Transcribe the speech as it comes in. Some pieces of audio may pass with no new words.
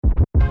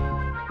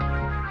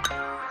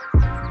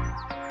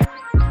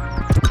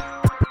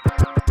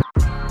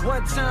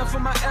time for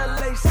my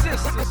LA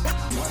sisters.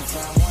 One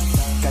time.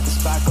 Got the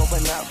spot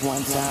open up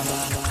one time.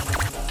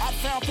 I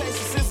found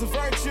patience is a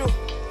virtue.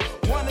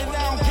 One and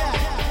down gap.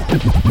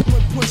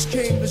 When push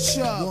came to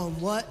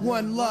shove. One what?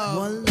 One love.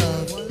 One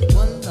love.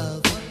 One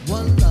love.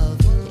 One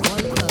love.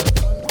 One love.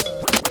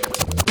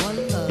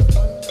 One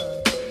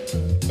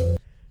love.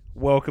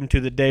 Welcome to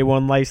the Day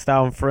One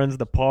Lifestyle and Friends,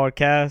 the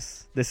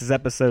podcast. This is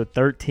episode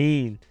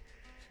 13.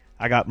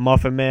 I got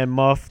Muffin Man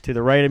Muff to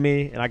the right of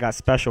me, and I got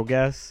special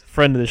guest,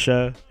 friend of the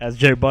show, as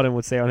Joe Budden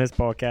would say on his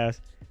podcast,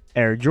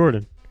 Eric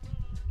Jordan.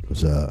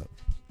 What's up?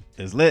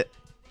 It's lit.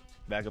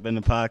 Back up in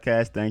the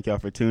podcast. Thank y'all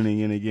for tuning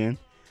in again.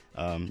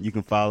 You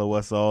can follow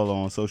us all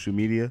on social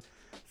media.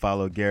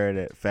 Follow Garrett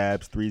at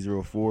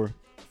Fabs304.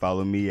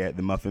 Follow me at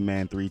the Muffin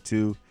Man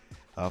 32.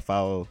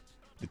 Follow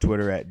the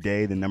Twitter at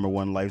Day, the number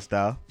one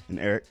lifestyle. And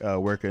Eric,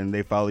 where can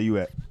they follow you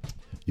at?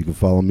 You can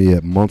follow me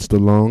at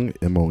Monstlung,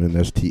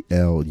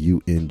 MONSTLUNG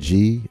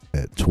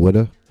at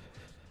Twitter.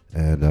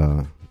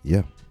 And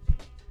yeah.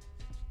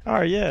 All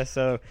right, yeah.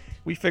 So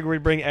we figured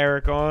we'd bring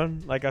Eric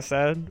on. Like I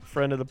said,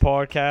 friend of the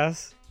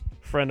podcast,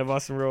 friend of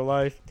us in real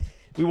life.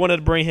 We wanted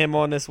to bring him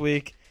on this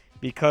week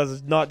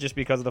because not just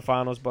because of the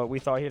finals, but we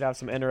thought he'd have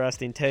some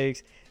interesting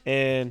takes.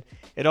 And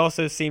it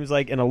also seems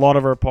like in a lot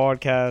of our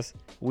podcasts,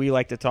 we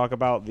like to talk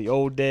about the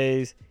old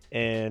days.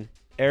 And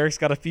Eric's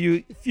got a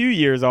few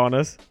years on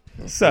us.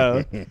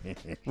 So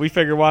we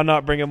figured why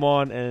not bring him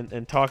on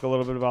and talk a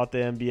little bit about the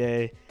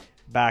NBA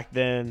back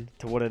then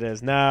to what it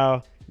is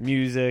now,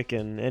 music,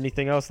 and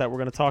anything else that we're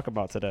going to talk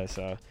about today.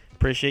 So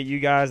appreciate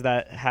you guys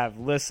that have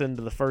listened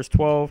to the first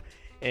 12.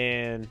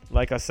 And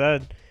like I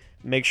said,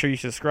 make sure you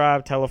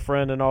subscribe, tell a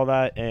friend and all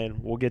that,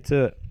 and we'll get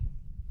to it.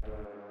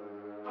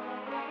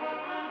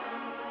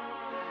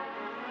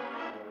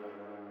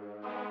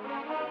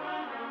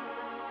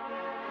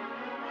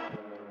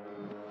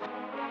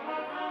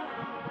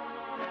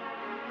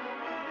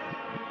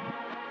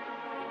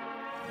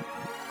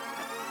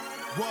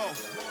 Whoa.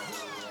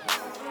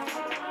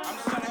 I'm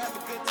just trying to have a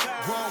good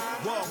time.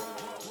 Whoa.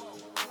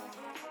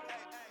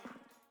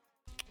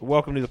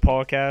 Welcome to the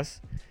podcast.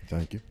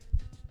 Thank you.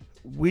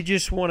 We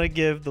just want to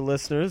give the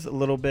listeners a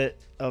little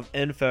bit of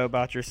info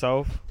about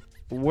yourself.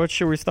 What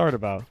should we start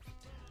about?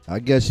 I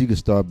guess you can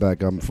start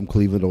back. I'm from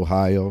Cleveland,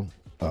 Ohio.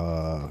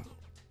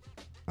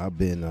 I've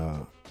been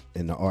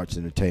in the arts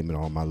and entertainment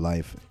all my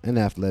life, and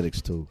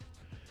athletics too.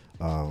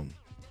 For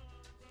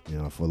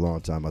a long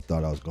time I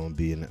thought I was going to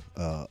be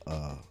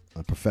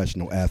a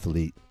professional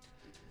athlete,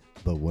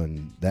 but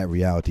when that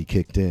reality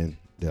kicked in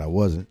that I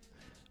wasn't,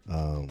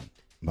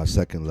 my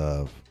second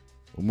love,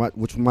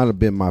 which might have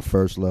been my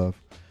first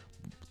love,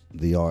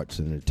 the arts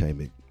and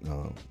entertainment,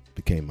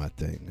 became my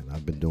thing, and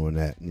I've been doing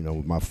that.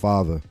 With my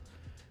father.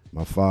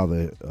 My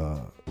father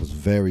was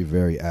very,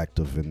 very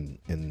active in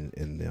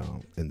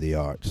the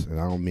arts,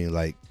 and I don't mean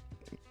like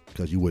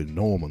because you wouldn't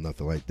know him or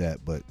nothing like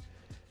that, but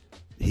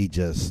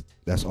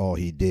that's all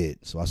he did.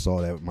 So I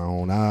saw that with my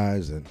own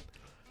eyes and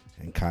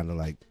kind of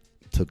like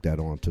took that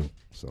on too.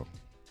 So,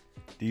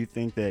 Do you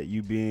think that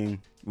you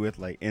being with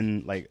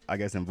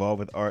involved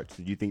with arts,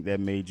 do you think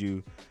that made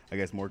you,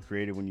 more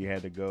creative when you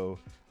had to go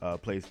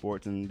play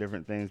sports and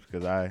different things?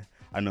 Because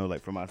I know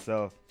like for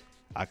myself,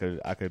 I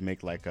could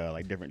make like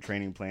different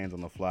training plans on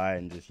the fly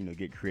and just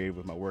get creative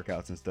with my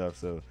workouts and stuff.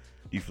 So do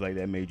you feel like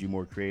that made you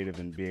more creative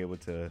and be able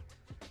to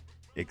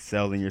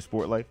excel in your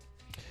sport life?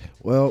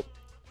 Well,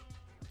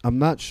 I'm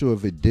not sure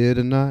if it did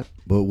or not,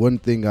 but one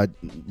thing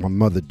my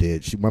mother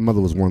did. My mother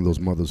was one of those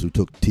mothers who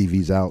took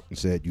TVs out and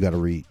said, "You got to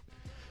read."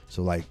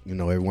 So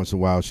every once in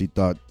a while she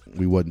thought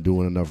we wasn't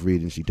doing enough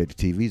reading, she'd take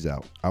the TVs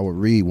out. I would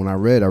read. When I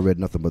read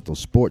nothing but those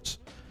sports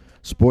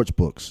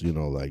books,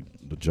 like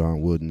the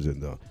John Woodens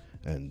and the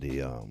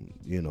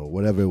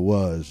whatever it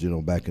was,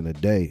 back in the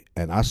day.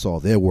 And I saw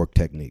their work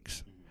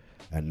techniques.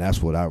 And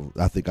that's what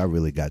I think I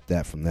really got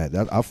that from that.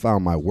 I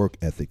found my work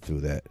ethic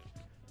through that.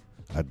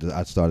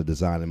 I started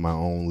designing my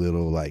own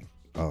little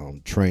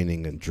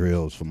training and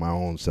drills for my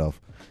own self.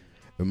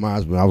 It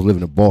reminds me, I was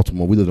living in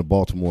Baltimore. We lived in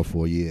Baltimore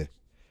for a year.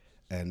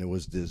 And there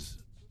was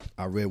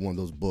I read one of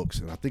those books,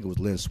 and I think it was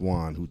Lynn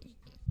Swan who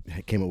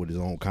came up with his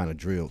own kind of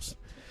drills.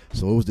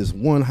 So it was this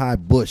one high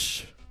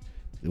bush.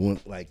 It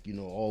went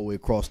all the way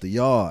across the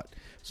yard.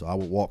 So I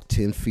would walk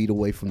 10 feet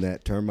away from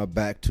that, turn my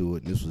back to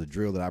it, and this was a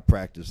drill that I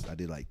practiced. I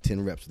did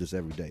 10 reps of this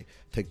every day.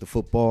 Take the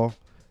football,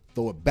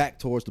 throw it back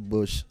towards the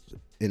bush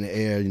in the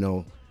air,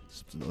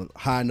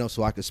 high enough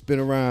so I could spin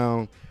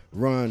around,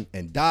 run,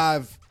 and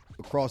dive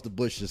across the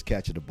bush just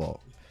catching the ball.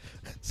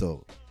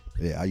 So,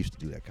 yeah, I used to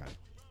do that kind of.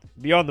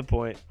 Beyond the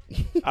point,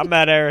 I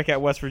met Eric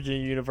at West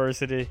Virginia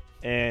University,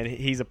 and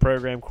he's a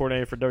program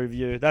coordinator for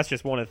WVU. That's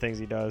just one of the things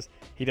he does.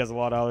 He does a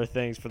lot of other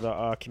things for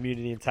the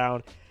community in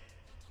town.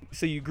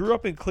 So you grew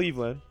up in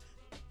Cleveland,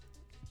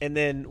 and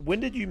then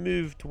when did you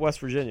move to West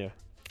Virginia?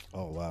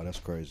 Oh, wow, that's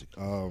crazy.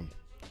 Yeah,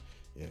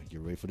 get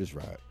ready for this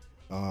ride.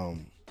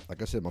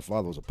 Like I said, my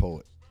father was a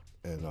poet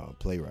and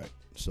playwright,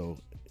 so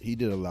he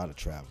did a lot of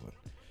traveling.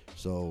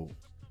 So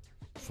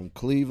from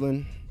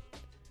Cleveland,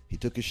 he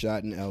took a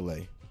shot in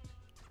L.A.,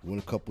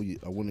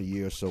 I went a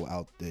year or so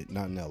out there,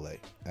 not in L.A.,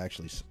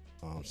 actually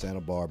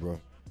Santa Barbara,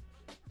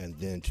 and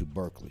then to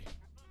Berkeley.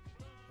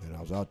 And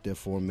I was out there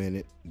for a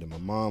minute. Then my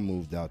mom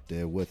moved out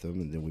there with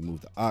him, and then we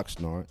moved to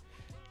Oxnard.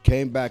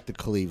 Came back to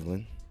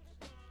Cleveland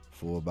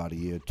for about a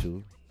year or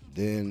two.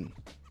 Then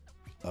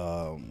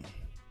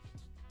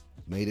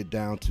made it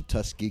down to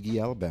Tuskegee,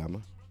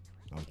 Alabama.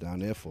 I was down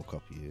there for a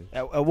couple years.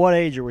 At what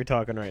age are we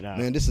talking right now?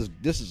 Man, this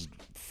is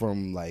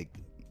from like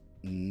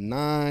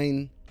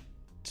 9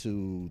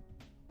 to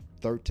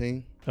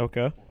 13.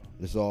 Okay.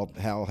 This all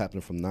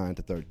happened from 9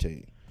 to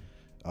 13.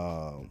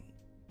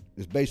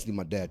 It's basically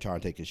my dad trying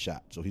to take his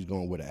shot, so he's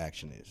going where the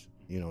action is.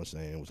 You know what I'm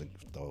saying? It was in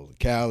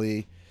Cali.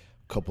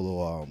 A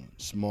couple of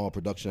small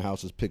production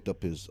houses picked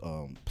up his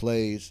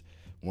plays.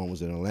 One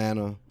was in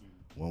Atlanta.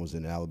 One was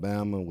in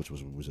Alabama, which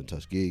was in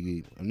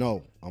Tuskegee.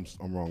 No, I'm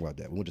wrong about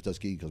that. We went to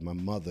Tuskegee because my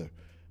mother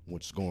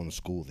was going to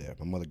school there.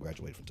 My mother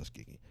graduated from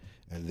Tuskegee,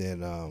 and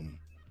then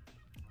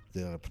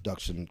a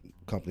production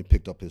company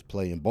picked up his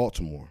play in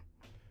Baltimore.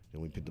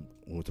 Then we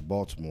went to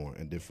Baltimore,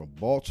 and then from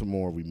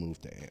Baltimore we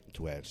moved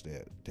to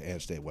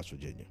Anstead, West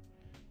Virginia.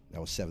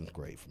 That was 7th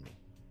grade for me.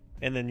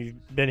 And then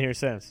you've been here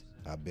since?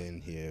 I've been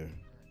here,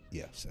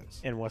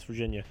 since. In West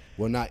Virginia?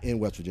 Well, not in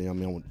West Virginia. I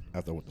mean,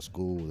 after I went to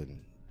school and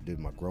did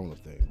my grown-up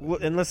thing. Well,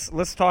 and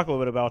let's talk a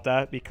little bit about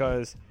that,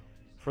 because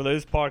for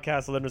those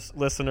podcast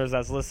listeners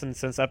that's listened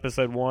since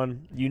episode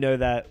 1, you know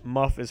that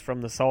Muff is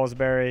from the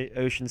Salisbury,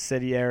 Ocean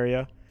City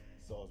area.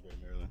 Salisbury,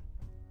 Maryland.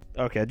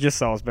 Okay, just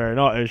Salisbury,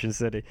 not Ocean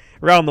City.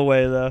 Around the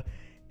way, though.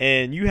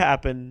 And you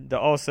happen to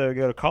also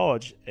go to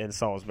college in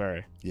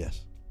Salisbury.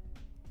 Yes.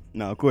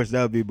 Now, of course,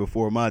 that would be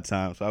before my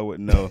time, so I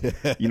wouldn't know,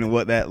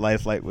 what that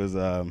life like was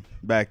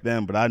back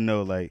then. But I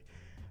know, like,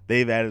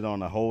 they've added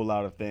on a whole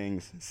lot of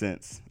things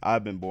since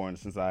I've been born.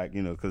 Since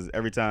because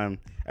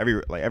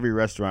every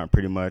restaurant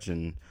pretty much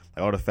and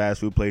like all the fast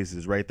food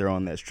places right there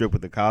on that strip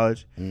with the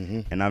college,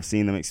 and I've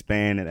seen them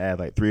expand and add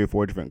like 3 or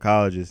 4 different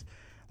colleges.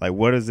 Like,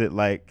 what is it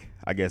like?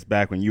 I guess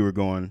back when you were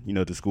going,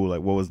 to school,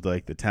 like what was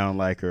like the town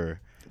like, or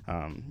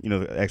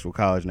the actual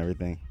college and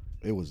everything?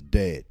 It was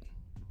dead.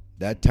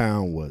 That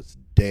town was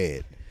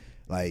dead.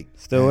 Like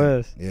still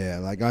is. Yeah,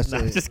 like I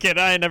said. No, just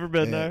kidding. I ain't never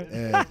been there.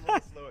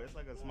 It's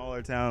like a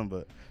smaller town,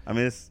 but I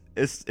mean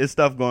it's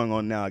stuff going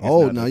on now. I guess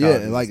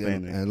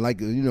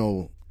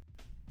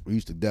we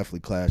used to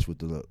definitely clash with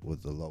the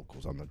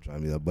locals. I'm not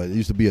trying to, but it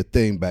used to be a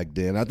thing back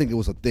then. I think it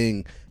was a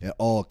thing at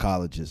all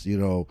colleges.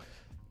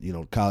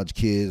 College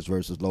kids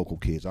versus local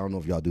kids. I don't know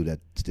if y'all do that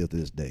still to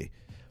this day.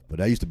 But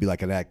that used to be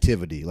like an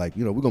activity. Like,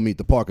 we're going to meet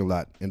the parking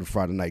lot in the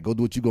Friday night. Go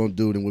do what you're going to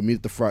do, then we'll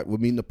meet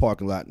in the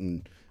parking lot,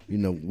 and,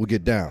 we'll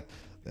get down.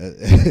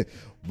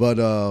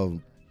 But, I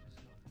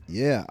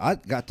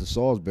got to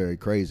Salisbury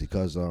crazy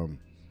because when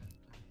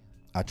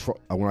I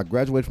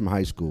graduated from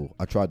high school,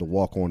 I tried to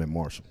walk on at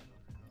Marshall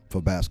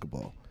for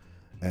basketball.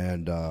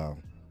 And, I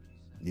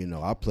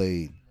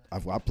played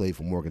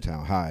for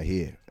Morgantown High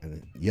here,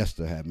 and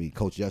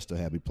Coach Yester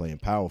had me playing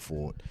power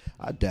forward.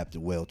 I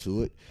adapted well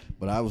to it,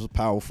 but I was a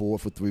power forward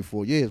for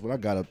 3-4 years. When I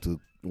got up to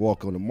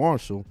walk on to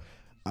Marshall,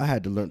 I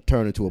had to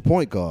turn into a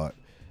point guard,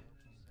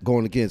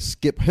 going against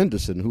Skip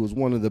Henderson, who was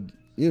one of the,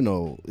 he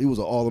was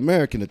an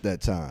All-American at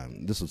that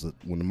time. This was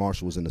when the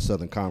Marshall was in the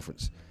Southern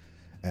Conference,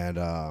 and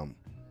I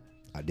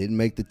didn't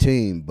make the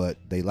team, but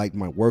they liked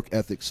my work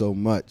ethic so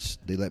much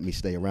they let me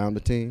stay around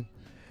the team.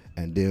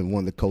 And then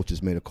one of the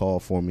coaches made a call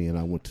for me, and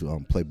I went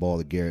to play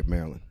ball at Garrett,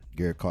 Maryland,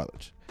 Garrett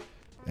College.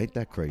 Ain't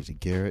that crazy,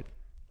 Garrett,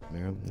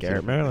 Maryland?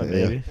 Garrett, Maryland,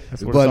 baby. Yeah.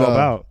 That's what it's all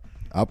about.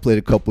 I played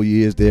a couple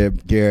years there,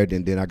 Garrett,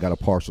 and then I got a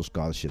partial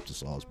scholarship to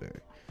Salisbury.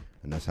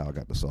 And that's how I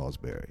got to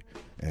Salisbury.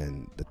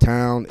 And the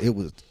town, I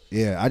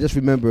just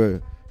remember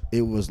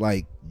it was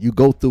like you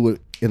go through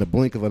it in a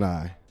blink of an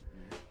eye.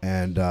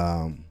 And,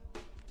 our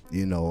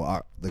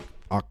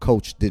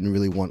coach didn't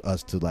really want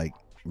us to, like,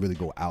 really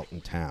go out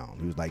in town.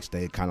 He was like,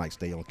 stay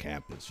on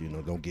campus,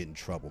 don't get in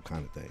trouble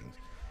kind of things.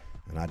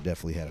 And I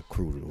definitely had a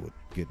crew that would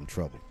get in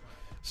trouble.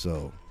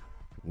 So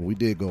when we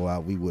did go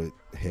out, we would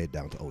head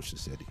down to Ocean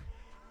City.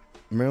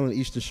 Maryland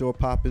Eastern Shore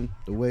popping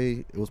the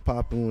way it was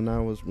popping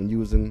when you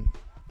was in.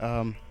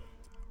 I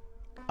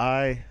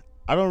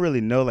don't really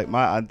know. Like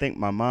I think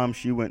my mom,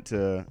 she went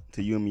to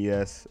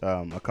UMES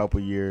a couple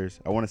years.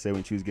 I want to say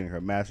when she was getting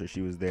her master's,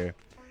 she was there.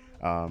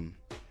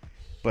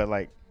 But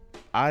like.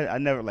 I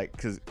never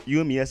because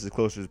UMES is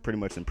closer to pretty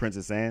much in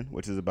Princess Anne,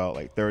 which is about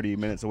like 30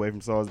 minutes away from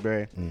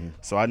Salisbury. Mm-hmm.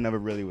 So I never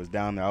really was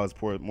down there. I was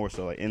more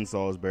so like in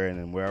Salisbury, and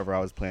then wherever I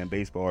was playing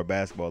baseball or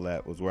basketball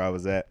at was where I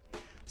was at.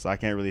 So I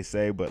can't really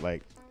say, but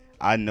like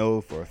I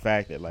know for a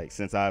fact that like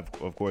since I've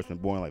of course been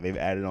born, like they've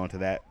added on to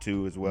that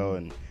too as well,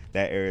 and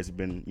that area's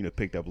been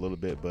picked up a little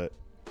bit. But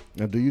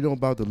now, do you know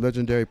about the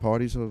legendary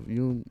parties of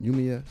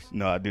UMES?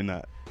 No, I do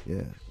not.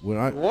 Yeah.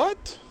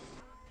 What?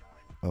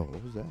 Oh,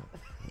 what was that?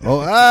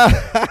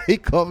 Oh, he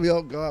caught me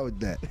off guard with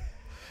that.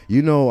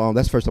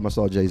 That's the first time I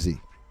saw Jay-Z.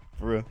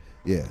 For real?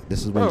 Yeah,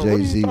 this is when Bro, what are you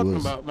Jay-Z talking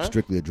was about, man?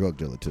 strictly a drug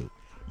dealer too.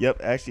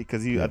 Yep, actually,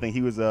 because Yeah. I think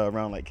he was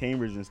around like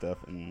Cambridge and stuff,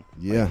 and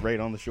Yeah. like, right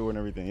on the shore and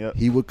everything. Yep.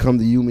 He would come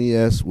to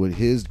UMES with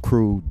his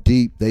crew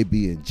deep. They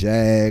be in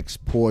Jags,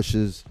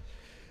 Porsches,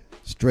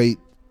 straight.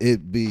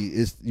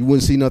 You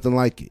wouldn't see nothing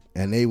like it.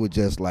 And they would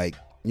just like,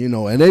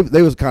 and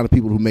they was the kind of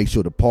people who make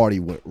sure the party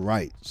went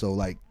right. So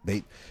like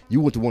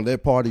you went to one of their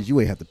parties, you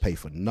ain't have to pay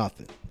for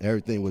nothing.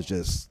 Everything was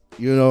just,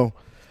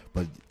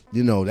 but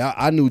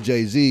I knew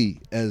Jay-Z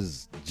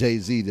as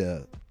Jay-Z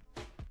the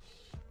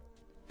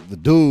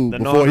dude The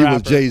before he was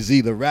non-rapper.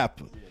 Jay-Z the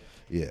rapper.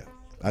 Yeah.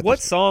 What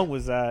song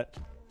was that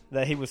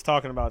he was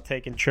talking about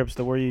taking trips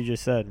to where you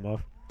just said,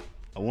 Muff?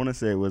 I want to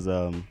say it was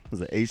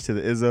it H to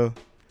the Izzo.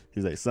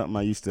 He's like something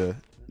I used to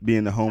be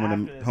in the home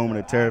of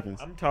the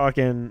Terrapins. I'm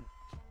talking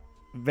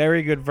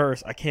very good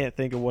verse. I can't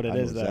think of what I it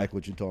know is. exactly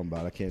what you're talking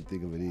about. I can't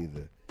think of it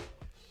either.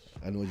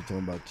 I know what you're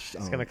talking about.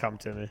 It's gonna come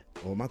to me.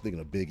 Oh, am I thinking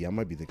of Biggie? I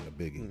might be thinking of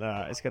Biggie.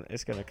 Nah, it's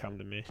gonna come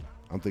to me.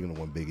 I'm thinking of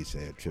when Biggie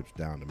said trips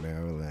down to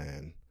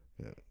Maryland,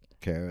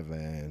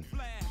 caravan.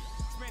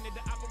 Expanded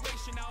the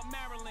operation out in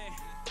Maryland.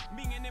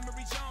 Me and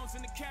Emery Jones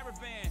in the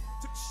caravan.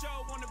 Took the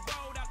show on the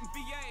road out in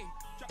VA.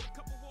 Dropped a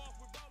couple off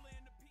with Roller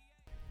in the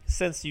PA.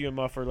 Since you and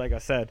Muff are, like I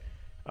said,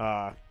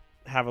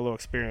 have a little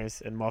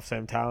experience in Muff's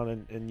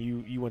hometown, and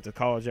you went to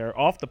college there.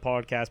 Off the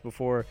podcast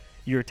before,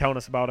 you were telling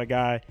us about a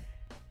guy.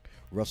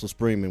 Russell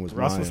Springman was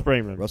Russell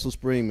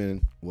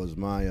Springman was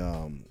my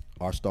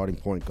our starting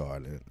point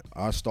guard. And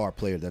our star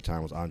player at that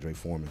time was Andre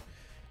Foreman,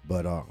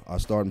 but our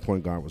starting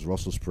point guard was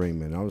Russell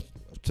Springman. I was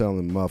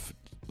telling Muff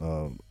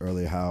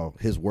earlier how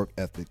his work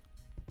ethic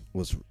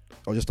was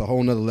just a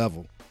whole nother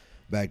level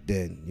back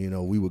then.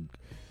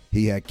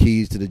 He had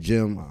keys to the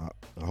gym.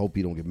 I hope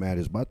he don't get mad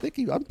at us, but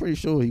I'm pretty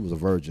sure he was a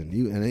virgin.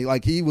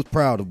 He was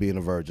proud of being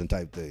a virgin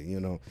type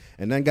thing,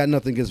 And then got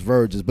nothing against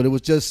virgins, but it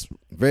was just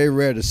very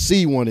rare to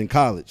see one in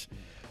college,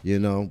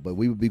 But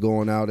we would be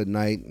going out at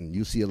night, and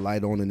you see a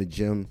light on in the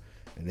gym,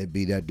 and there'd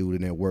be that dude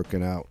in there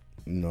working out.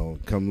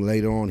 Come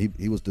later on,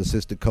 he was the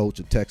assistant coach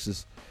at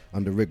Texas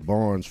under Rick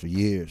Barnes for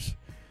years,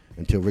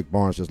 until Rick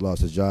Barnes just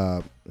lost his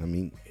job.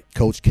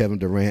 Coach Kevin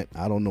Durant.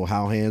 I don't know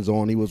how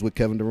hands-on he was with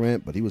Kevin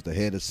Durant, but he was the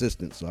head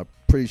assistant, so I'm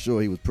pretty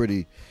sure he was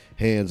pretty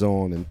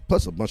hands-on, and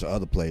plus a bunch of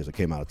other players that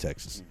came out of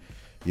Texas,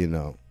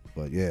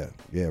 But yeah,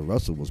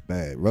 Russell was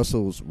bad.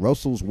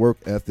 Russell's work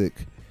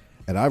ethic,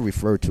 and I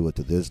refer to it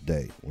to this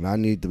day. When I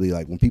need to be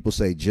like, when people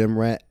say gym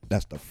rat,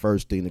 that's the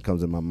first thing that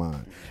comes in my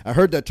mind. I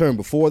heard that term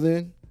before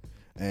then,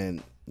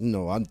 and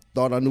I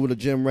thought I knew what a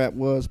gym rat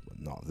was, but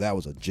no, that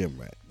was a gym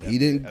rat. He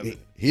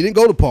didn't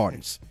go to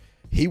parties.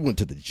 He went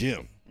to the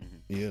gym.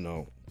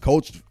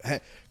 Coach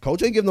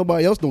ain't give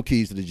nobody else no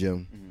keys to the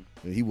gym.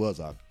 He was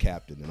our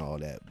captain and all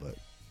that, but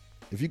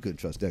if you couldn't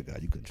trust that guy,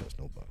 you couldn't trust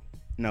nobody.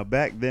 Now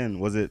back then,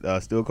 was it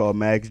still called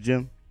Mag's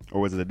Gym, or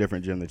was it a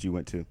different gym that you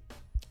went to?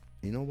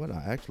 You know what?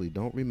 I actually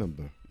don't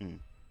remember.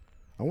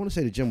 I want to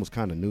say the gym was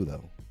kind of new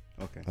though.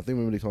 Okay. I think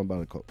when they talking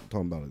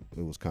about it,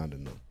 it was kind of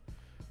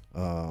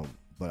new.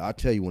 But I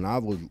tell you, when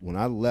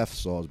I left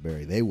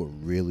Salisbury, they were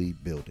really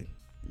building.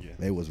 Yeah.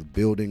 They was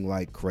building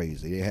like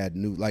crazy. They had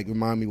new,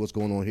 remind me what's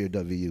going on here at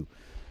WU.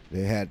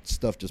 They had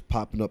stuff just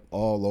popping up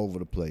all over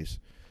the place.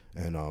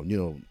 And,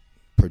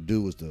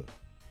 Purdue was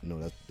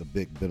that's the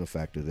big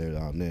benefactor there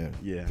down there.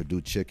 Yeah.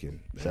 Purdue Chicken.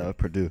 Shout out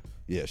Purdue.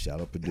 Yeah,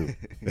 shout out Purdue.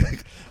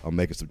 I'm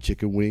making some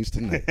chicken wings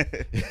tonight.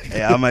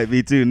 Hey, I might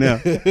be too now.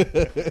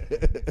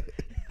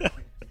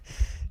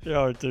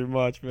 Y'all are too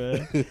much,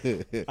 man.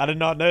 I did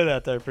not know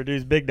that, though.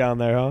 Purdue's big down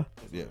there, huh?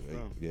 Yeah,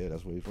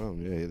 that's where he's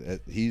from. Yeah,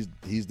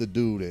 he's the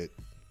dude at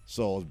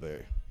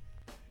Salisbury.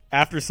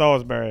 After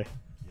Salisbury,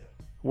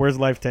 where's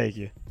life take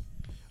you?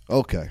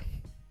 Okay.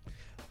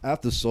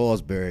 After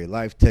Salisbury,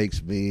 life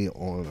takes me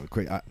on a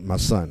crazy. My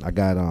son, I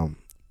got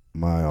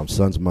my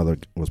son's mother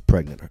was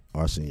pregnant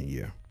our senior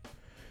year,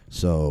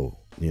 so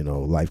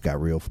life got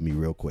real for me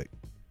real quick.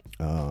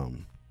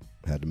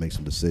 Had to make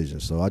some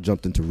decisions, so I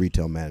jumped into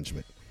retail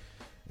management,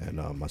 and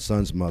my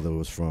son's mother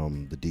was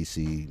from the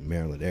D.C.,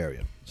 Maryland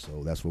area,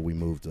 so that's where we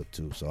moved up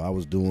to. So I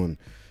was doing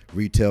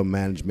retail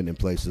management in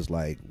places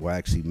like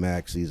Waxy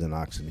Maxie's and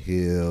Oxon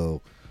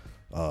Hill.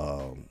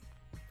 I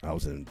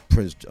was in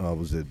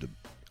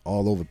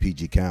all over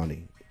PG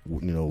County,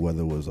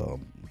 whether it was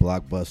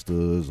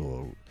Blockbusters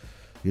or,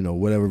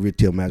 whatever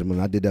retail management.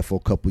 I did that for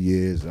a couple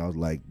years, and I was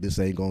like, this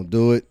ain't going to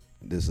do it.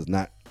 This is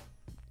not,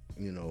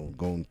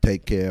 going to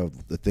take care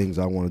of the things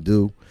I want to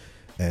do.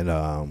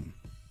 And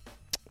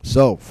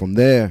so from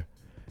there,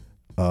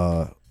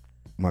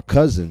 my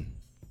cousin,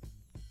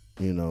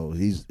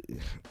 he's,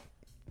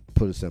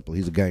 put it simple,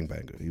 he's a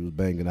gangbanger. He was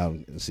banging out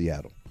in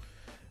Seattle.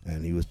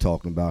 And he was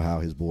talking about how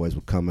his boys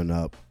were coming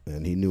up,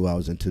 and he knew I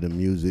was into the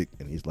music,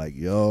 and he's like,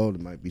 yo,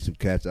 there might be some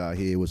cats out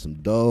here with some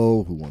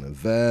dough who want to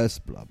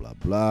invest, blah, blah,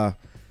 blah.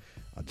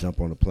 I jump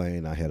on the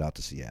plane, I head out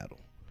to Seattle,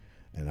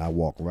 and I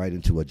walk right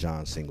into a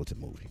John Singleton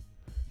movie.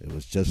 It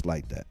was just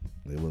like that.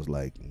 It was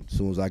like, as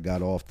soon as I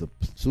got off the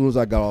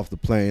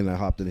plane, I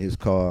hopped in his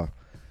car.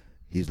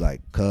 He's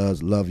like,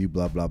 cuz, love you,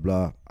 blah, blah,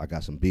 blah. I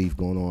got some beef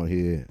going on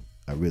here.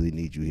 I really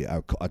need you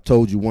here. I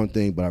told you one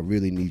thing, but I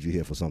really need you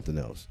here for something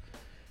else.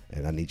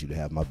 and I need you to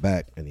have my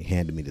back. And he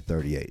handed me the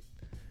 38,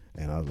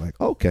 and I was like,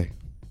 okay,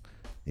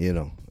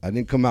 I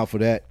didn't come out for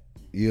that,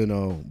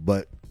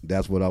 but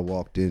that's what I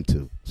walked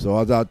into. So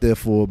I was out there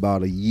for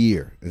about a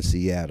year in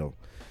Seattle.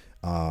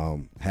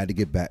 Had to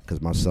get back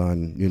because my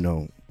son,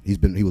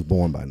 he was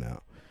born by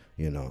now,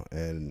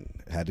 and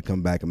had to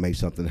come back and make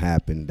something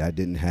happen. That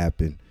didn't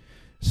happen.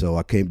 So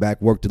I came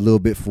back, worked a little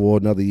bit for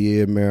another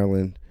year in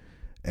Maryland,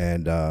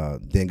 and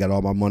then got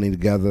all my money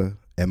together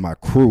and my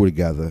crew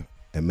together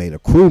and made a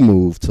crew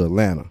move to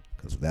Atlanta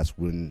because that's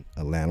when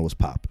Atlanta was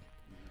popping.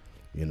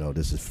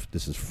 This is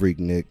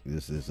Freaknik.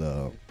 This is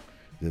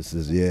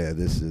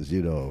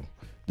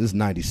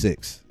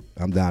 96.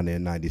 I'm down there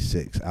in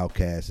 96.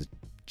 Outkast is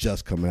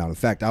just coming out. In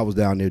fact, I was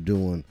down there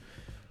doing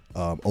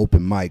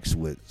open mics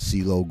with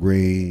CeeLo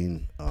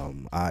Green,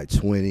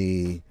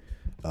 I-20,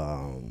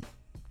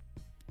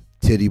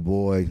 Titty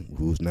Boy,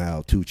 who's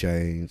now 2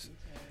 Chainz.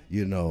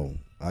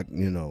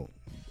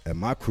 And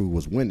my crew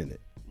was winning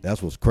it.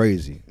 That's what's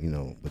crazy,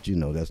 But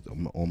that's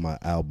on my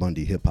Al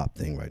Bundy hip hop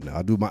thing right now.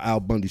 I do my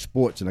Al Bundy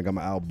sports and I got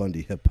my Al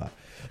Bundy hip hop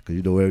because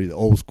every the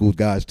old school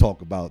guys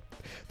talk about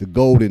the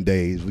golden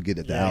days. We get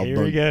at the Al here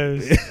Bundy. He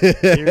goes.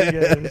 Here he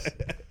goes.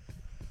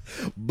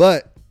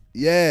 But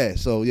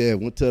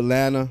went to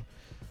Atlanta.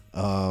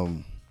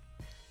 Man,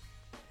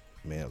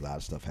 a lot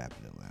of stuff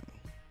happened in Atlanta.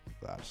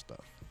 A lot of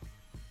stuff.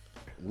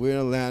 We're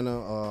in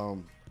Atlanta.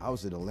 I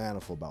was in Atlanta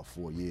for about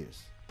 4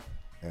 years,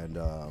 and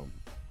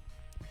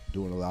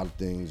doing a lot of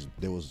things.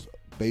 There was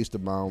based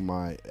around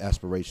my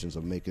aspirations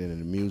of making it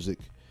into music.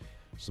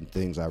 Some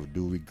things I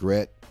do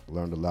regret.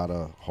 Learned a lot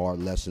of hard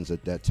lessons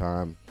at that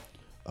time.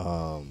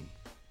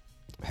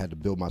 Had to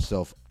build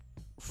myself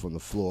from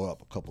the floor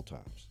up a couple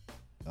times,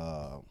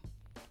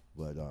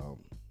 but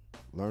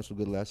learned some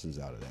good lessons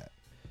out of that.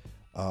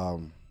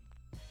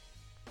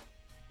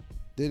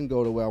 Didn't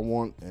go the way I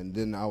want, and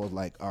then I was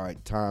like, all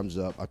right, time's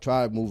up. I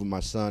tried moving my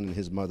son and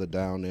his mother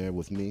down there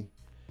with me.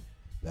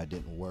 That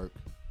didn't work.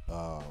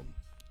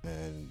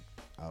 And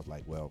I was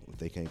like, well, if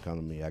they can't come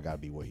to me, I got to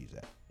be where he's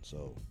at.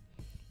 So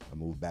I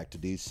moved back to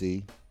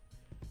D.C.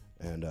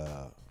 and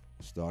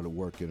started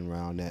working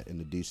around that in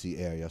the D.C.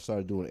 area. I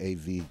started doing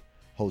AV,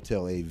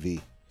 Hotel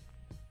AV.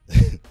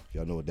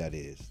 Y'all know what that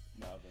is.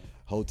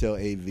 Hotel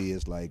AV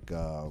is like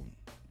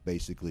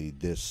basically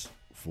this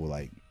for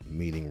like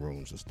meeting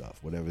rooms and stuff.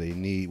 Whatever they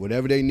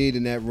need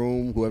in that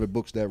room, whoever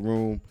books that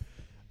room,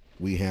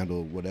 we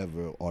handle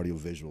whatever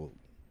audiovisual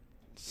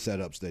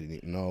setups that he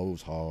need. No, it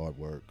was hard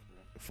work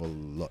for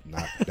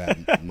not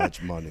that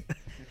much money.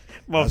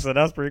 Most of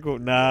that's pretty cool.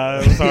 Nah,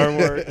 it was hard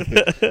work.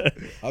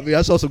 I mean,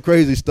 I saw some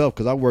crazy stuff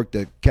because I worked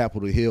at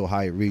Capitol Hill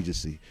Hyatt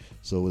Regency.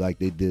 So like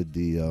they did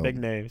the big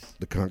names,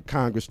 the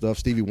Congress stuff,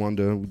 Stevie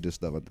Wonder, we did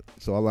stuff.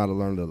 So I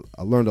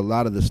learned a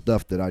lot of the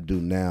stuff that I do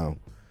now,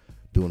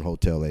 doing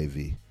Hotel AV.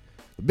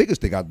 The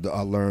biggest thing I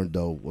learned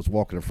though was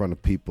walking in front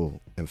of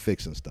people and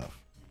fixing stuff.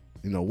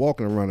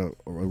 Walking around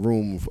a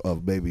room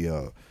of maybe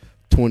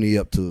 20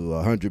 up to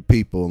 100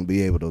 people and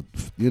be able to,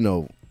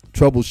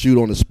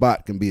 troubleshoot on the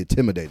spot can be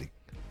intimidating.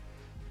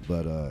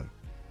 But I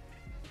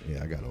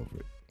got over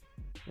it.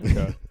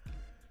 Okay.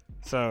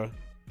 So,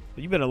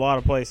 you've been a lot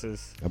of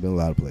places. I've been a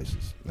lot of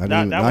places. I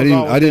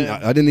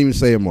didn't even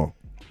say them all.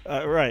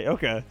 Right.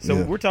 Okay.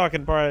 So we're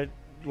talking probably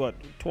what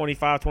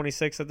 25,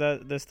 26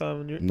 at this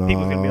time. People's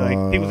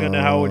gonna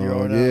know how old you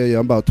are now. Yeah.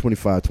 I'm about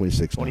 25,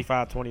 26.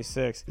 25,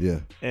 26. Yeah.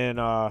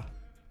 And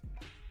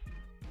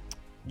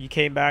you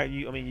came back.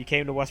 You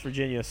came to West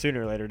Virginia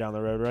sooner or later down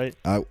the road, right?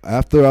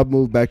 After I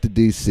moved back to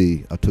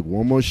D.C., I took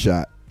one more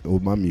shot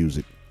with my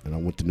music, and I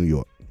went to New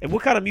York. And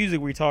what kind of music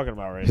were you talking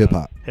about right Hip now?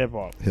 hop. Hip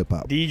hop. Hip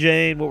hop.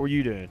 DJing. What were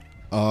you doing?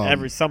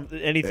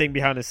 Anything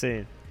behind the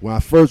scene? When I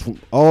first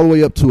all the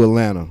way up to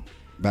Atlanta,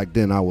 back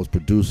then I was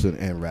producing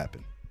and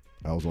rapping.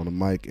 I was on the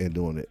mic and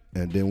doing it.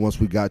 And then once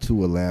we got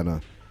to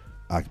Atlanta,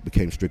 I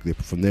became strictly,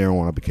 from there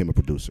on, I became a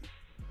producer.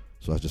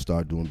 So I just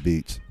started doing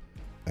beats.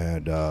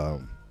 And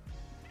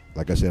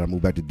like I said, I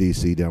moved back to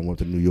D.C., then I went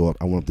to New York.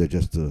 I went up there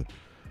just to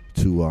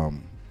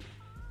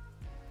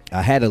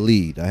I had a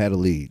lead.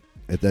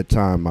 At that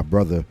time, my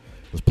brother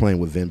was playing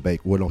with Vin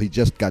Baker. Well, no, he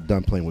just got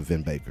done playing with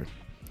Vin Baker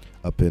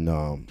up in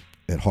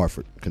at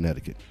Hartford,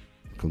 Connecticut.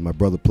 Because my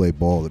brother played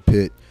ball at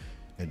Pitt,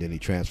 and then he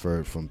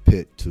transferred from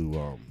Pitt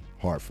to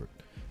Hartford.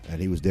 And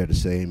he was there the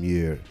same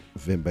year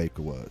Vin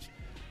Baker was.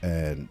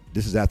 And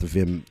this is after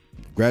Vin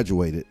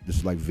graduated. This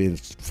is like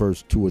Vin's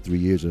first 2 or 3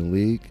 years in the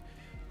league.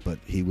 But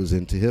he was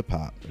into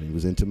hip-hop, and he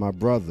was into my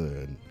brother.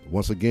 And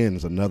once again,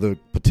 it's another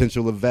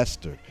potential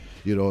investor,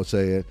 you know what I'm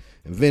saying?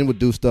 And Vin would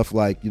do stuff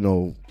like,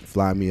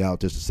 fly me out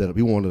just to set up.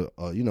 He wanted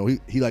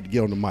to, he liked to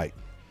get on the mic.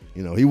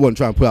 He wasn't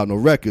trying to put out no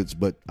records,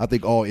 but I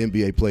think all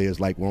NBA players,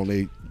 like, when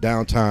they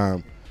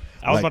downtime.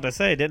 I was about to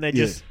say, didn't they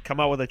just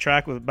come out with a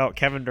track about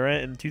Kevin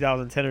Durant in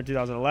 2010 or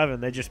 2011?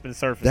 They just been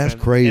surfacing. That's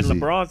crazy.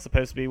 And LeBron's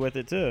supposed to be with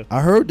it, too.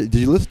 I heard it.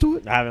 Did you listen to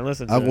it? I haven't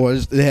listened to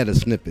it. They had a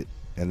snippet.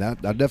 And I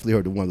definitely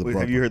heard the one. Wait,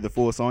 have you heard the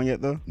full song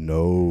yet, though?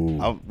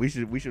 No. We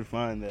should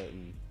find that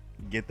and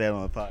get that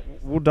on the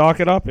podcast. We'll dock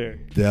it up here.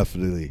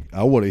 Definitely.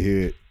 I want to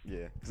hear it.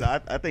 Yeah,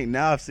 because I think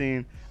now I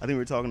think we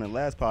were talking in the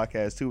last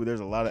podcast too, but there's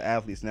a lot of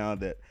athletes now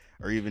that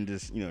are even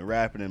just,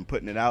 rapping and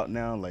putting it out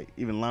now. Like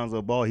even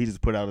Lonzo Ball, he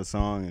just put out a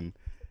song and,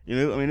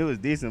 it was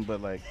decent,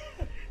 but like.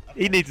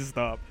 He needs to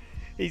stop.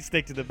 He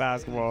stick to the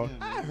basketball.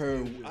 I've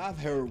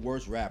heard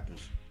worse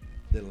rappers.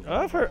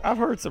 I've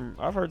heard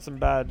some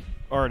bad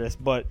artists,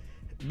 but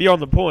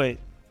beyond the point,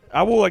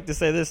 I would like to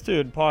say this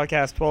too. In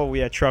podcast 12, we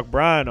had Chuck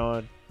Bryan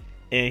on,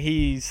 and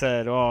he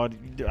said, "Oh,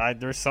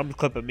 there's some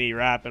clip of me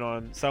rapping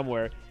on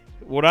somewhere."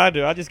 What I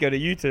do, I just go to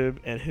YouTube,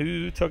 and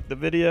who took the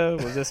video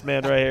was this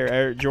man right here,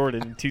 Eric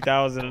Jordan,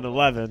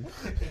 2011.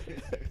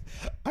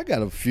 I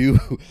got a few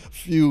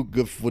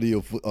good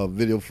video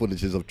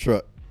footages of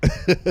Truck.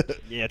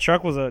 Yeah,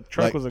 Truck was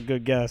a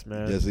good guest,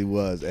 man. Yes, he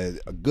was, and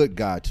a good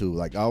guy too.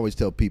 Like I always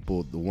tell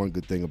people, the one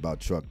good thing about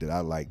Truck that I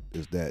like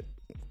is that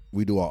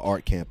we do our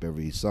art camp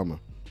every summer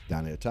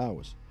down there at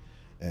Towers,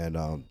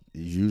 and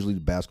usually the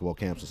basketball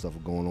camps and stuff are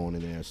going on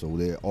in there. So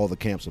all the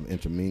camps are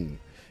intermingling.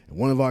 And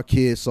one of our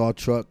kids saw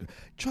Truck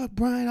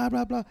Bryan, blah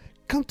blah blah.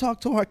 Come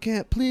talk to our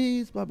camp,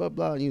 please, blah blah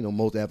blah.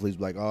 Most athletes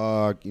be like,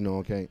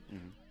 okay.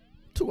 Mm-hmm.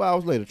 2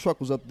 hours later, Truck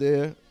was up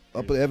there,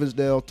 up at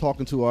Evansdale,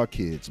 talking to our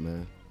kids,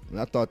 man. And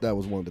I thought that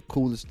was one of the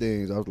coolest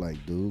things. I was like,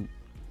 dude,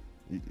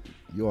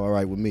 you're all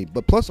right with me.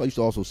 But plus, I used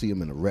to also see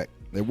him in the rec.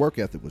 Their work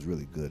ethic was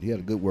really good. He had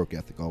a good work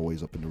ethic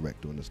always up in the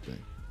rec doing this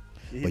thing.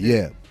 He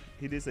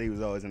did say he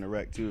was always in the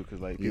rec, too, because,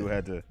 like, people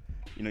had to,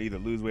 either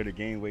lose weight or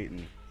gain weight,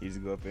 and he used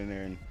to go up in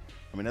there. And,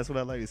 that's what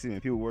I like to see,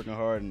 man. People working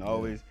hard and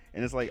always –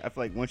 and it's like I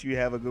feel like once you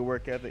have a good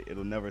work ethic,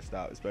 it'll never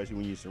stop, especially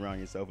when you surround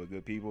yourself with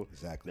good people.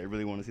 Exactly. They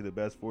really want to see the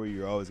best for you.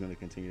 You're always going to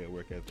continue that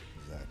work ethic.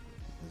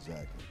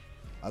 Exactly.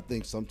 I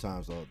think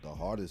sometimes the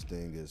hardest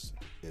thing is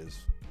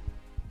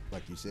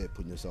like you said,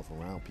 putting yourself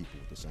around people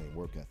with the same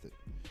work ethic,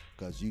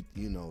 because you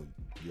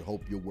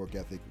hope your work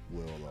ethic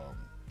will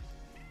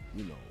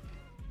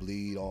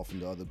bleed off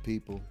into other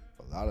people.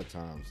 A lot of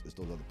times it's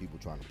those other people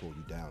trying to pull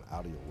you down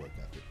out of your work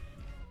ethic.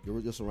 Your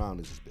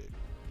surroundings is big.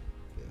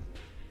 Yeah.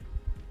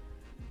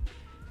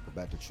 Go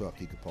back to Truck,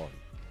 he could party.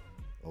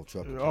 Oh,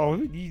 Truck.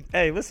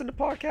 Hey, listen to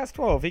podcast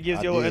 12. He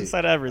gives you a little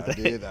insight of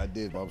everything. I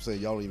did, but I'm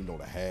saying y'all don't even know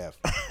the half.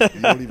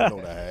 You don't even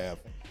know the half.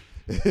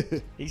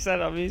 He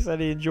said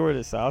he enjoyed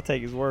it, so I'll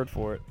take his word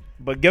for it.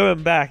 But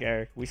going back,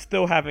 Eric, we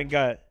still haven't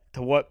got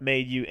to what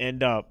made you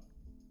end up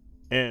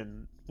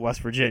in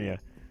West Virginia.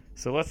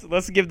 So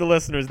let's give the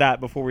listeners that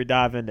before we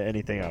dive into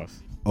anything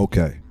else.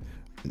 Okay.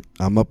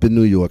 I'm up in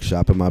New York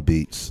shopping my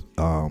beats.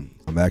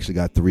 I've actually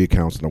got 3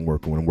 accounts that I'm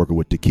working with. I'm working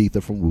with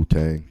Takitha from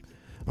Wu-Tang.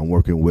 I'm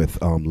working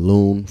with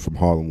Loon from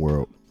Harlem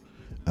World.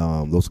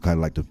 Those are kind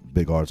of like the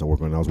big artists I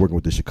work on. I was working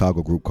with the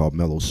Chicago group called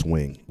Mellow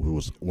Swing, who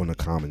was one of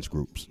Common's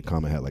groups.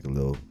 Common had like a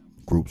little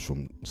groups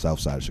from south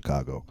side of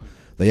Chicago.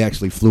 They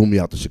actually flew me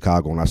out to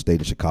Chicago, and I stayed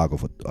in Chicago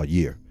for a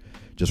year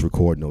just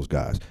recording those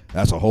guys.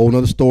 That's a whole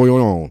nother story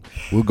on.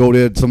 We'll go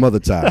there some other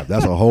time.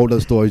 That's a whole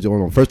other story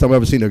going on. First time I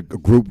ever seen a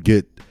group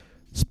get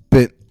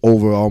spent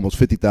over almost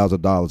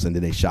 $50,000 and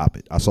then they shop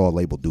it. I saw a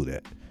label do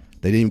that.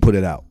 They didn't even put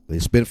it out. They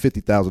spent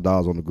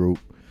 $50,000 on the group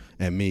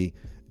and me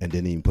and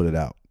didn't even put it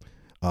out.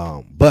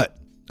 But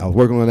I was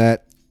working on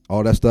that,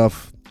 all that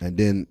stuff, and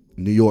then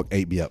New York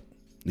ate me up.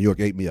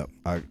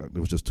 It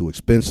was just too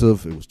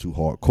expensive. It was too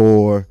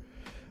hardcore.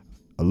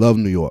 I love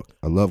New York.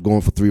 I love going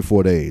for 3 or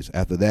 4 days.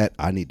 After that,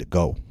 I need to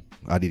go.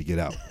 I need to get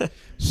out.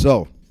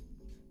 So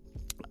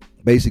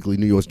basically,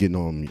 New York's getting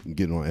on,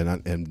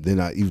 and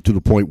then even to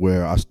the point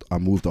where I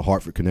moved to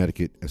Hartford,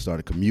 Connecticut, and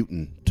started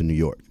commuting to New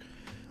York.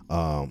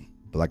 But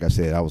like I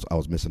said, I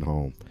was missing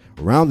home.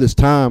 Around this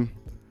time,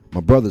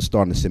 my brother's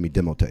starting to send me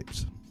demo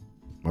tapes.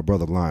 My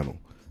brother Lionel,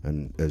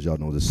 and as y'all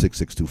know, the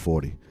 6'6",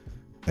 240,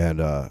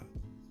 and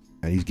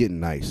he's getting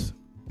nice,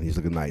 and he's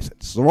looking nice.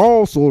 So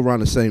also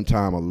around the same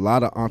time, a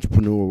lot of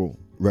entrepreneurial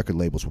record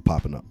labels were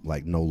popping up,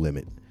 like No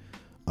Limit,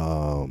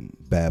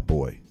 Bad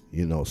Boy,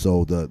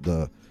 So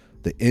the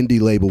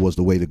indie label was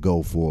the way to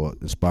go for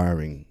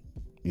inspiring,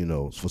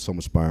 for some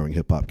aspiring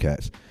hip hop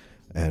cats,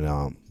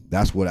 and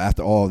that's what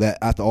after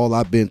all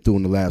I've been through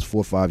in the last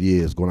 4 or 5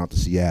 years, going out to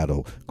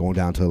Seattle, going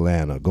down to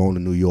Atlanta, going to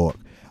New York,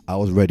 I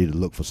was ready to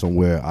look for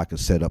somewhere I could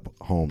set up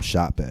home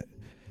shop at.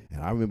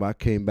 And I remember I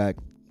came back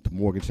to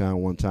Morgantown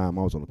one time.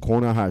 I was on the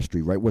corner of High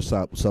Street, right where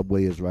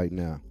Subway is right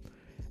now.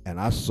 And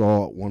I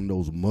saw one of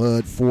those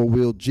mud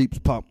 4-wheel Jeeps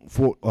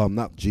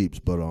not Jeeps,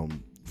 but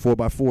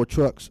 4x4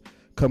 trucks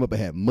come up and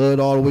had mud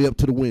all the way up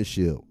to the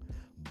windshield,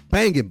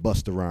 banging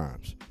Busta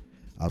Rhymes.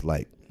 I was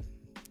like,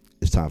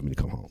 it's time for me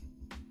to come home.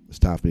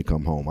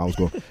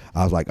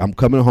 I was like, I'm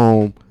coming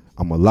home.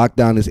 I'm gonna lock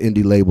down this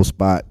indie label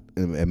spot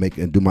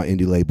and do my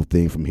indie label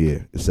thing from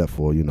here. Except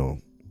for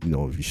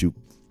if you shoot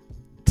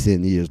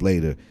 10 years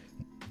later,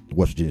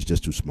 West Virginia's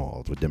just too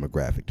small of a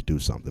demographic to do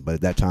something. But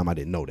at that time, I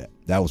didn't know that.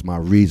 That was my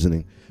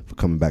reasoning for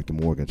coming back to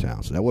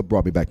Morgantown. So that what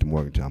brought me back to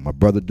Morgantown. My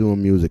brother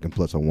doing music, and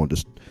plus I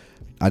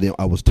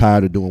was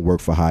tired of doing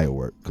work for hire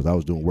work, because I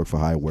was doing work for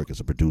hire work as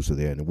a producer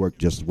there, and the work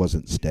just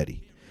wasn't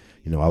steady.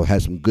 You know, I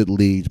had some good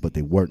leads, but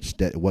they weren't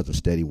steady. It wasn't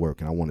steady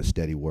work, and I wanted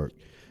steady work.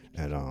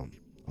 And I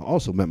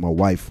also met my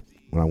wife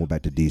when I went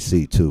back to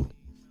D.C. too,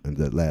 in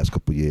the last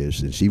couple of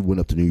years, and she went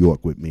up to New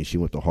York with me. She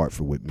went to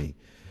Hartford with me,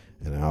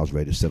 and I was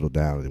ready to settle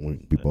down.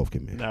 And we both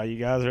came in. Now you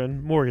guys are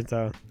in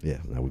Morgantown. Yeah,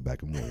 now we're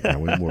back in Morgantown. Now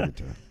we're in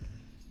Morgantown.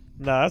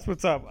 No, that's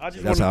what's up. I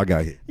just That's wanna, how I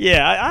got here.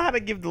 Yeah, I had to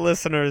give the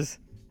listeners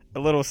a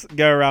little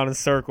go around in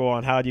circle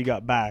on how you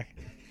got back.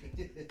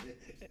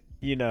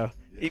 You know,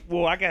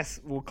 well, I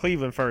guess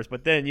Cleveland first,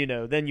 but then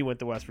then you went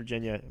to West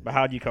Virginia. But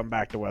how'd you come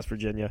back to West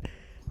Virginia?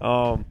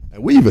 And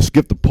we even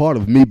skipped the part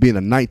of me being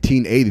a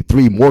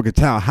 1983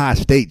 Morgantown High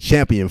State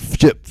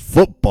Championship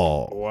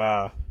football.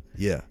 Wow,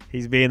 Yeah.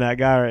 he's being that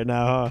guy right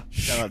now, huh?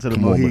 Shout out to the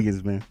Come on, man.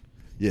 Mohegans, man.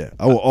 Yeah,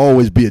 I will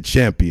always be a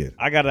champion,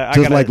 I gotta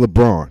just like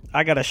LeBron.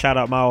 I gotta shout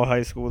out my old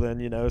high school.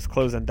 Then it's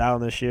closing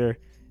down this year,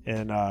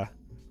 and a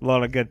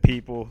lot of good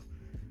people,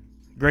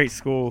 great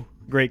school,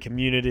 great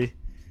community.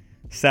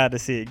 Sad to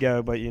see it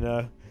go, but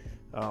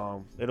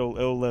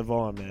it'll live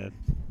on, man.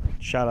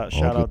 Shout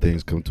All out, good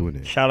things come to an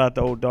end. shout out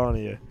to old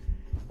Donia.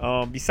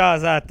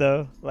 Besides that,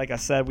 though, like I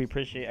said, we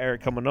appreciate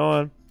Eric coming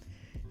on,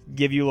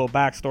 give you a little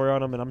backstory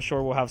on him, and I'm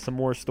sure we'll have some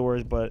more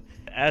stories. But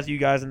as you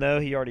guys know,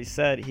 he already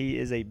said he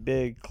is a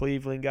big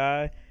Cleveland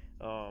guy,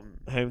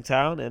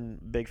 hometown,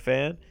 and big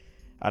fan.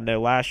 I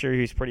know last year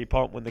he was pretty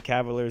pumped when the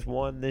Cavaliers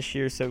won. This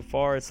year so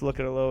far, it's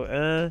looking a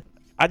little.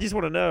 I just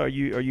want to know, are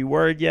you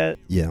worried yet?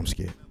 Yeah, I'm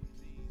scared.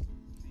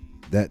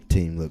 That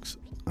team looks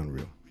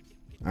unreal.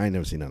 I ain't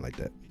never seen nothing like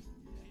that.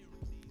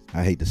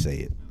 I hate to say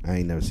it. I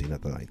ain't never seen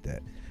nothing like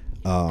that.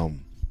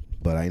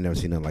 But I ain't never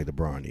seen nothing like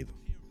LeBron either.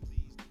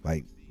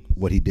 Like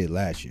what he did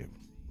last year.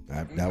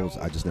 I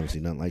just never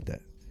seen nothing like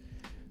that.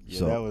 Yeah,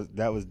 So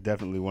that was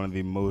definitely one of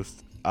the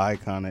most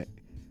iconic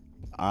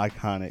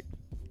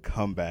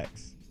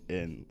comebacks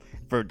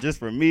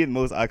for me, the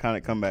most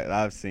iconic comeback that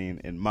I've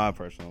seen in my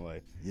personal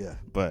life. yeah,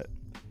 But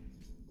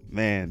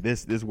man,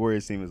 this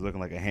Warriors team is looking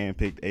like a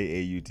hand-picked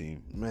AAU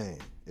team. man,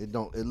 it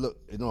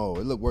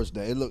looked worse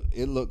than that.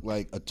 It looked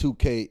like a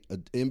 2K, a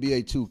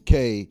NBA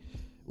 2K,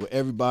 where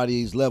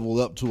everybody's leveled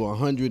up to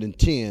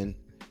 110.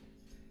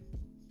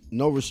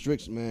 No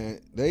restrictions, man.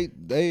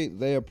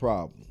 They a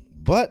problem.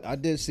 But I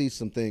did see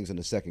some things in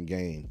the second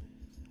game,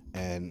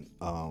 and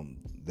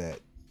that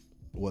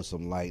was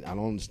some light. I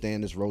don't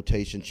understand this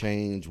rotation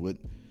change with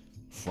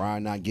Fry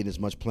not getting as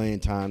much playing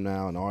time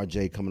now, and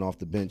RJ coming off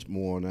the bench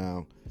more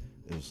now.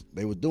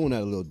 They were doing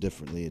that a little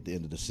differently at the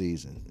end of the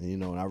season,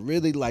 and I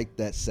really like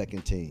that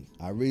second team.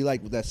 I really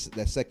like that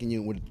second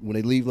unit when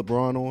they leave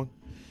LeBron on,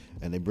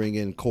 and they bring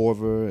in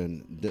Corver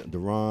and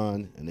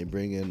Deron, and they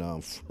bring in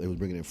they was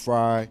bringing in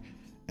Fry,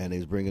 and they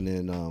was bringing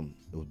in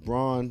it was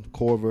Braun,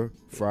 Corver,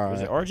 Fry.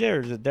 Was it RJ or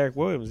is it Derek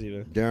Williams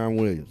even? Darren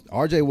Williams.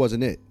 RJ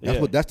wasn't it.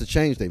 Yeah. That's the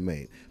change they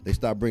made. They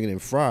stopped bringing in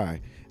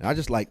Fry, and I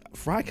just like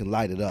Fry can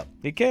light it up,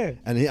 He can.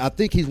 and I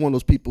think he's one of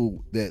those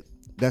people that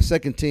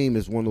second team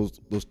is one of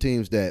those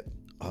teams that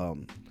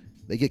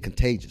they get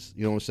contagious.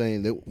 You know what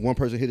I'm saying? One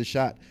person hit a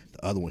shot,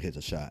 the other one hits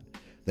a shot.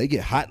 They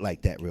get hot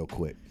like that real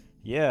quick.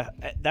 Yeah,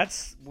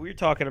 we're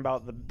talking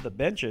about the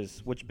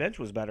benches. Which bench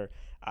was better?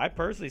 I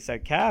personally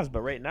said Cavs,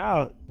 but right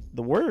now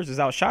the Warriors is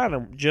outshining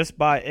them just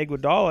by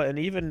Iguodala, and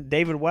even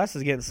David West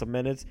is getting some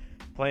minutes,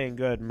 playing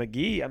good.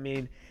 McGee, I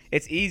mean,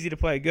 it's easy to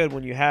play good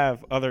when you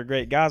have other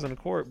great guys on the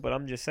court, but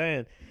I'm just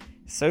saying,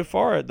 so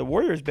far the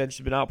Warriors bench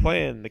has been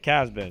outplaying the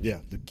Cavs bench. Yeah,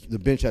 the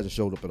bench hasn't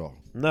showed up at all.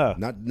 No.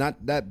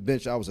 Not that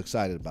bench I was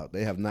excited about.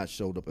 They have not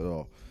showed up at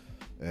all.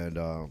 And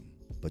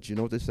but you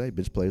know what they say?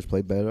 Bench players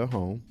play better at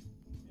home.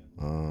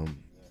 The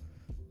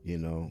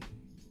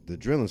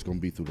adrenaline's going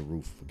to be through the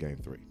roof for Game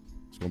 3.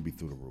 It's going to be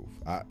through the roof.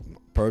 I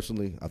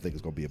think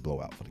it's going to be a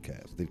blowout for the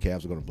Cavs. I think the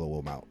Cavs are going to blow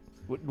them out.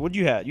 What'd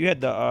you have? You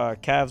had the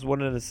Cavs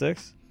winning in the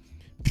 6?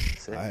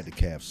 Six. I had the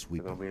Cavs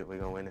sweep. We're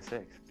gonna win the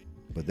 6.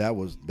 But that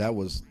was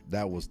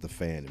the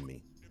fan in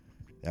me.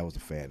 That was the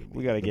fan in me.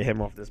 We got to get him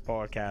off this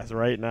podcast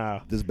right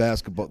now. This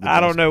basketball. I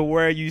don't know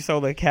where you saw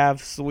the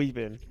Cavs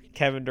sweeping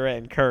Kevin Durant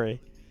and Curry.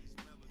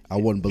 I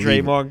wouldn't believe.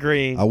 Draymond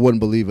Green. I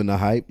wouldn't believe in the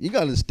hype. You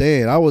gotta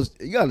understand.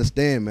 You gotta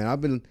understand,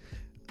 man.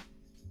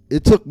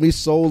 It took me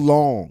so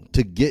long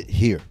to get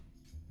here,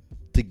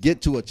 to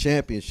get to a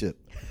championship.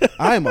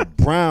 I am a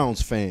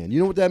Browns fan.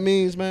 You know what that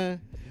means,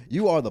 man?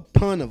 You are the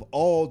pun of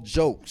all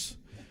jokes.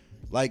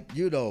 Like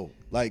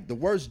the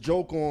worst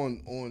joke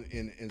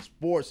in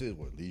sports is,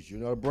 well, at least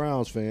you're not a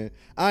Browns fan.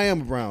 I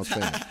am a Browns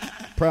fan,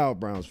 proud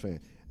Browns fan,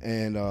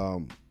 and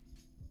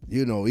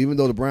even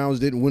though the Browns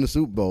didn't win the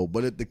Super Bowl,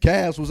 but the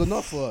Cavs was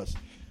enough for us.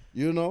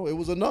 It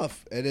was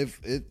enough, and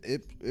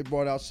it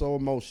brought out so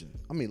emotion.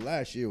 I mean,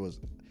 last year was.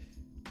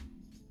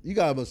 You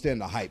gotta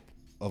understand the hype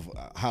of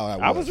how that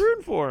was. I was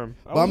rooting for him.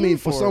 But I mean,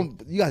 for some,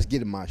 you guys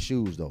get in my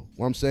shoes though.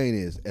 What I'm saying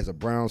is, as a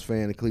Browns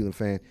fan, a Cleveland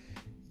fan,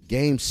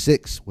 Game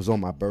 6 was on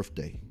my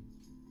birthday.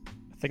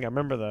 I think I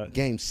remember that.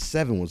 Game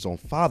 7 was on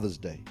Father's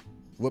Day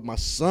with my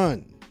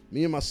son.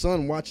 Me and my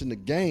son watching the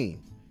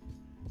game.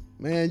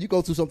 Man, you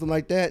go through something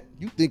like that,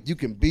 you think you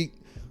can beat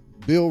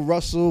Bill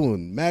Russell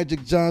and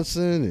Magic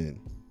Johnson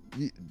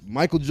and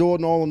Michael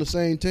Jordan all on the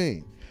same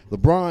team.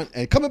 LeBron,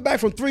 and coming back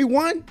from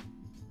 3-1,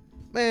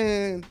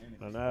 man,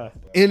 I know.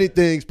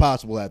 anything's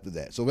possible after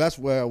that. So that's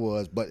where I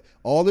was. But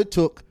all it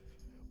took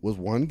was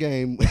one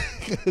game,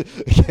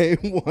 game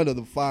one of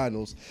the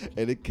finals,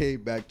 and it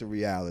came back to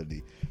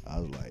reality. I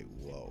was like,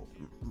 whoa.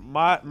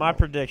 My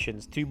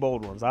predictions, 2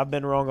 bold ones. I've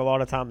been wrong a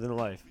lot of times in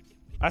life.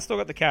 I still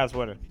got the Cavs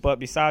winning. But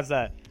besides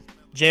that,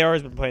 JR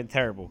has been playing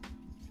terrible.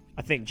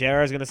 I think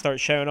JR is going to start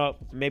showing up,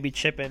 maybe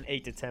chipping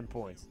 8 to 10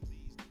 points.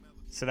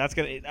 So that's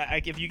going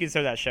to, if you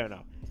consider that showing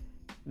up.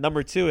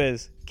 Number 2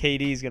 is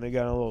KD's going to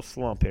go in a little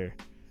slump here.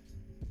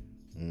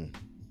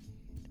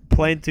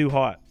 Playing too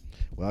hot.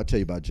 Well, I'll tell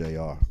you about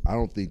JR. I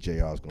don't think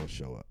JR is going to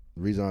show up.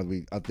 The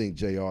reason I think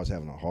JR is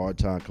having a hard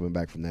time coming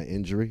back from that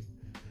injury.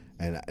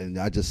 And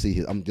I just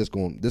see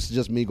this is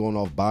just me going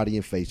off body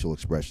and facial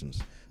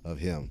expressions of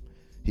him.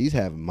 He's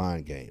having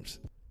mind games.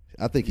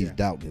 I think he's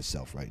doubting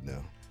himself right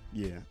now.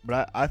 Yeah,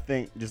 but I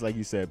think, just like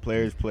you said,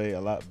 players play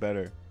a lot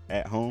better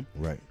at home.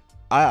 Right.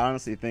 I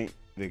honestly think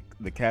the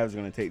Cavs are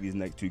going to take these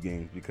next 2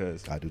 games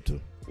because I do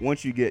too.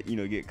 once you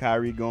get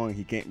Kyrie going,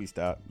 he can't be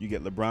stopped. You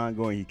get LeBron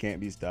going, he can't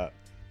be stopped.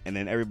 And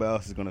then everybody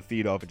else is going to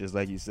feed off it, just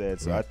like you said.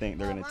 So I think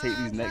they're going to take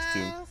these next 2,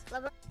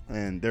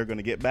 and they're going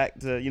to get back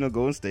to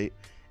Golden State,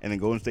 and then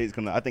Golden State's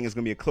going to. I think it's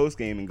going to be a close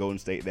game in Golden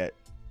State that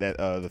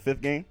the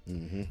 5th game,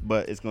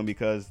 but it's going to be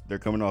because they're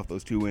coming off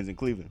those 2 wins in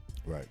Cleveland.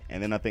 Right.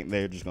 And then I think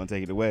they're just going to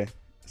take it away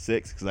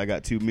 6 because I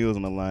got 2 meals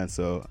on the line,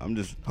 so I'm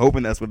just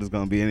hoping that's what it's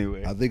going to be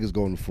anyway. I think it's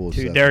going to full 2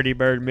 7. Dirty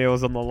Bird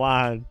meals on the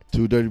line.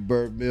 2 Dirty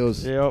Bird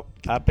meals. Yep.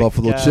 I picked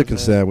Buffalo Cavs, chicken man.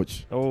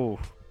 sandwich. Oh,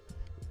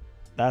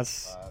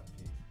 that's.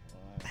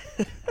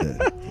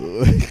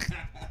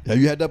 Have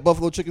you had that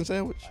buffalo chicken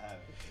sandwich?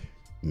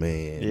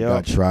 Man, you Yep.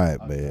 gotta try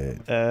it,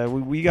 man.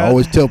 We I got.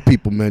 always tell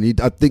people, man.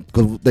 I think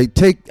because they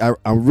take,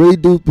 I really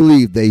do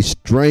believe they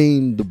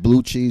strain the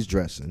blue cheese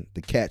dressing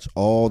to catch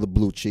all the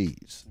blue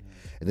cheese,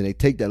 and then they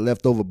take that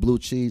leftover blue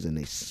cheese and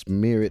they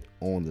smear it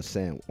on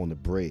the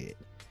bread,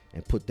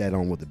 and put that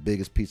on with the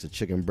biggest piece of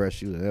chicken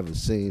breast you've ever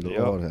seen. Yep.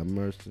 Lord have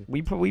mercy.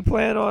 We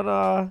plan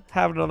on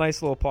having a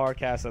nice little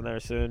podcast in there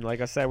soon.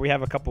 Like I said, we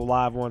have a couple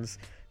live ones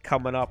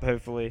coming up,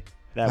 hopefully,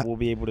 that we'll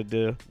be able to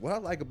do. What I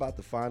like about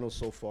the finals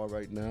so far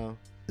right now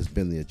has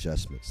been the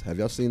adjustments. Have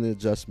y'all seen the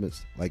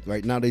adjustments? Like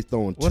right now they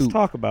throwing 2. Let's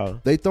talk about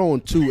it. They throwing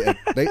 2 at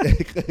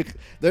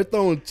they're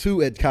throwing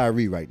 2 at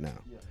Kyrie right now.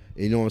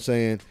 You know what I'm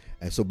saying?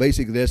 And so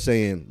basically they're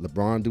saying,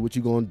 LeBron, do what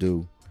you gonna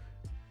do.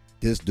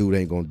 This dude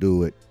ain't gonna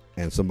do it,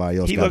 and somebody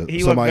else He got looked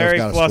very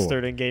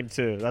flustered in game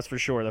 2. That's for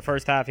sure. The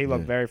first half he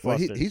looked very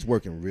flustered. He's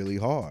working really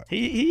hard.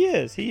 He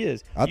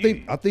is. I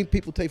think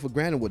people take for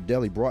granted what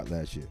Delly brought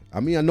last year. I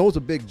mean, I know it's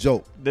a big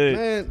joke. Dude.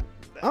 Man,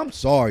 I'm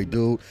sorry,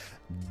 dude.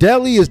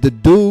 Delly is the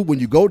dude when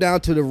you go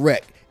down to the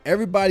wreck.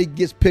 Everybody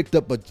gets picked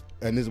up,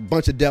 and there's a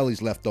bunch of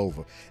delis left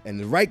over. And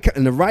the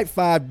right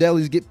 5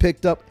 delis get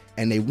picked up,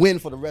 and they win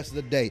for the rest of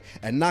the day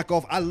and knock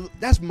off.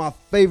 That's my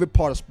favorite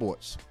part of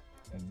sports.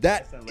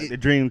 Like the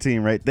dream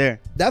team right there.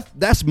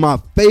 That's my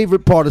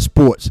favorite part of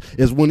sports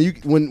is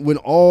when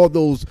all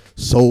those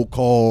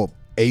so-called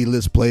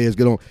A-list players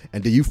get on,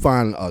 and then you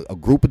find a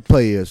group of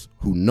players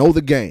who know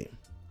the game,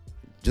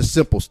 just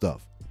simple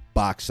stuff,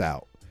 box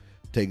out,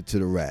 take it to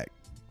the rack,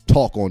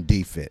 talk on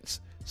defense,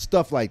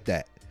 stuff like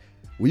that.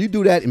 When you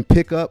do that in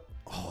pickup,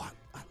 I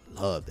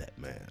love that,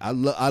 man. I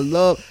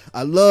love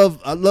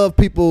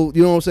people.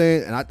 You know what I'm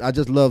saying? And I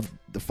just love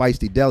the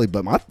feisty Delly,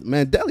 but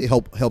Delly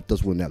helped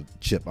us win that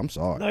chip. I'm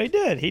sorry. No, he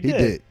did. He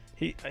did.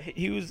 He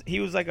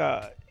was like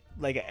an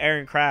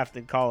Aaron Kraft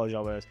in college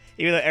almost.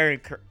 Even though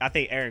I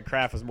think Aaron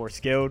Kraft was more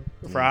skilled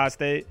for Ohio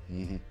State,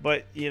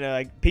 but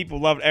like people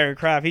loved Aaron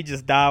Kraft. He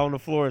just died on the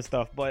floor and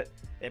stuff, but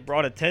it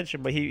brought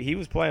attention. But he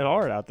was playing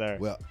hard out there.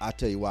 Well, I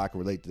tell you why I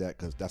can relate to that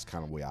because that's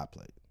kind of the way I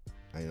played.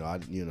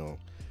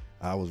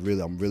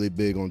 I'm really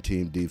big on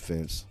team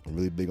defense. I'm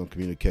really big on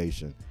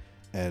communication.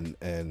 And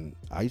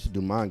I used to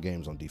do mind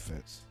games on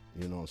defense.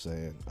 You know what I'm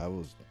saying?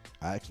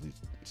 I actually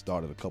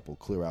started a couple of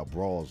clear out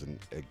brawls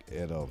at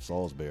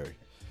Salisbury.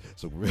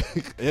 So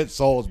at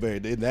Salisbury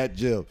in that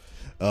gym,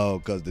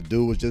 because the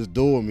dude was just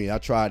doing me. I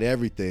tried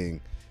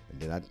everything, and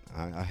then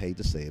I hate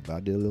to say it, but I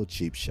did a little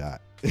cheap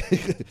shot.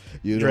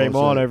 You know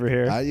Draymond over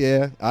here.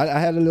 I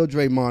had a little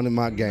Draymond in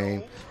my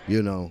game.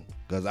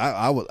 Because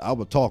I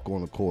would talk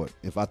on the court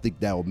if I think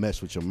that will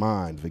mess with your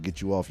mind, if it get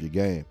you off your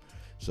game.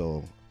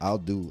 So I'll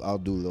do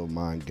little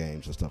mind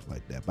games and stuff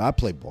like that. But I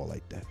play ball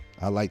like that.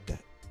 I like that.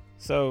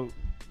 So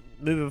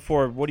moving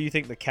forward, what do you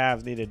think the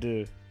Cavs need to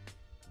do?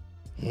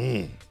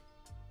 You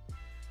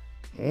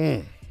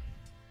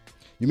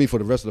mean for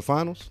the rest of the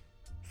finals?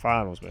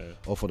 Finals, man.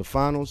 Or for the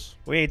finals?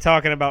 We ain't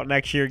talking about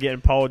next year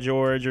getting Paul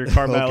George or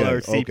Carmelo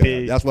or CP.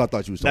 Okay. That's what I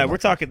thought you was talking No, about. we're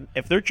talking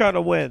if they're trying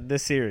to win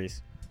this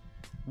series,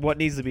 what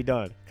needs to be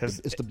done? Because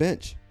it's the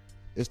bench.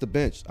 It's the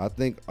bench. I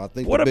think.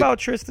 What about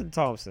Tristan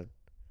Thompson?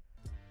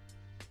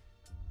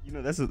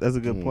 That's a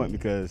good point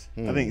because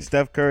I think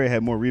Steph Curry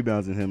had more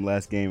rebounds than him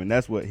last game, and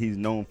that's what he's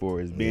known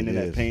for is being in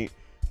that paint,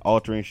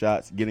 altering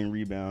shots, getting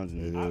rebounds,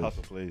 and It is.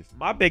 hustle plays.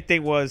 My big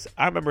thing was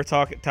I remember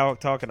talking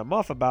to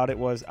Muff about it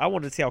was I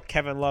wanted to see how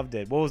Kevin Love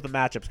did. What was the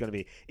matchups going to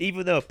be?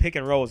 Even though pick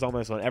and roll was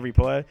almost on every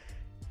play,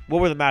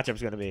 what were the matchups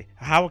going to be?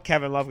 How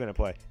Kevin Love going to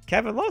play?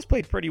 Kevin Love's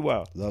played pretty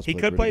well. Love's He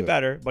played could pretty play good.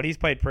 better, but he's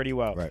played pretty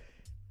well. Right.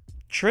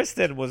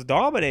 Tristan was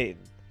dominating.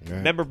 Right.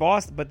 Remember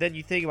Boston, but then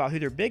you think about who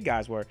their big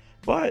guys were.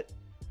 But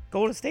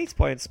Golden State's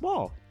playing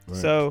small. Right.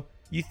 So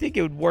you think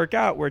it would work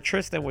out where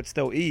Tristan would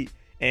still eat,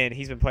 and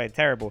he's been playing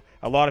terrible.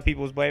 A lot of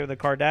people was blaming the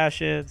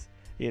Kardashians,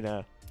 you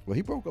know. Well,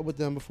 he broke up with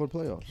them before the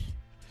playoffs.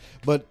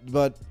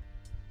 But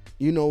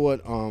you know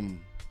what?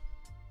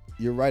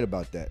 You're right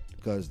about that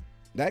because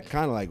that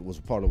kind of like was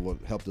part of what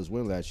helped us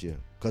win last year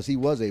because he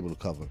was able to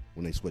cover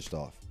when they switched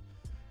off.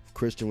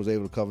 Christian was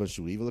able to cover and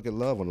shoot. Even look at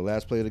Love on the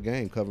last play of the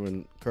game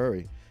covering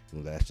Curry. You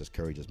know, that's just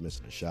Curry just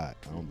missing a shot.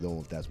 I don't know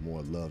if that's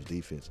more Love's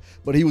defense,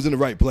 but he was in the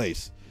right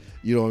place.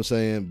 You know what I'm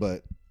saying?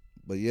 But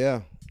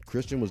yeah,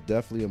 Christian was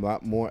definitely a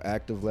lot more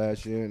active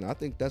last year, and I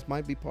think that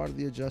might be part of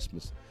the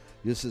adjustments.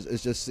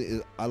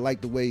 I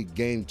like the way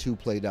Game 2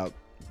 played out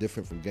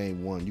different from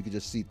Game 1. You could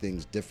just see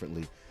things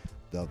differently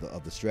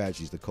of the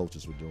strategies the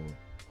coaches were doing.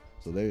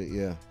 So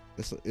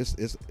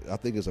it's I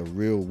think it's a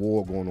real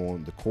war going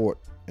on the court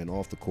and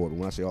off the court. And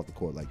when I say off the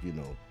court, like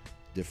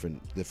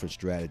different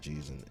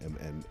strategies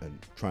and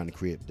trying to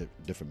create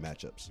different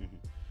matchups. Mm-hmm.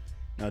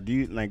 Now, do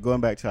you like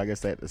going back to I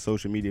guess that the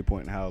social media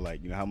point and how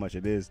how much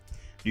it is?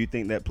 Do you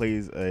think that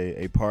plays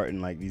a part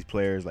in like these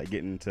players like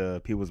getting into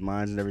people's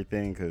minds and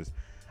everything? Because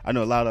I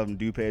know a lot of them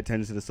do pay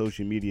attention to the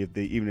social media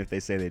even if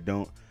they say they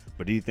don't.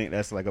 But do you think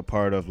that's like a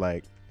part of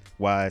like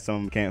why some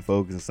of them can't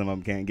focus and some of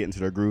them can't get into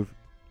their groove?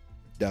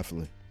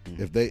 Definitely.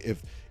 Mm-hmm.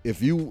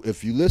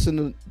 If you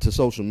listen to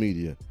social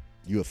media,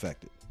 you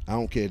affected. I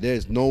don't care.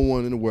 There's no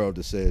one in the world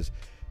that says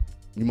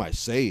you might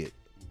say it,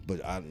 but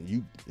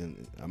I'm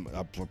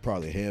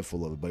probably a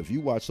handful of it. But if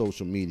you watch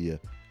social media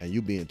and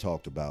you being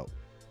talked about,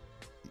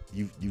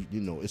 you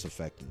know it's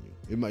affecting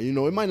you.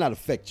 It might not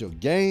affect your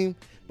game,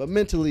 but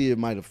mentally it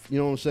might have. You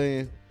know what I'm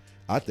saying?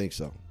 I think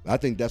so. I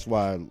think that's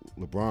why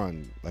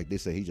LeBron, like they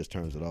say, he just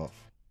turns it off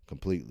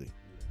completely.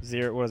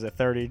 Zero, what is it,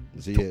 30?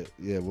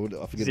 Yeah.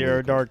 I forget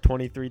Zero dark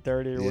 23-30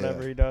 or Yeah.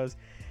 whatever he does.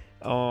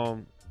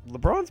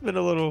 LeBron's been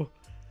a little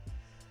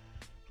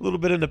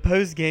bit in the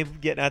post game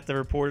getting at the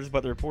reporters,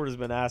 but the reporters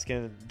been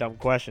asking dumb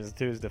questions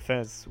to his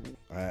defense.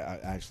 I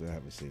actually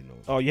haven't seen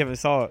those. Oh, you haven't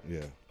saw it?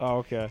 Yeah. Oh,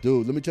 okay.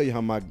 Dude, let me tell you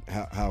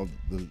how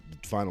the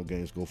final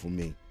games go for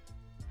me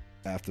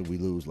after we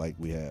lose like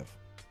we have.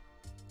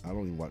 I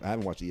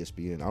haven't watched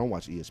ESPN. I don't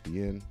watch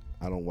ESPN.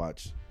 I don't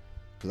watch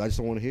because I just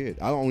don't want to hear it.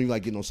 I don't even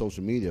like getting on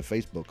social media,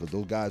 Facebook, because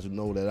those guys who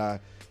know that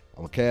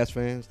I'm a Cavs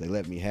fans, they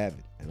let me have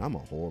it, and I'm a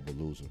horrible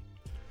loser.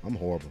 I'm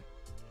horrible.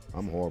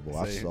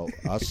 I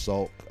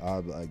sulk.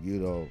 I'm like,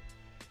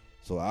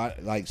 So I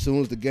like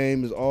soon as the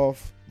game is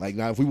off. Like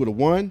now, if we would have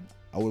won,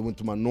 I would have went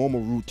to my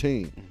normal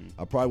routine.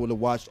 Mm-hmm. I probably would have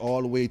watched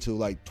all the way to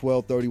like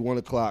 12:30, 1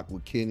 o'clock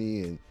with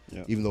Kenny, and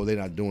Yep. even though they're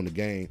not doing the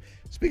game.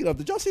 Speaking of,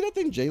 did y'all see that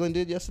thing Jalen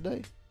did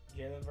yesterday?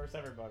 Jalen versus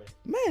everybody.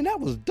 Man, that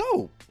was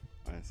dope.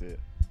 That's it.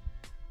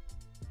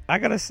 I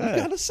gotta You say,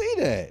 gotta see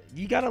that.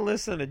 you gotta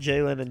listen to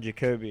Jalen and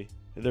Jacoby,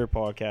 their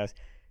podcast.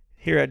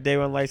 Here at Day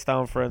One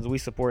Lifestyle and Friends, we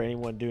support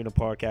anyone doing a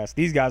podcast.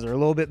 These guys are a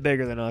little bit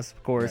bigger than us,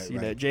 of course. Right, You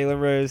know, right.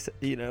 Jalen Rose,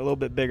 a little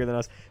bit bigger than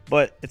us.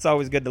 But it's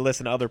always good to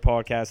listen to other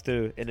podcasts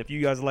too. And if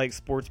you guys like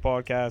sports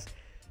podcasts,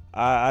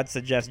 I'd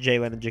suggest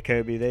Jalen and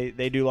Jacoby.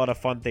 They do a lot of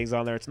fun things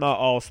on there. It's not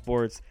all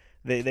sports.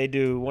 They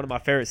do one of my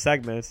favorite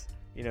segments.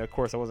 Of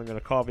course, I wasn't going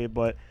to copy it,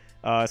 but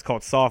it's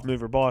called Soft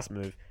Move or Boss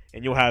Move.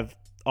 And you'll have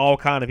all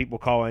kind of people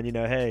calling,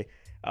 hey,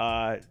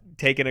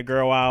 taking a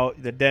girl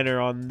out to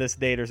dinner on this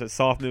date, or it's a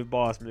soft move,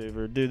 boss move,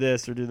 or do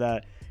this or do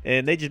that.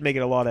 And they just make it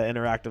a lot of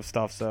interactive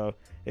stuff. So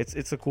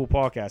it's a cool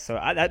podcast. So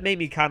that made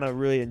me kind of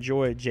really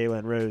enjoy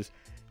Jalen Rose.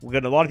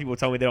 Because a lot of people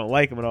tell me they don't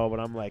like him at all, but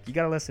I'm like, you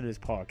got to listen to his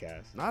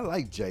podcast. I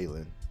like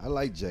Jalen.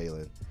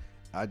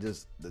 I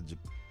just,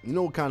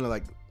 kind of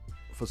like,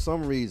 for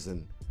some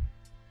reason,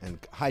 and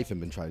Hyphen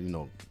been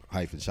trying,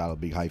 Hyphen, shout out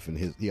Big Hyphen,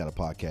 he got a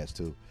podcast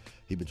too.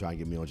 He been trying to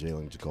get me on Jalen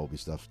and Jacoby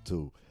stuff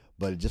too.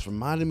 But it just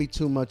reminded me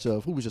too much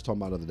of who we just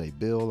talking about the other day,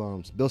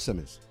 Bill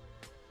Simmons.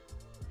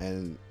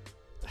 And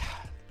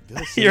Bill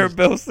Simmons, You're a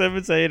Bill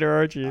Simmons hater,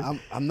 aren't you?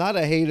 I'm not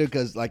a hater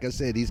because, like I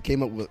said, he's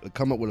come up with a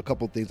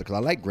couple of things because I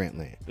like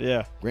Grantland.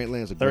 Yeah.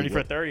 Grantland's a 30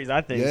 great for 30s,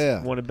 I think, Yeah.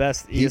 is one of the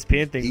best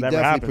ESPN things he that ever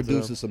definitely happened to him.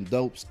 produces some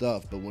dope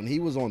stuff, but when he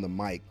was on the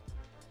mic,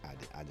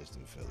 I just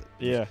didn't feel it.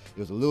 Yeah. It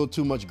was a little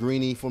too much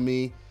greeny for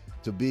me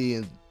to be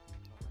in.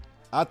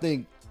 I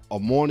think a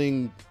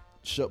morning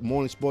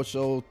sports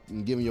show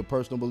and giving your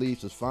personal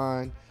beliefs is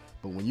fine,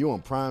 but when you're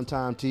on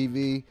primetime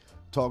TV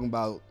talking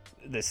about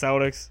The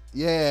Celtics.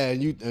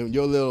 and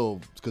your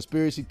little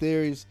conspiracy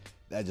theories,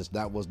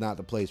 that was not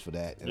the place for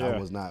that, and I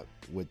was not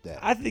with that.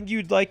 I think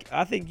you'd like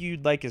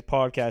his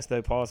podcast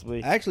though,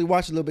 possibly. I actually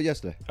watched a little bit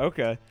yesterday.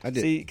 Okay, I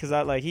did. See,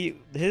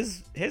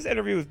 because his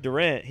interview with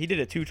Durant, he did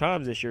it 2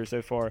 times this year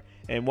so far,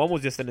 and one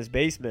was just in his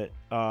basement,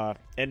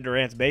 in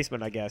Durant's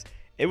basement, I guess.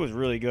 It was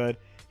really good.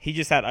 He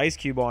just had Ice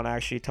Cube on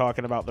actually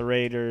talking about the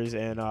Raiders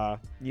and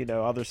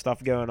other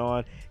stuff going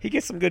on. He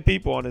gets some good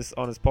people on his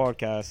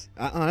podcast.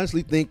 I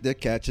honestly think they're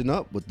catching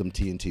up with them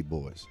TNT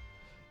boys.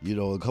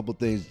 A couple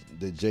things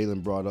that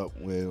Jalen brought up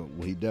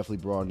when he definitely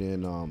brought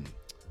in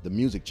the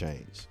music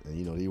change. And,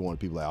 he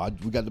wanted people like,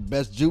 we got the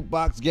best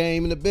jukebox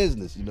game in the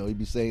business. He'd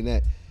be saying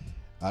that.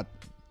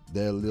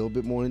 They're a little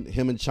bit more,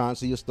 him and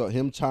Chauncey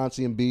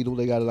and Beetle,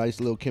 they got a nice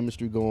little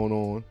chemistry going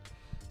on.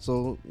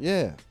 So,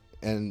 yeah.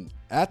 And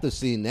after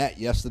seeing that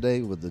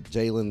yesterday with the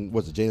Jalen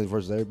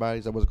versus everybody?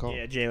 Is that what it's called?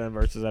 Yeah, Jalen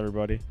versus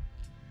everybody.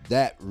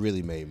 That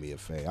really made me a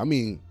fan. I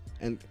mean,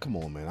 and come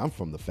on, man, I'm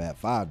from the Fat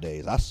 5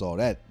 days. I saw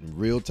that in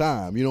real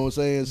time. You know what I'm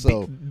saying?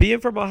 So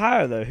being from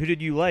Ohio, though, who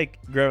did you like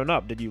growing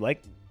up? Did you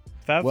like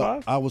Fat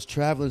 5? I was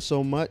traveling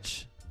so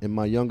much in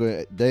my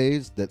younger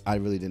days that I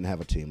really didn't have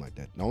a team like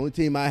that. The only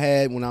team I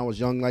had when I was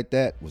young like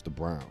that was the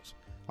Browns.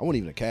 I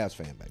wasn't even a Cavs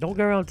fan back then. Don't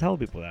go around telling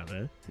people that,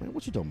 man. Man,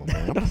 what you talking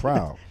about, man? I'm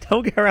proud.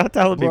 Don't go around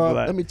telling people Bro,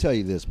 that. let me tell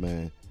you this,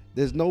 man.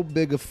 There's no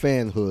bigger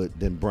fanhood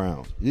than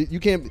Browns. You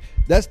can't.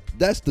 That's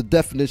the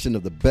definition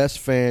of the best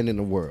fan in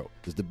the world,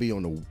 is to be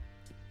on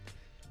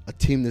a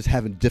team that's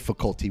having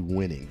difficulty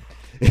winning.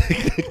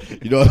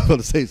 I was going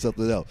to say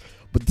something else,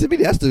 but to me,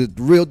 that's the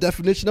real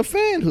definition of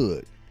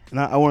fanhood. And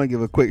I want to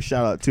give a quick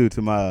shout out too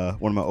to my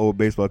one of my old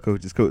baseball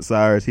coaches, Coach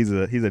Cyrus. He's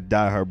a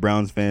diehard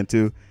Browns fan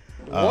too.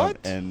 What?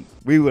 And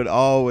we would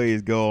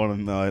always go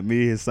on,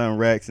 me, his son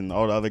Rex, and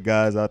all the other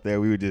guys out there.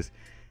 We would just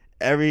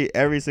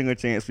every single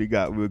chance we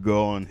got, we would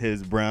go on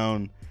his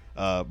Brown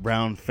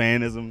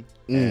fanism,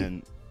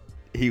 and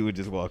he would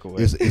just walk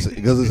away. Because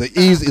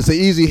it's an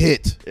easy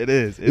hit. It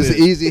is. It's an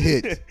easy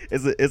hit.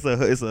 It's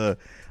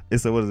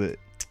a what is it?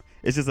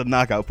 It's just a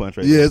knockout punch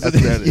right Yeah, there. That's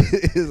what that is.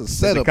 it's a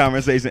setup. It's a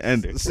conversation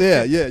ender.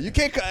 Yeah. You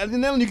can't.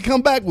 And then you can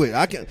come back with.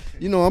 I can.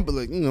 I'm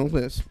like,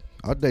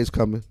 our day's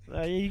coming.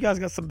 You guys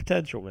got some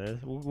potential, man.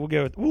 We'll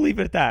leave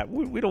it at that.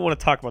 We don't want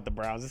to talk about the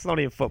Browns. It's not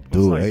even football.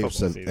 Dude,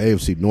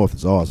 AFC North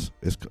is ours.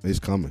 It's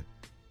coming.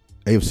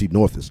 AFC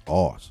North is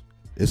ours.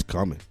 It's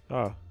coming.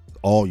 Oh,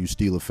 all you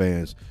Steeler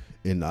fans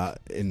in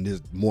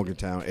this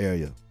Morgantown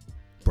area,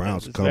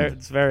 Browns are coming.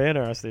 It's very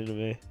interesting to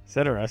me. It's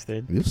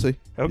interesting. You'll see.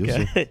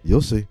 Okay.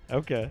 You'll see.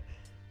 Okay.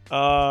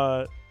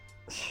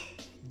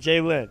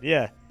 Jalen,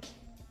 yeah.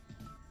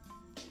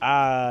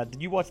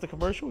 Did you watch the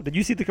commercial? Did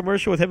you see the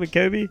commercial with him and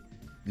Kobe?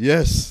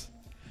 Yes.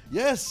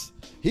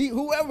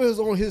 Whoever is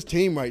on his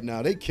team right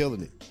now, they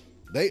killing it.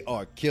 They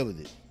are killing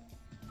it.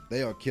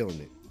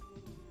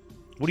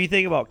 What do you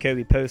think about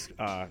Kobe post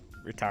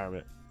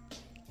retirement?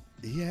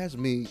 He has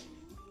me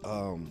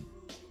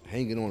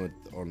hanging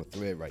on a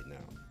thread right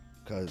now,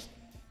 because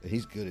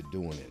he's good at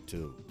doing it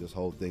too. This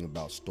whole thing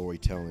about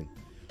storytelling,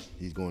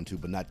 he's going to,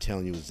 but not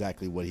telling you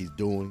exactly what he's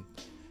doing.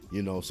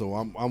 So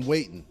I'm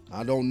waiting.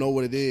 I don't know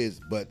what it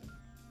is, but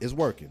it's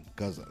working,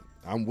 because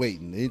I'm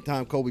waiting.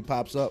 Anytime Kobe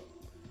pops up,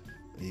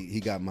 he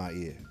got my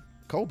ear.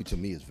 Kobe to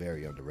me is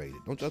very underrated.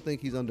 Don't y'all think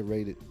he's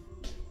underrated?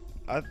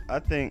 I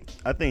think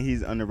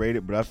he's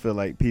underrated, but I feel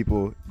like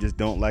people just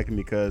don't like him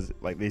because,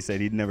 like they said,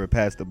 he never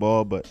passed the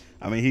ball. But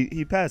I mean,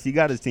 he passed. He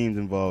got his teams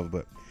involved.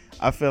 But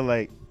I feel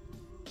like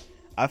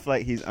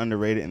he's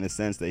underrated in the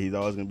sense that he's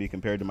always going to be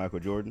compared to Michael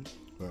Jordan.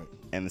 Right.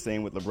 And the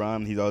same with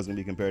LeBron. He's always going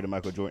to be compared to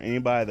Michael Jordan.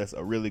 Anybody that's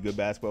a really good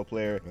basketball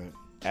player, Right.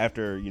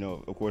 after,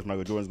 of course,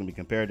 Michael Jordan's going to be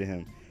compared to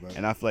him. Right.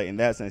 And I feel like in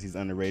that sense he's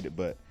underrated.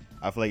 But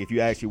I feel like if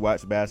you actually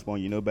watch basketball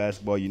and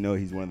basketball,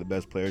 he's one of the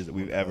best players that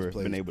we've ever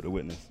been able to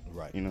witness.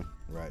 Right.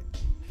 Right.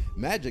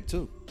 Magic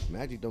too.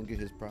 Magic don't get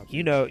his props.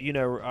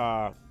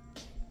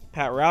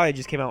 Pat Riley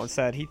just came out and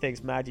said he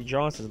thinks Magic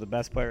Johnson is the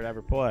best player to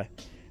ever play.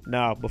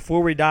 Now,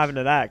 before we dive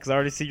into that, because I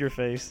already see your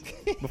face,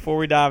 before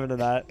we dive into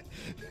that,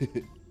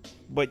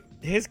 but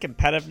his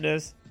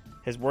competitiveness,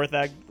 his worth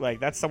ethic, like,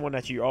 that's someone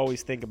that you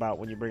always think about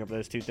when you bring up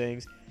those two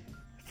things.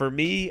 For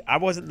me, I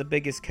wasn't the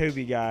biggest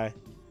Kobe guy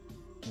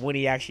when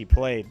he actually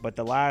played, but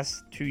the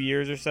last 2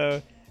 years or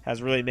so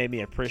has really made me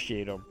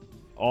appreciate him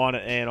on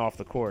and off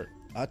the court.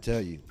 I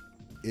tell you,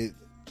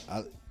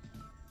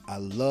 I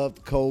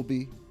loved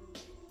Kobe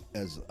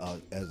as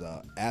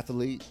a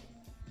athlete,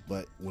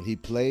 but when he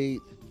played,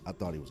 I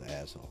thought he was an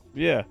asshole.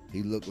 Yeah.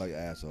 He looked like an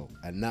asshole.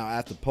 And now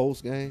after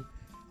post game,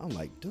 I'm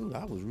like, dude,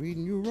 I was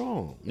reading you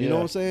wrong. You know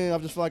what I'm saying? I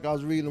just feel like I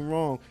was reading him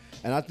wrong.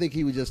 And I think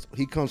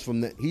he comes from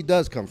that. He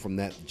does come from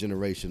that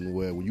generation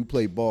where when you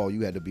play ball,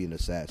 you had to be an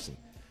assassin.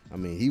 I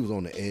mean, he was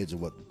on the edge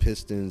of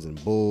Pistons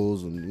and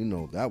Bulls, and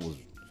that was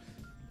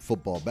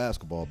football,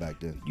 basketball back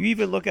then. You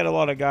even look at a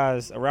lot of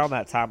guys around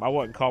that time. I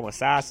wouldn't call them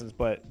assassins,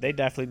 but they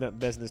definitely meant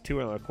business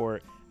too on the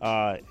court.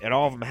 And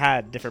all of them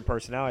had different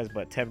personalities,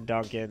 but Tim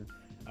Duncan,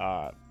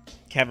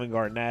 Kevin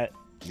Garnett.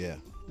 Yeah.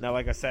 Now,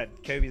 like I said,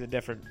 Kobe's a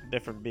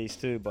different beast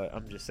too. But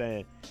I'm just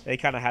saying they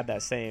kind of had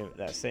that same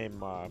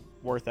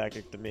worth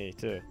ethic to me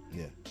too.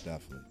 Yeah,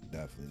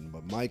 definitely.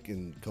 But Mike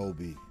and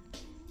Kobe,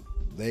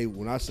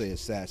 when I say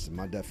assassin,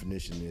 my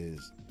definition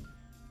is,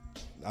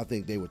 I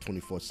think they were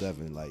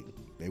 24/7. Like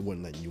they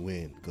weren't letting you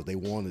in because they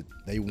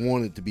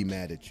wanted to be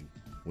mad at you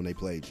when they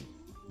played you.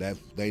 That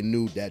they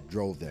knew that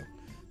drove them.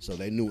 So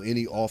they knew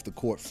any off the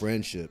court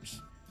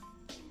friendships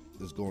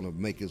is going to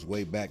make its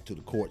way back to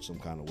the court some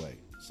kind of way.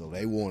 So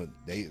I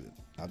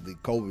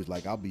think Kobe's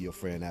like, I'll be your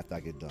friend after I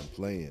get done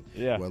playing.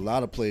 Yeah. Where a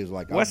lot of players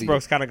like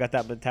Westbrook's kind of got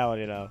that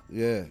mentality now.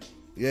 Yeah.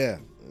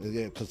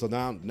 Because so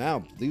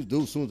now these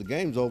dudes, as soon as the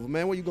game's over,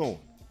 man, where you going?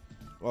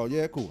 Oh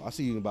yeah, cool. I'll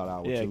see you in about an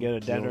hour. Yeah, or two. get a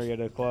dinner, You know,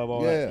 get a club,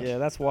 all Yeah. that. Yeah,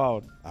 that's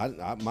wild.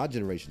 my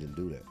generation didn't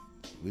do that.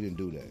 We didn't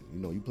do that.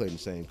 You played in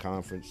the same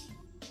conference.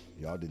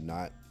 Y'all did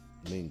not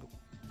mingle.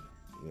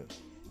 Yeah.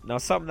 Now,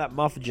 something that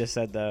Muff just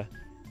said though,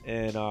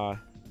 and I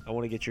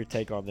want to get your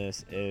take on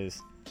this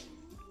is,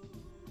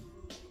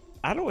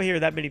 I don't hear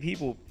that many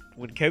people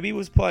when Kobe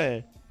was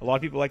playing. A lot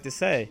of people like to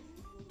say,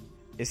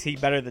 "Is he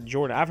better than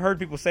Jordan?" I've heard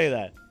people say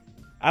that.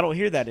 I don't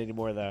hear that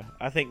anymore though.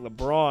 I think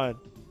LeBron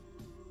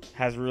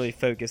has really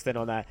focused in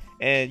on that.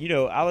 And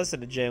I listen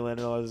to Jalen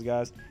and all those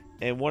guys,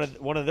 and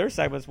one of their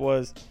segments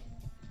was,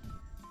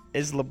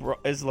 Is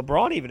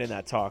LeBron even in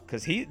that talk?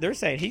 Because they're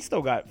saying he's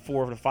still got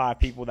 4 to 5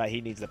 people that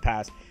he needs to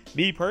pass.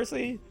 Me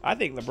personally, I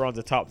think LeBron's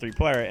a top 3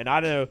 player, and I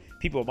know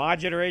people of my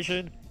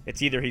generation,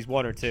 it's either he's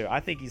 1 or 2.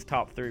 I think he's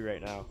top 3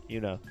 right now,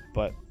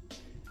 but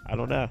I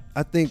don't know.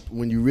 I think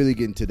when you really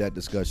get into that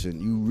discussion,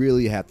 you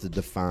really have to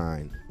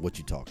define what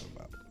you're talking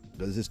about.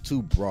 Because it's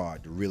too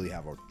broad to really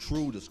have a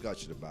true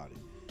discussion about it.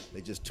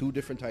 They're just 2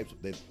 different types.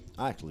 They're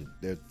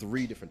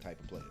 3 different types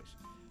of players.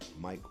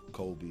 Mike,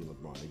 Kobe, and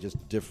LeBron. They're just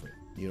different.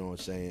 You know what I'm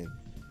saying?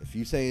 If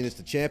you're saying it's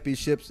the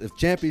championships, if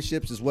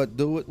championships is what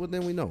do it, well,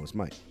 then we know it's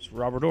Mike. It's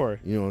Robert Orr.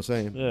 You know what I'm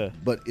saying? Yeah.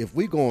 But if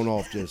we going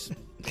off just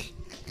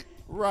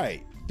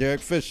right,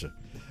 Derek Fisher,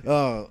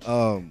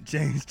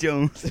 James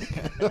Jones.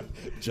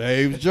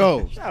 James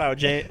Jones. Shout out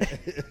James.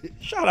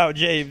 Shout out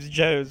James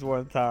Jones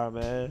one time,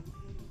 man.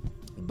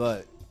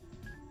 But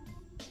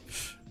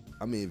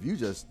if you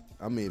just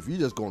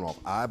going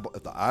off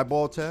the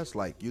eyeball test,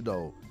 like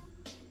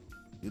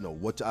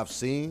what I've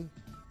seen.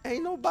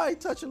 Ain't nobody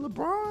touching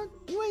LeBron.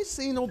 You ain't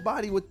seen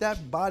nobody with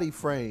that body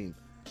frame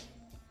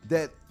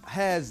that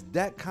has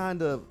that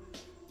kind of,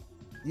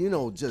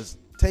 just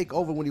take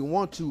over when he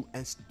want to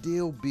and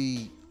still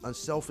be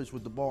unselfish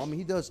with the ball. I mean,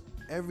 he does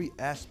every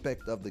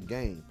aspect of the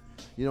game.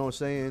 You know what I'm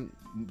saying?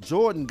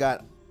 Jordan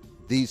got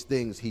these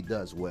things he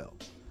does well.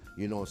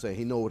 You know what I'm saying?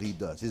 He know what he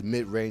does. His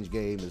mid-range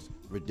game is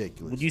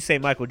ridiculous. Would you say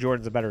Michael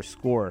Jordan's a better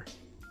scorer?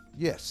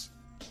 Yes.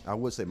 I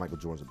would say Michael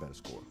Jordan's a better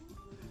scorer.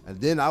 And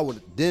then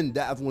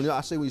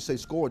when you say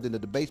score, then the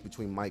debate's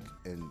between Mike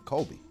and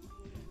Kobe.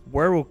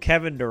 Where will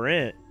Kevin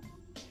Durant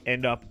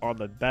end up on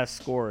the best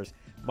scorers?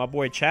 My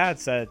boy Chad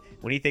said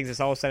when he thinks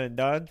it's all said and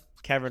done,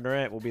 Kevin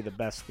Durant will be the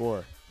best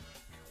scorer.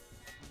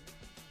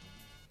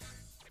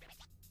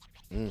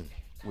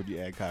 Would you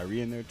add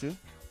Kyrie in there too?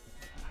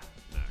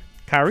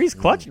 Kyrie's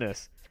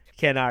clutchness. You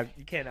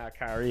cannot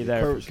Kyrie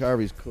there.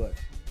 Kyrie's clutch.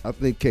 I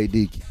think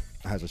KD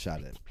has a shot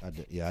at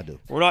it. I do.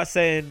 We're not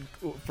saying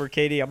for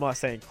KD, I'm not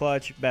saying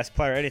clutch, best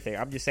player, anything.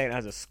 I'm just saying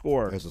as a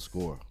scorer. As a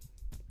scorer.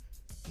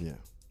 Yeah.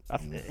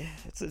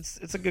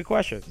 It's a good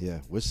question. Yeah,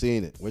 we're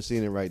seeing it. We're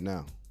seeing it right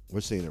now. We're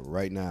seeing it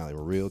right now in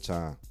real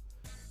time.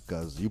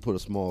 Because you put a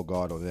small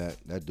guard on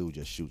that dude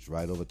just shoots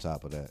right over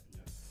top of that.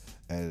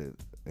 And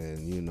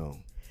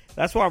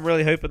That's why I'm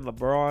really hoping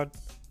LeBron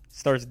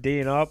starts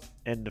D'ing up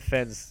and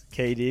defends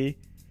KD.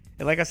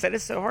 And like I said,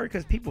 it's so hard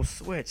because people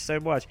switch so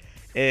much.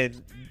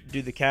 And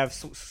do the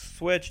Cavs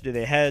switch? Do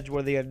they hedge? What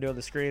are they going to do on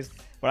the screens?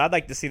 But I'd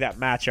like to see that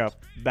matchup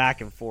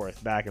back and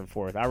forth.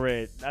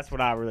 That's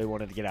what I really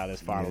wanted to get out of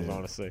this finals,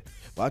 honestly.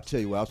 But I tell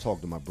you what, I was talking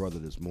to my brother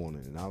this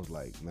morning, and I was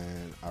like,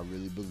 man, I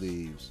really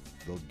believe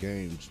those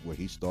games where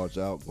he starts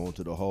out going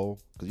to the hole,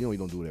 because he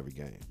don't do it every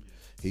game.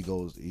 He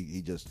goes,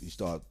 he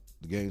starts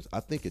the games. I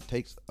think it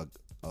takes a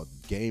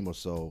game or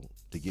so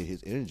to get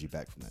his energy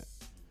back from that.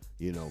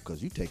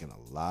 Because you're taking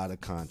a lot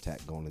of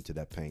contact going into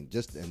that paint.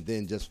 And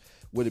then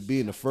with it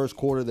being the first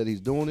quarter that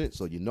he's doing it,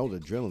 so the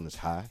adrenaline is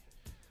high.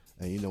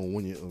 And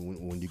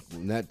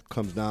when that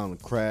comes down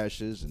and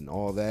crashes and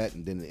all that,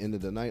 and then at the end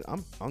of the night,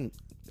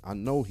 I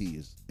know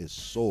he is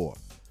sore,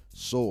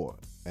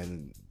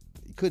 and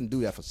he couldn't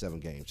do that for 7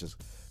 games. Just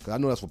because I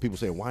know that's what people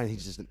say. Why is he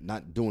just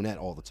not doing that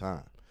all the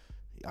time?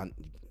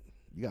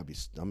 You gotta be.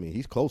 I mean,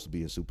 he's close to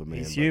being Superman.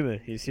 He's human.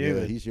 He's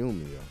human. Yeah, he's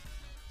human, yo.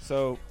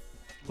 So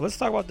let's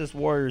talk about this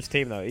Warriors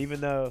team, though. Even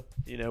though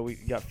we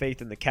got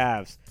faith in the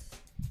Cavs,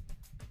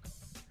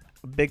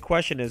 a big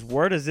question is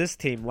where does this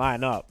team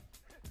line up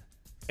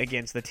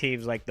against the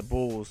teams like the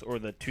Bulls or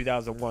the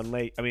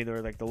 2001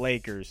 or like the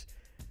Lakers?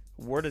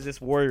 Where does this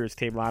Warriors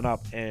team line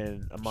up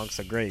in amongst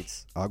the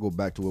greats? I'll go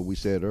back to what we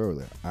said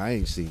earlier. I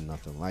ain't seen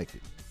nothing like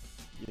it.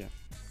 Yeah,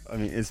 I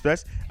mean,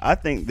 I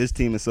think this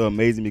team is so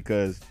amazing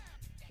because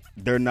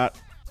they're not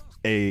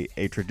a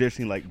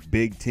traditionally like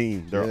big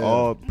team. They're Yeah.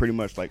 all pretty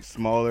much like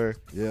smaller.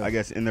 Yeah. I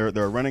guess, and they're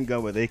a running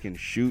gun where they can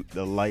shoot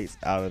the lights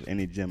out of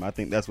any gym. I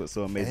think that's what's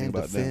so amazing And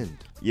about them. defend.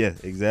 Yeah,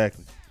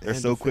 exactly. They're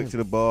And so quick defend. to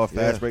the ball,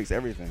 fast Yeah. breaks,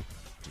 everything.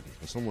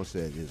 Someone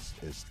said is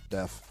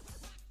Steph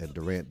and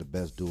Durant the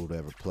best duo to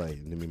ever play,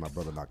 and then me and my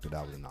brother knocked it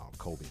out with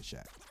Kobe and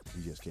Shaq.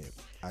 You just can't.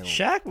 I don't.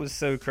 Shaq was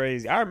so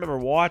crazy. I remember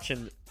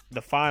watching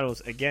the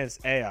finals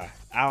against AI.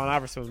 Allen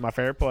Iverson was my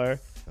favorite player.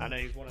 I know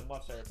he's one of my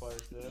favorite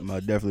players too.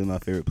 Definitely my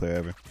favorite player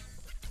ever.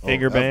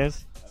 Finger ever.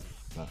 bands.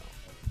 No.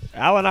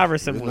 Allen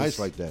Iverson He was was nice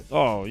like that.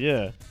 Oh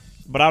yeah,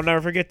 but I'll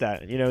never forget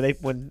that. You know,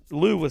 when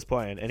Lou was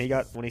playing and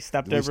when he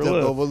stepped We over stepped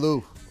Lou. over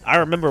Lou. I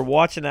remember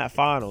watching that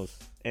finals,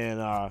 and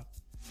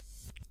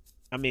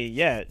I mean,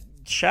 yeah,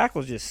 Shaq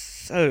was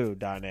just so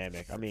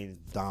dynamic. I mean,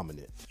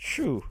 Dominant.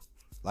 shoo.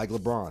 Like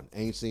LeBron,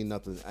 ain't seen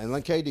nothing. And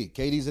like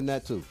KD's in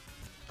that too.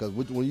 Because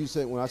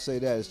when I say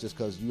that, it's just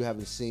because you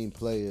haven't seen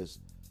players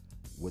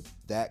with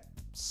that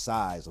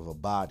size of a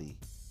body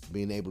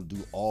being able to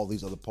do all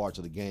these other parts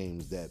of the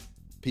games that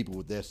people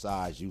with their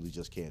size usually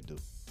just can't do.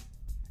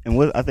 And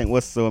what I think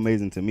what's so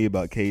amazing to me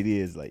about KD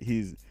is like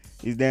he's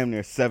damn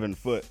near 7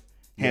 foot,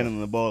 handling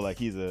the ball like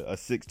he's a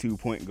 6'2"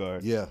 point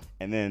guard. Yeah.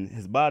 And then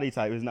his body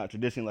type is not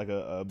traditionally like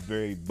a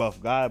very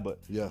buff guy, but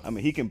Yeah. I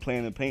mean he can play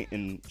in the paint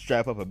and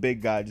strap up a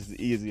big guy just as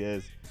easy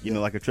as you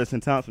know like a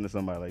Tristan Thompson or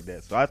somebody like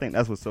that. So I think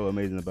that's what's so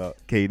amazing about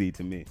KD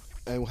to me.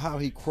 And how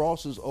he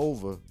crosses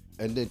over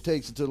and then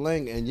takes it to the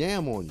lane and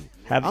yam on you.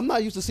 Have- I'm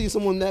not used to seeing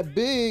someone that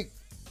big,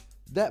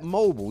 that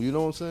mobile. You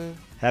know what I'm saying?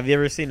 Have you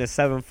ever seen a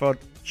 7-foot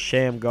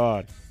sham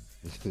guard?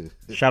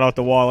 Shout out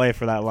to Wale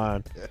for that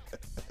line.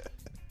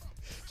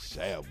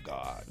 Sham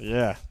God.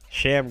 Yeah,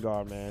 sham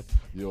guard, man.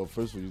 You know,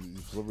 first for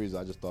some reason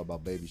I just thought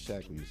about Baby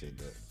Shaq when you said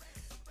that.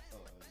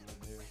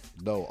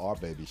 No, our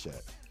Baby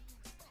Shaq.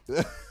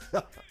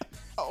 I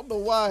don't know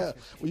why.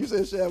 When you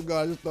said Sham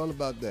God, I just thought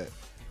about that.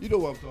 You know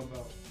what I'm talking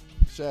about?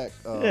 Shaq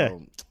Yeah.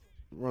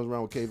 runs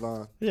around with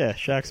Kayvon. Yeah,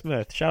 Shaq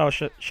Smith. Shout out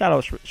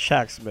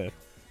Shaq Smith.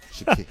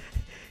 Shaq.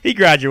 He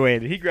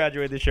graduated. He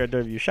graduated this year at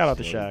W. Shout out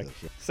to Sure Shaq.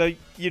 does,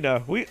 yeah.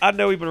 So I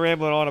know we've been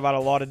rambling on about a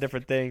lot of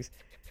different things.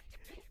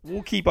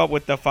 We'll keep up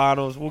with the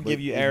finals. We'll give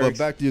you But Eric's.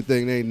 back to your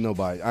thing, there ain't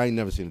nobody. I ain't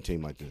never seen a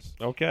team like this.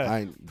 Okay.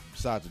 I ain't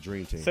besides the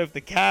Dream Team. So if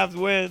the Cavs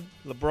win,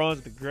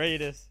 LeBron's the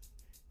greatest,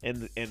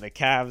 and the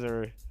Cavs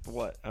are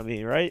what? I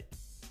mean, right?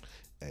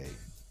 Hey,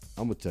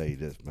 I'm gonna tell you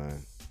this,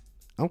 man.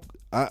 I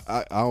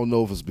don't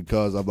know if it's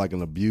because I'm like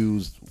an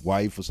abused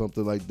wife or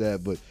something like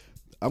that, but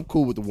I'm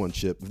cool with the one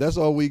chip. If that's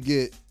all we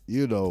get,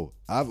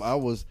 I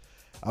want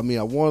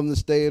him to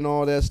stay and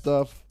all that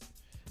stuff.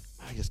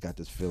 I just got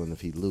this feeling if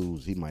he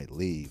lose, he might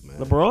leave, man.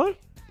 LeBron?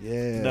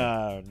 Yeah.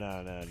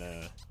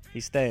 No.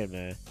 He's staying,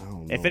 man. I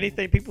don't know. If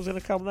anything, people's gonna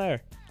come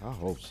there. I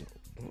hope so.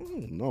 I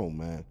don't know,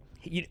 man.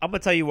 I'm gonna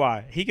tell you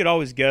why. He could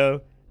always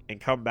go and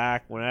come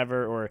back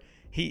whenever, or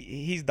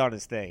he's done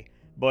his thing.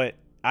 But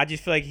I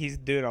just feel like he's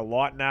doing a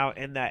lot now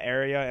in that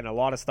area and a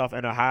lot of stuff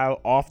in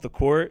Ohio off the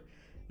court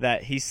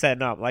that he's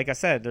setting up. Like I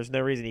said, there's no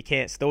reason he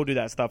can't still do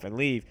that stuff and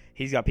leave.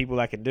 He's got people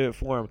that can do it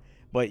for him.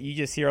 But you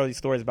just hear all these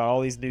stories about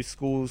all these new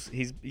schools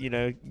he's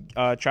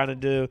trying to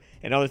do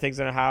and other things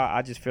in Ohio.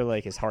 I just feel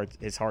like his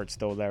heart's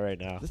still there right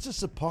now. There's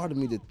just a part of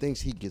me that thinks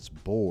he gets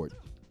bored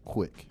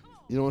quick.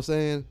 You know what I'm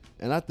saying?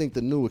 And I think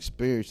the new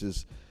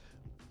experiences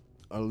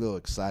are a little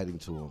exciting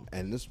to him.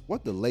 And this,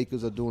 what the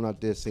Lakers are doing out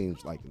there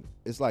seems like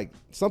it's like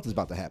something's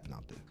about to happen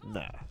out there.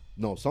 Nah.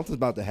 No, something's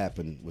about to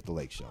happen with the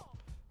Lake Show.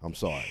 I'm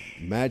sorry.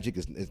 Magic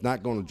is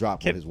not going to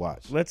drop on his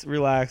watch. Let's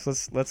relax.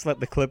 Let's let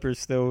the Clippers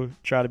still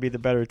try to be the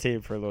better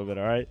team for a little bit,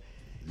 all right?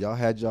 Y'all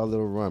had y'all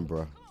little run,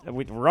 bro. And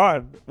we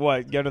run.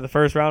 What, go to the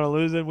first round and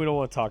losing? We don't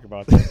want to talk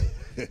about this.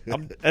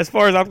 As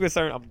far as I'm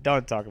concerned, I'm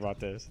done talking about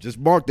this. Just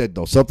mark that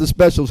though. Something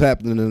special's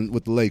happening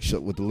with the Lake Show,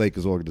 with the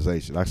Lakers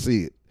organization. I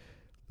see it.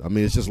 I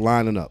mean, it's just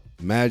lining up.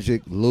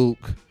 Magic,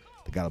 Luke,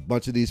 they got a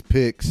bunch of these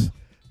picks.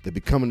 They're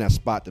becoming that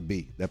spot to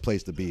be, that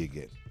place to be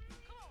again.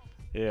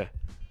 Yeah.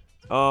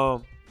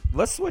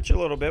 Let's switch a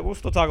little bit. We'll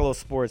still talk a little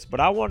sports, but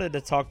I wanted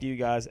to talk to you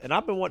guys, and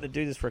I've been wanting to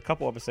do this for a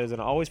couple episodes,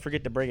 and I always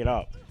forget to bring it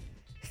up.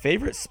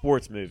 Favorite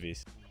sports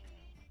movies?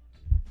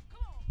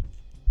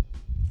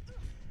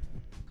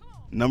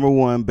 Number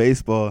 1,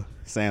 baseball,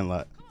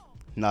 Sandlot,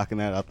 knocking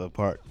that out the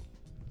park.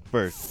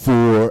 First,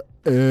 Forever.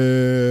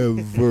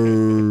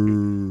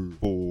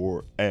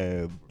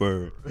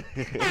 forever.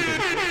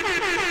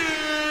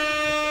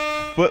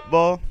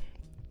 Football,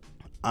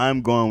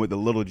 I'm going with the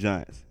Little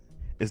Giants.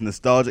 It's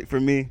nostalgic for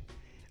me,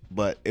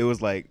 but it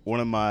was like one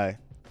of my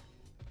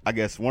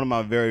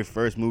very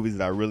first movies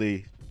that I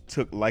really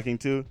took liking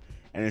to,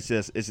 and it's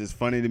just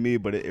funny to me,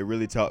 but it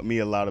really taught me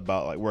a lot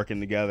about like working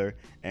together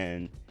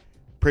and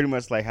pretty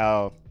much like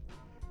how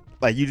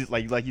like you just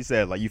like you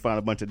said, like you find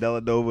a bunch of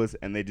Deladovas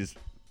and they just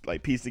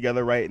like piece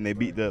together right and they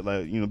beat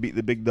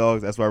the big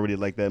dogs. That's why I really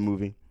like that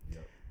movie.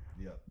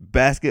 Yep.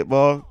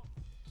 Basketball,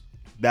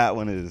 that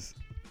one is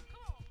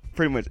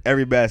pretty much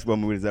every basketball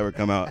movie that's ever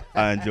come out.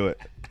 I enjoy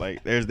it.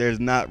 Like there's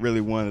not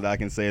really one that I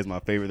can say is my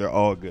favorite. They're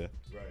all good.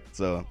 Right.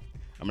 So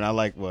I mean I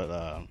like what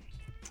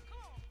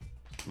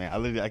Man, I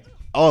literally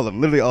all of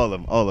them. Literally all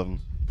of them.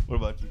 What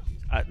about you?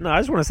 I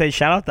just want to say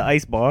shout out to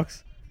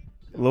Icebox,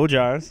 Lil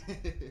Johns,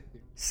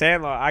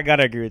 Sandlot. I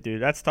gotta agree with you.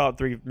 That's top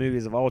 3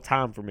 movies of all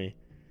time for me.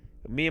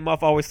 Me and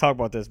Muff always talk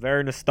about this.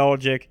 Very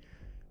nostalgic.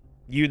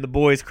 You and the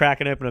boys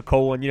cracking open a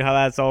cold one. You know how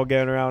that's all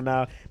going around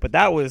now. But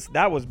that was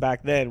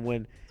back then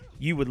when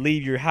you would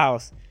leave your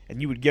house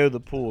and you would go to the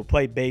pool,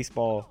 play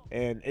baseball,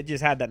 and it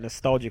just had that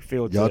nostalgic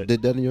feel to Y'all it.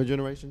 did that in your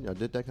generation? Y'all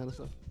did that kind of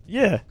stuff?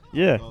 Yeah.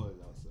 Yeah.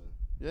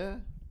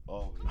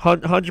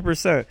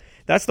 100%.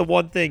 That's the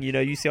one thing,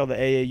 you see all the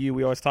AAU,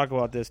 we always talk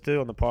about this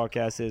too on the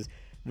podcast, is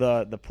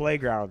the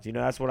playgrounds.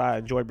 That's what I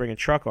enjoy bringing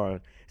truck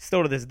on.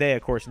 Still to this day,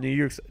 of course, New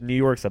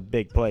York's a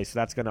big place, so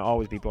that's going to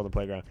always be people on the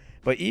playground.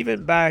 But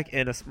even back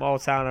in a small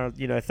town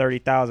of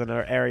 30,000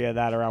 or area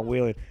that around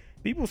Wheeling,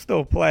 people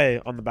still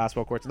play on the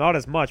basketball courts. Not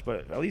as much,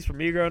 but at least for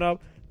me growing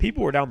up,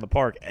 people were down the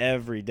park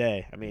every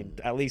day. I mean,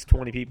 at least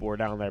 20 people were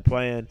down there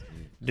playing,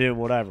 doing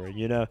whatever,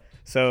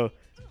 So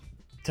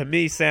to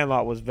me,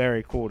 Sandlot was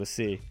very cool to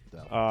see.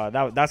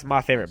 That's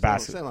my favorite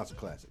basketball. Sandlot's a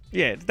classic.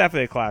 Yeah, it's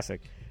definitely a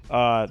classic.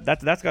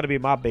 That's got to be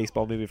my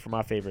baseball movie for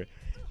my favorite.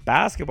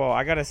 Basketball,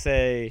 I gotta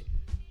say,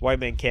 White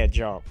Man Can't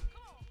Jump.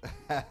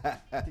 Because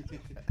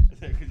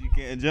you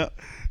can't jump.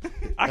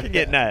 I can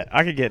get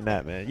in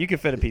that, man. You can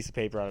fit a piece of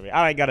paper out of me.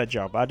 I ain't gotta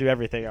jump. I do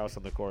everything else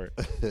on the court.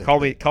 Call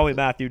me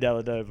Matthew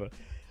Dellavedova.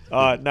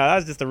 No, that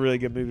was just a really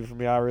good movie for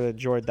me. I really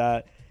enjoyed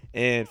that.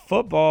 And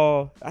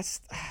football,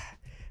 that's,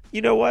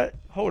 you know what?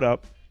 Hold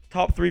up.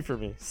 Top 3 for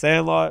me: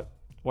 Sandlot,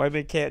 White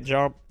Man Can't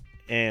Jump,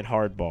 and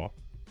Hardball.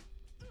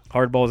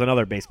 Hardball is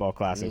another baseball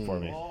classic for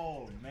me.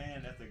 Oh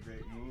man, that's a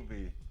great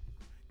movie.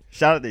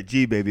 Shout out to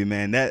G Baby,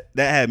 man. That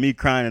had me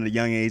crying at a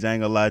young age. I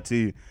ain't gonna lie to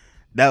you.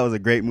 That was a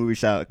great movie.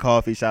 Shout out to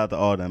Coffee. Shout out to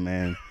all them,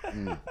 man.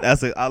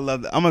 I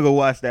love that. I'm gonna go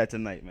watch that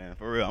tonight, man.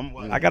 For real.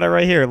 I got it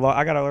right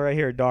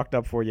here. Docked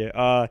up for you.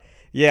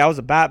 Yeah, I was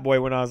a bat boy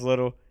when I was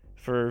little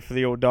for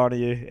the old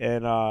Donahue,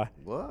 and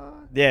What?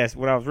 yes,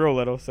 when I was real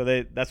little. So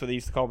that's what they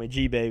used to call me,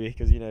 G Baby,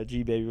 because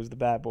G Baby was the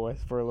bat boy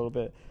for a little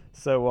bit.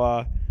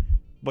 So,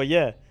 but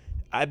yeah.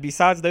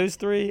 Besides those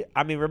 3,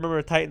 I mean, Remember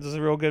the Titans was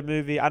a real good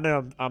movie. I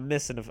know I'm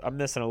missing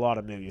a lot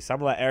of movies. So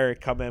I'm gonna let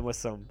Eric come in with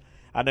some.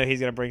 I know he's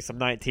gonna bring some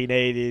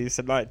 1980s,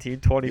 some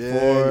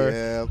 1924.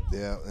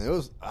 Yeah. It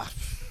was,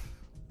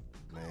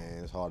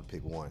 man, it's hard to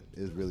pick one.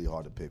 It's really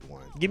hard to pick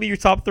one. Give me your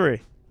top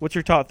 3. What's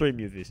your top 3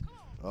 movies?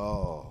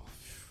 Oh,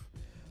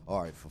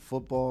 all right. For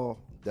football,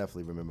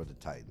 definitely Remember the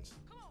Titans.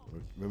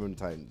 Remember the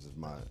Titans is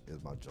my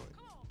joint.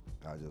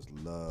 I just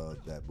love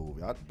that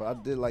movie. But I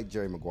did like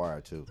Jerry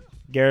Maguire too.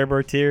 Gary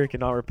Bertier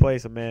cannot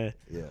replace him, man.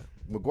 Yeah,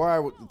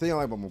 Maguire. The thing I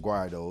like about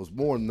Maguire though, it was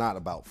more not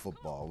about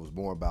football. It was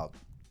more about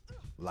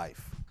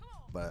life.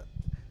 But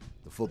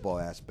the football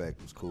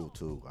aspect was cool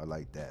too. I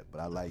like that.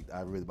 But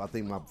I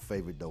think my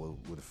favorite though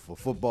for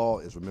football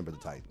is Remember the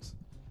Titans,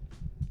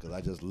 because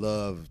I just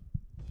love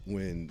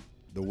when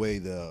the way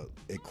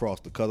it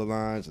crossed the color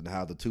lines and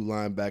how the 2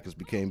 linebackers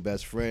became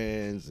best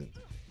friends, and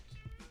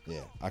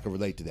yeah, I can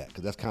relate to that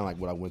because that's kind of like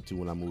what I went through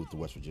when I moved to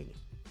West Virginia.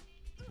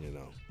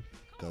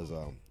 Because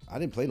I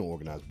didn't play no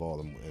organized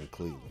ball in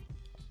Cleveland.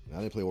 I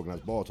didn't play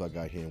organized ball until I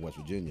got here in West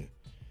Virginia,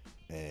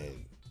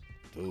 and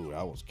dude,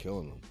 I was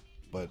killing them.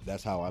 But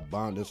that's how I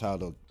bonded. That's how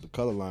the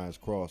color lines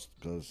crossed,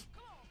 because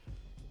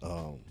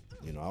I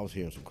was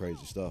hearing some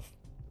crazy stuff,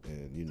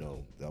 and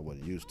that I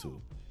wasn't used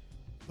to.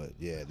 But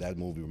yeah, that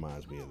movie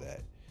reminds me of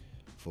that.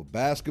 For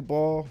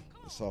basketball,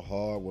 it's a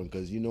hard one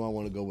because I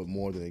want to go with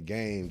more than a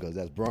game because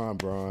that's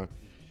Bron.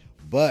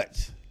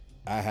 But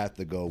I have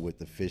to go with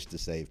the Fish to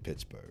Save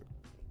Pittsburgh.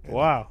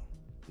 Wow.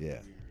 Yeah.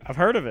 I've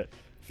heard of it.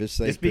 Fish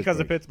Save It's because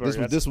of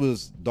Pittsburgh. This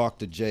was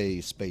Dr.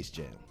 J's Space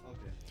Jam.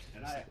 Okay.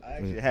 And I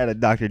actually had a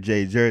Dr.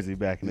 J jersey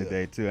back in the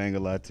day too. I ain't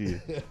gonna lie to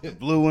you. The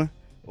blue one.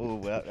 Oh,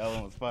 that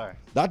one was fire.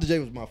 Dr. J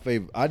was my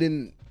favorite. I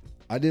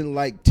didn't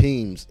like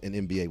teams in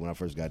NBA when I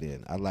first got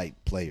in. I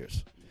liked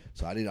players,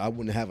 so I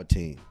wouldn't have a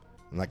team.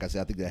 And like I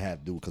said, I think that had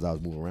to do because I was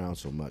moving around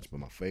so much. But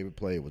my favorite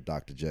player was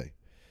Dr. J.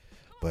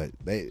 But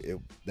it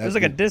was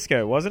like a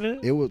disco, wasn't it?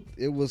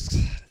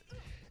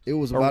 It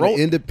was about an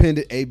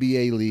independent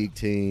ABA league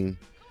team.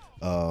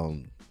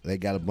 They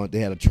got they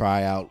had a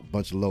tryout. A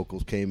bunch of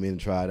locals came in and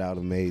tried out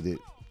and made it.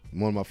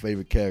 One of my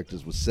favorite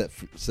characters was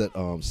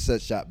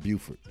Set Shot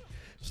Buford.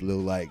 It's a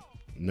little like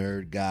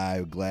nerd guy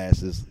with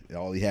glasses.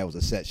 All he had was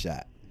a set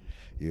shot.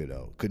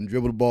 Couldn't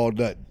dribble the ball,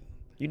 nothing.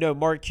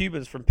 Mark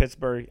Cuban's from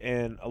Pittsburgh,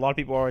 and a lot of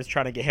people are always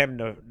trying to get him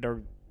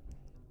to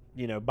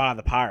buy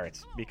the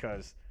Pirates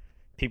because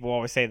people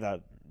always say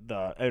that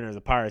the owner of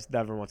the Pirates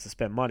never wants to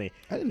spend money.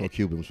 I didn't know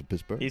Cuban was from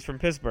Pittsburgh. He's from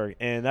Pittsburgh,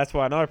 and that's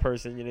why another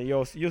person,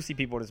 you'll see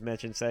people in his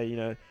mention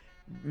say,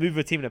 move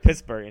a team to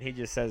Pittsburgh, and he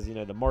just says,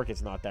 the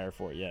market's not there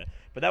for it yet.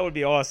 But that would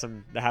be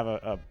awesome to have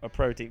a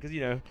pro team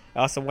because,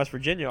 us in West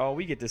Virginia, all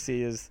we get to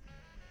see is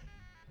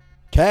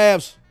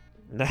Cavs.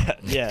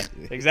 Yeah,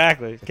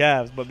 exactly,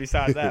 Cavs. But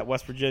besides that,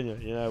 West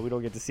Virginia, we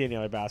don't get to see any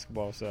other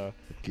basketball, so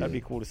that'd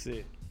be cool to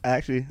see.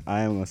 Actually,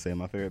 I am gonna say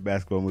my favorite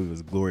basketball movie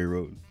was Glory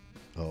Road.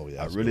 Oh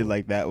yeah, I really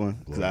like that one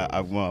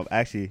because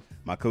actually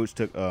my coach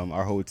took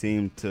our whole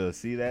team to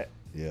see that,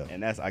 Yeah.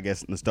 And that's, I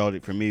guess,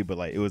 nostalgic for me. But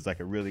like, it was like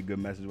a really good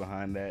message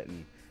behind that,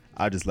 and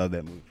I just love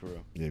that movie for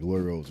real. Yeah,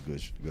 Glory Road was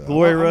good. good.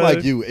 Glory I'm Road.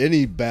 like you.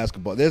 Any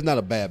basketball, there's not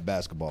a bad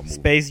basketball movie.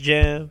 Space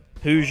Jam,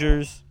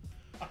 Hoosiers,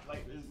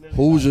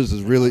 Hoosiers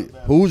was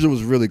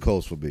really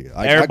close for me.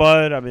 Air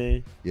Bud. I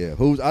mean, yeah,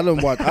 I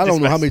don't watch. I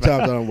don't know how many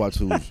times I don't watch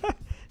Hoosiers.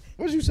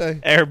 What'd you say?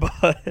 Air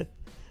Bud.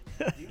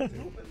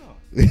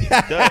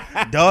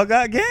 Dog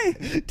got game.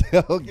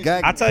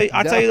 I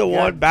tell you the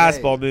one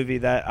basketball movie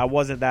that I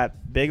wasn't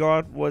that big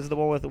on was the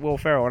one with Will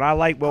Ferrell, and I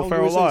like Will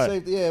Ferrell a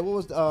lot. Yeah, what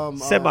was the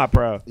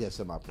Semi-Pro. Yeah,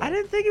 semi-pro. I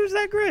didn't think it was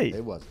that great.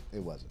 It wasn't.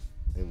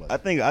 I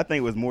think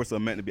it was more so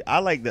meant to be. I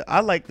like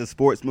the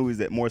sports movies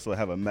that more so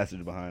have a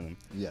message behind them.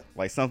 Yeah.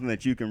 Like something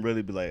that you can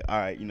really be like, all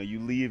right, you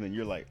leave and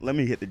you're like, let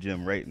me hit the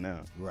gym right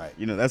now. Right.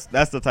 That's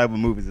the type of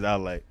movies that I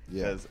like.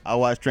 Yeah. Because I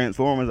watch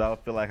Transformers, I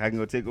feel like I can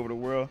go take over the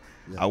world.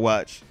 Yeah. I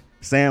watch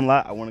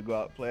Sandlot, I want to go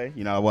out and play.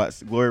 I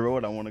watch Glory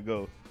Road, I want to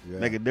go Yeah.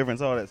 make a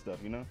difference, all that stuff,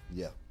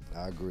 Yeah,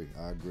 I agree.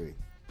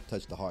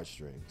 Touch the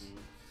heartstrings.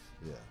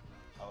 Yeah.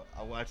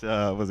 I watch,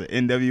 was it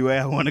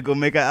NWA? I want to go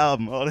make an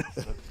album, all that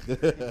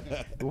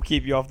stuff. We'll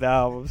keep you off the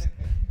albums.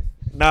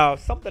 Now,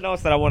 something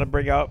else that I want to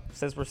bring up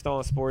since we're still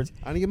on sports.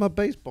 I didn't get my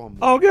baseball movie.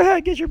 Oh, go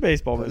ahead, get your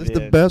baseball This movie. is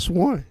the in. best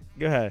one.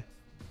 Go ahead.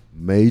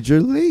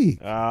 Major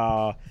League.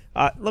 Let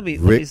me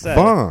Rick say.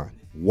 Vaughn.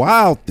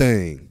 Wild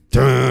Thing.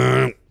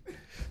 Dun,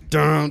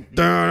 dun,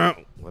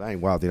 dun. Well, that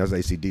ain't Wild Thing. That's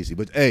AC/DC.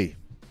 But hey,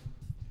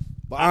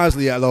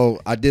 honestly,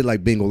 I did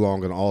like Bingo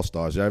Long and All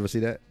Stars. Y'all ever see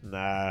that?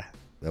 Nah.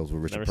 That was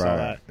with Richard Never saw Pryor.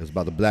 that. It's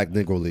about the Black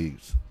Negro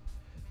Leagues.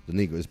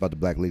 It's about the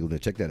Black League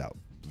League. Check that out.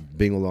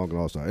 Bingo Long and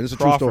All Stars. And it's a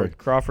true story.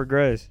 Crawford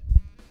Grays.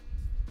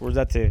 Where's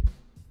that team?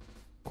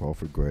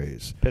 Crawford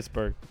Grays.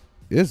 Pittsburgh.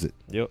 Is it?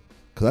 Yep.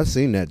 Because I've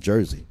seen that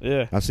jersey.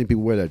 Yeah. I've seen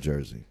people wear that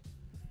jersey.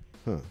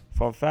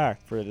 Fun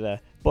fact for today.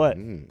 But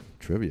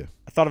Trivia.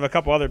 I thought of a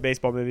couple other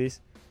baseball movies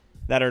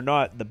that are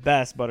not the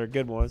best but are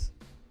good ones.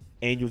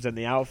 Angels in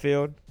the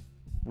Outfield.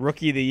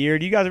 Rookie of the Year.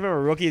 Do you guys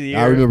remember Rookie of the Year?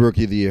 I remember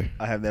Rookie of the Year.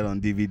 I have that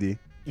on DVD.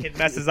 Kid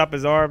messes up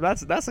his arm.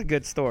 That's a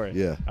good story.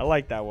 Yeah. I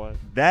like that one.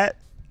 That,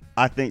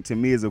 I think, to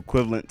me is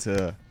equivalent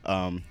to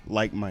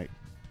Like Mike.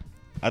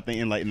 I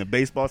think in the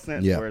baseball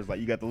sense, Yeah. where it's like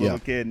you got the little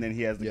Yeah. kid and then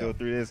he has to Yeah. go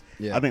through this.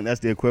 Yeah. I think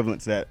that's the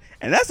equivalent to that,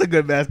 and that's a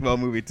good basketball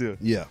movie too.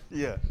 Yeah.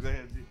 Yeah. Go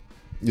ahead. G.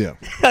 Yeah.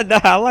 No,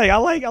 I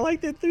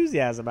like the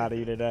enthusiasm out of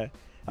you today.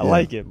 I Yeah.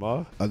 like it,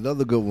 Ma.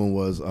 Another good one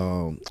was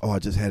I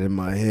just had it in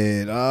my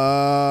head.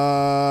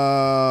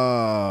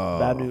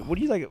 Bad News. What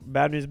do you like?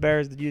 Bad News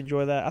Bears. Did you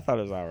enjoy that? I thought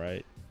it was all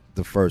right.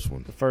 The first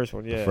one. The first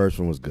one, yeah. The first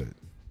one was good.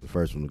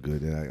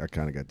 And I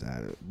kind of got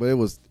tired of it. But it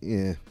was,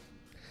 yeah.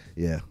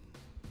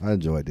 I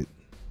enjoyed it.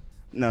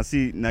 Now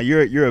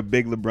you're a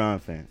big LeBron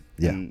fan.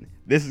 Yeah. And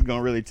this is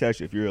gonna really touch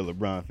you if you're a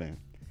LeBron fan.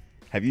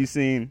 Have you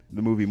seen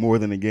the movie More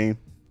Than a Game?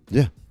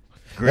 Yeah.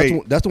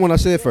 Great. That's the one I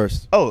said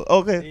first. Oh,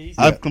 okay.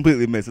 Yeah. I've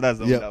completely missed it. I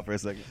zoned Yeah. out for a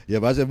second. Yeah,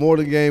 but I said More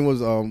Than a Game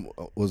was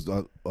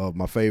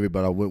my favorite,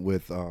 but I went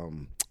with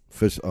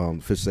Fish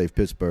Safe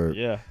Pittsburgh.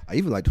 Yeah. I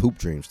even liked Hoop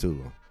Dreams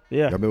too.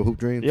 Yeah. Y'all remember Hoop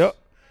Dreams? Yep.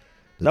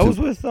 The That two- was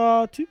with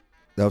two.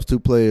 That was two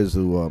players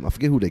who I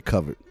forget who they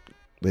covered.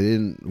 They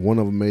didn't. One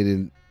of them made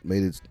it.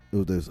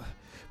 There's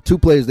two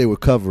players they were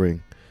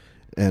covering,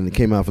 and they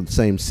came out from the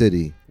same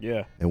city.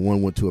 Yeah. And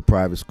one went to a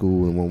private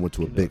school, and one went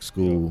to a big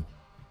school.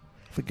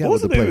 Forget What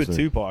was what the the movie place with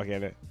was. Tupac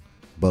in it?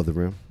 Above the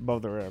Rim.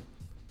 Above the Rim.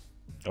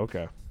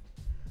 Okay.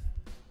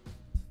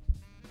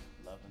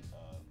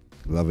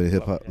 Loving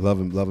hip hop.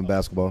 Loving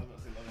basketball.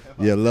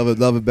 Yeah,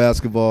 loving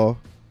basketball.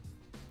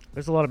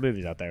 There's a lot of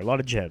movies out there. A lot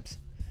of gems.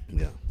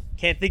 Yeah.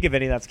 Can't think of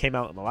any that's came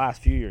out in the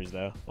last few years,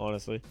 though,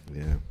 honestly.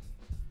 Yeah.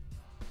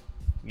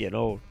 I'm getting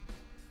old.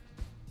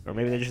 Or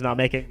maybe they're just not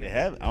making. They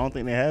have. I don't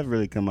think they have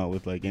really come out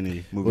with like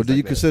any movies. Well, do you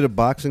like that. consider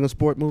boxing a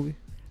sport movie?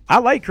 I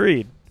like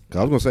Creed. 'Cause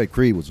I was gonna say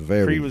Creed was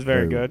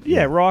very good.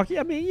 Yeah, Rocky.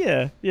 I mean,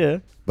 yeah.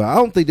 But I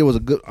don't think there was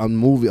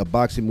a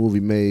boxing movie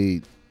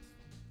made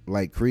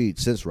like Creed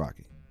since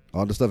Rocky.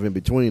 All the stuff in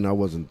between, I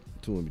wasn't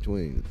too in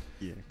between.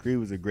 Yeah, Creed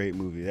was a great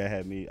movie. That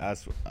had me.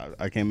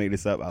 I can't make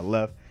this up. I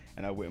left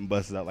and I went and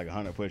busted out like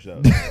 100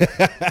 push-ups.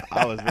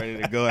 I was ready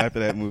to go after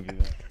that movie.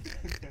 Man.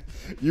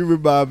 You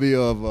remind me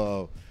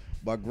of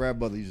my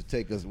grandmother used to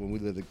take us when we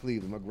lived in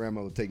Cleveland. My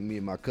grandmother would take me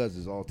and my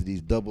cousins all to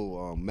these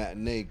double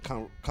matinee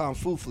kung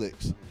fu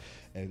flicks.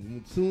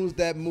 And as soon as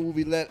that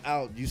movie let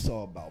out, you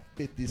saw about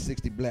 50,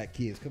 60 black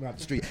kids come out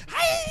the street.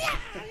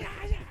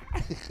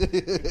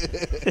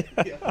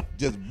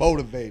 Just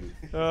motivated.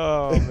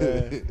 Oh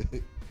man.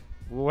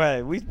 Well,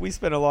 hey, we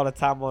spent a lot of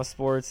time on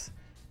sports.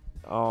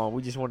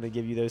 We just wanted to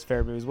give you those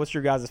favorite movies. What's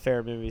your guys'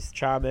 favorite movies?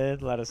 Chime in,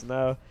 let us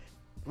know.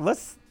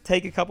 Let's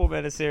take a couple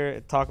minutes here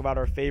and talk about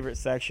our favorite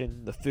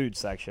section, the food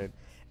section.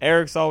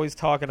 Eric's always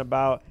talking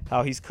about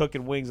how he's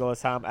cooking wings all the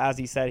time. As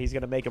he said, he's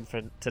going to make them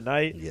for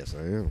tonight. Yes, I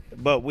am.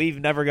 But we've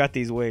never got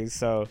these wings,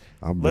 so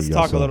I'll bring let's y'all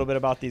talk a some. little bit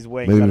about these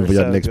wings. Maybe that are for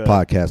your so next good.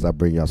 podcast, I'll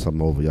bring y'all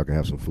something over. Y'all can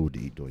have some food to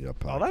eat during your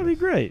podcast. Oh, that'd be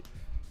great.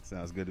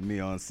 Sounds good to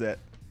me. On set,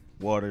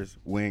 waters,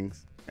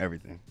 wings,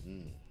 everything,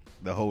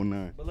 the whole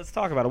nine. But let's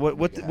talk about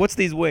it. What's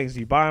these wings?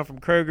 You buy them from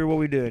Kroger? What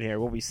we doing here?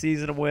 What we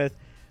season them with?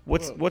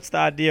 What's the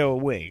ideal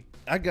wing?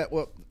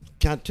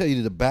 Can I tell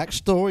you the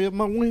backstory of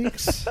my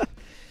wings?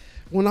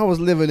 When I was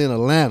living in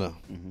Atlanta,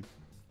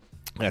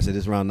 I said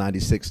it's around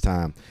 96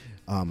 time.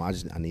 I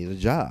needed a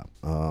job.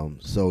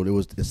 So there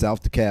was in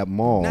South DeKalb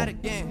Mall.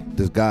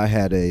 This guy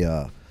had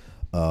a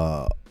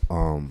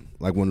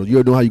like when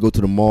you know how you go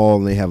to the mall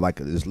and they have like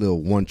this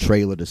little one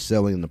trailer that's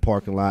selling in the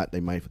parking lot.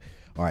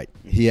 All right.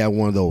 He had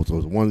one of those. It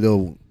was one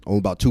little. Only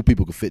about 2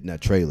 people could fit in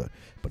that trailer,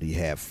 but he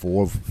had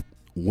 4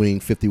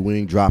 50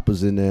 wing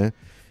droppers in there.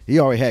 He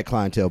already had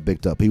clientele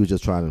picked up. He was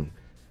just trying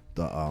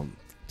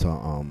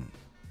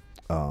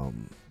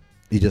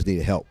he just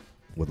needed help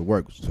with the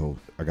work, so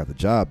I got the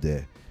job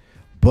there.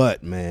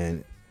 But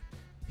man,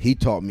 he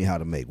taught me how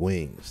to make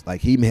wings.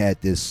 Like he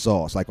had this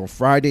sauce. Like on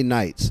Friday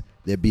nights,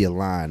 there'd be a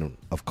line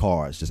of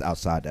cars just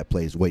outside that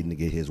place waiting to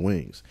get his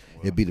wings.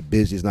 Wow. It'd be the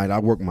busiest night. I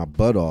worked my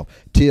butt off.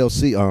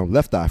 TLC,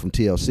 Left Eye from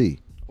TLC,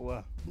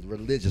 Wow.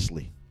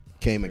 religiously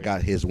came and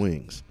got his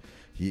wings.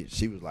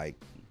 She was like,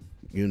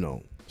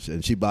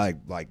 and she buy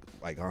like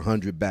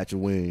 100 batch of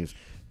wings.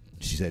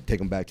 She said, take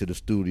them back to the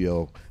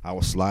studio. I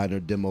was sliding her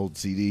demo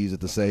CDs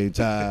at the same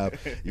time.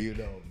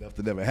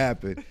 Nothing ever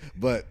happened.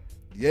 But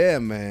yeah,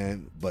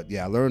 man. But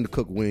yeah, I learned to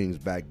cook wings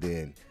back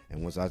then.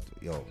 And once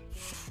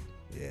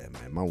yeah,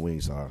 man, my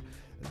wings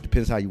it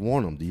depends how you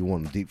want them. Do you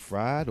want them deep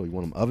fried or you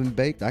want them oven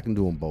baked? I can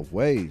do them both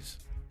ways.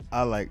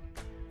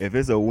 If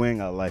it's a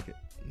wing, I like it,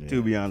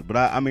 to be honest. But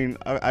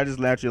I just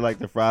naturally like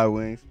the fried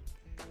wings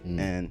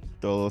and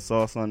throw a little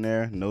sauce on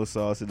there. No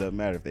sauce, it doesn't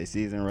matter. If they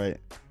season right,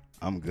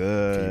 I'm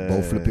good. So you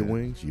both flip your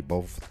wings? You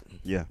both?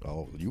 Yeah.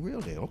 Oh, you real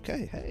deal?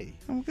 Okay, hey.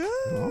 I'm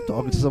good. I'm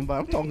talking to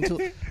somebody. I'm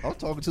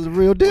talking to the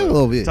real deal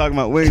over here. Talking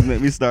about wings make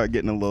me start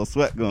getting a little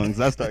sweat going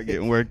because I start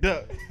getting worked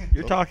up.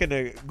 You're talking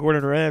to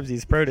Gordon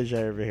Ramsay's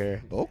protege over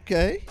here.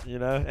 Okay.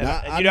 And Now,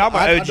 I'm an OG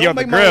I on don't the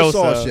make grill. my own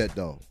sauce So. yet,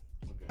 though.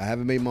 I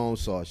haven't made my own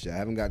sauce yet. I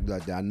haven't got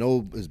that. I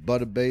know it's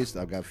butter based.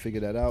 I've got to figure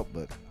that out.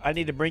 But I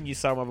need to bring you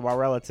some of my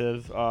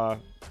relative.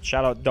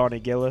 Shout out Donnie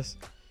Gillis.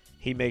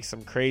 He makes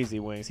some crazy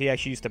wings. He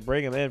actually used to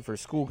bring them in for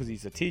school because he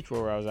used to teach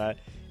where I was at.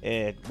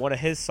 And one of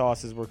his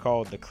sauces were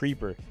called the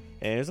Creeper.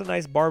 And it was a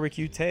nice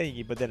barbecue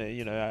tangy, but then,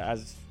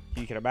 as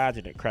you can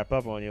imagine, it crept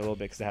up on you a little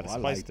bit because it had a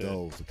spice like to it.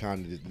 those. The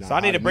kind of, So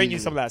I need to bring you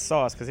some of that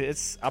sauce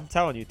because I'm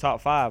telling you,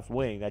 top 5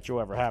 wing that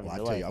you'll ever have in I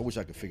your tell life. you, I wish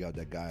I could figure out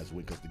that guy's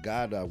wing because the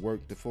guy that I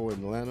worked for in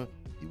Atlanta,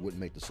 he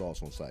wouldn't make the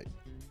sauce on site.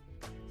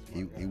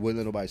 He wouldn't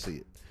let nobody see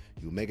it.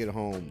 He would make it at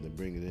home, then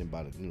bring it in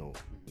by the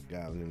guy,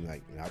 and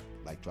then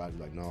I try to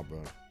be like, no,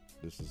 bro.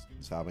 This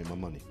is how I make my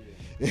money.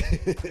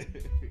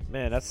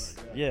 Man,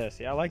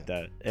 see, I like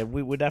that. And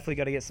we definitely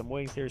got to get some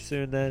wings here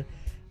soon then.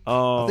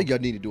 I think y'all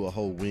need to do a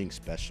whole wing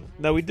special.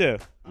 No, we do.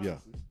 Yeah.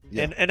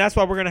 And that's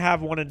why we're going to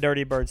have one in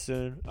Dirty Bird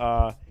soon.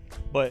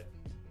 But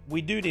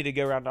we do need to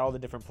go around to all the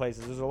different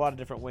places. There's a lot of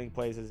different wing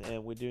places,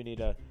 and we do need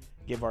to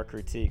give our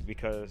critique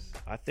because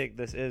I think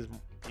this is,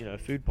 a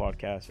food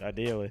podcast,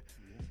 ideally.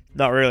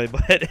 Not really,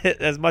 but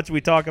as much as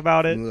we talk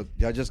about it. Look,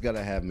 y'all just got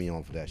to have me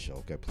on for that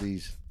show, okay?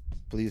 Please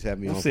have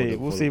me on.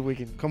 We'll see if we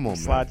can come on,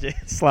 slide man.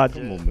 Slide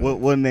Come you. on, man.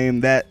 We'll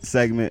name that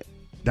segment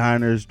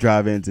Diners,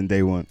 Drive-Ins, and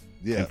Day One.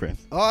 Yeah. And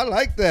Friends. Oh, I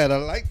like that. That's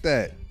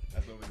what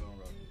we're going to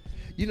roll.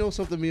 You know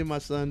something me and my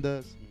son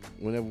does?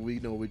 Whenever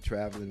we're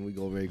traveling, we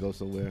go ready to go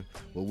somewhere.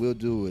 What we'll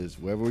do is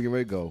wherever we get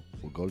ready to go,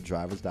 we'll go to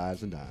Drivers,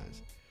 Dives, and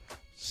Dines.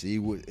 See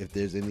if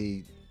there's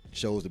any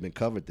shows that have been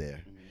covered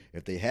there.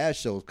 If they have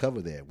shows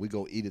covered there, we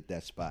go eat at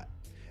that spot.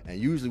 And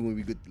usually when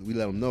we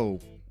let them know,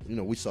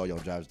 we saw y'all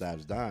Drivers,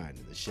 Dives, Dine.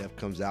 And the chef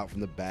comes out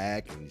from the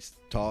back and he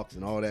talks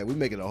and all that. We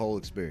make it a whole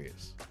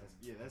experience.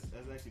 That's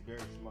actually very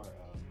smart.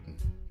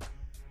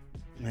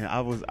 Man,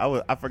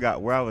 I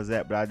forgot where I was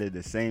at, but I did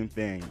the same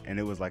thing, and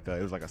it was like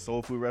a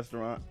soul food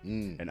restaurant,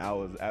 and I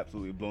was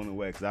absolutely blown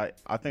away because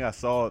I think I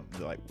saw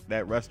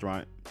that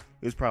restaurant.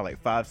 It was probably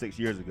like 5-6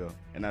 years ago,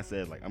 and I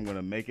said I'm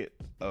gonna make it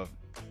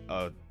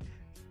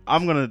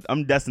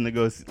I'm destined to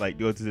go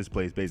to this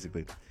place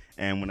basically.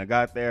 And when I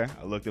got there,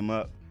 I looked them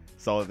up,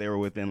 saw that they were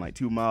within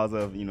 2 miles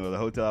of the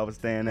hotel I was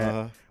staying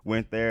at.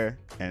 Went there,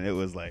 and it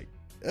was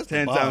That's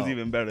 10 the times bomb.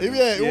 even better.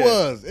 It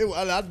was.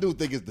 I do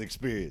think it's the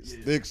experience.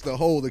 It's the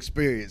whole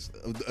experience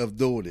of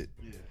doing it.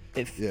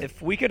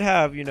 If we could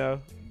have,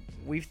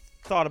 we've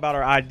thought about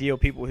our ideal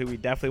people who we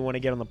definitely want to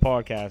get on the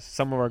podcast,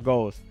 some of our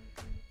goals.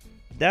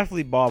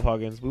 Definitely Bob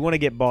Huggins. We want to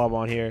get Bob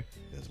on here.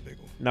 That's a big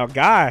one. Now,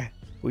 Guy,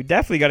 we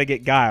definitely got to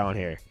get Guy on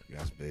here.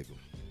 That's a big one.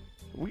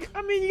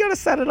 You got to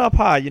set it up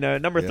high.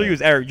 Number 3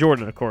 was Eric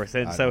Jordan, of course.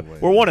 And so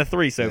we're 1 of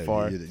 3 so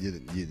far.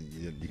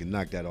 You can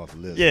knock that off the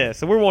list. Yeah,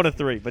 so we're 1 of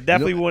 3. But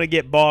definitely want to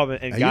get Bob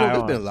and Guy there's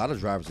on. been a lot of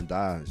Drivers and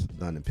Dives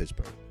done in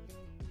Pittsburgh.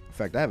 In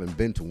fact, I haven't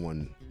been to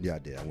one. Yeah, I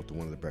did. I went to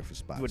one of the breakfast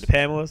spots. With the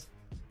Pamela's?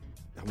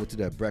 I went to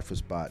that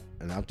breakfast spot,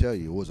 and I'll tell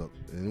you, it was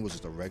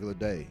just a regular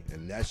day.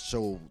 And that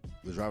show,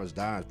 The Drivers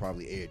Dives,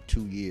 probably aired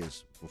 2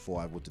 years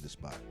before I went to the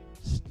spot.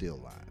 Still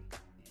lying.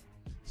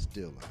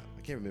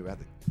 I can't remember. I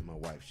think my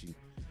wife,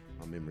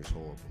 my memory's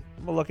horrible.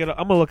 I'm gonna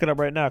look it up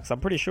right now because I'm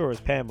pretty sure it's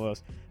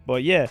Pamela's.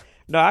 But yeah,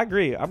 no, I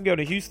agree. I'm going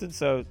to Houston,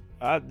 so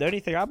the only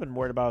thing I've been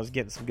worried about is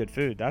getting some good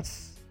food.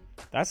 That's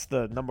That's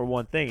the number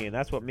one thing, and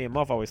that's what me and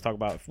Muff always talk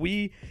about. If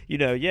we,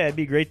 it'd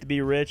be great to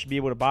be rich, be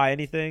able to buy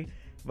anything,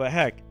 but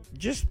heck,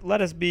 just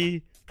let us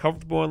be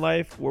comfortable in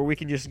life where we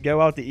can just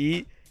go out to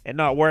eat and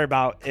not worry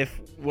about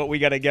what we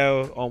got to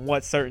go on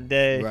what certain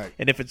day, Right.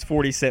 and if it's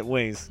 40-cent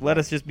wings. Let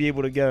us just be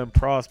able to go and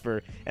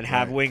prosper and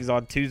have Right. wings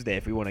on Tuesday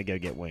if we want to go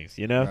get wings,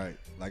 Right.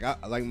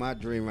 Like my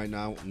dream right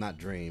now, not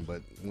dream,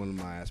 but one of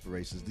my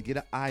aspirations is to get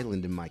an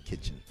island in my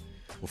kitchen.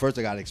 Well, first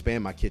I got to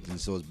expand my kitchen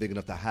so it's big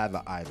enough to have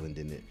an island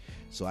in it,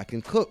 so I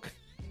can cook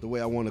the way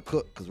I want to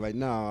cook. Because right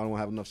now I don't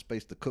have enough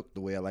space to cook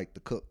the way I like to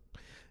cook.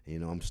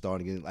 I'm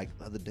starting to get, like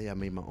the other day I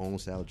made my own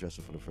salad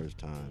dressing for the first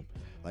time,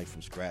 like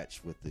from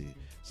scratch with the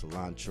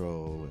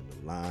cilantro and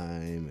the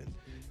lime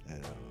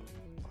and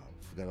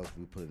I forgot else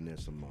we put in there,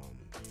 some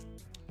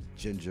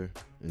ginger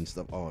and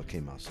stuff. Oh, it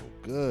came out so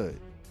good.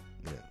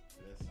 Yeah.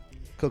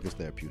 Cooking's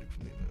therapeutic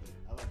for me,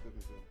 man.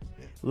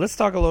 Let's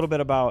talk a little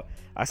bit about,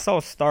 I saw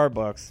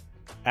Starbucks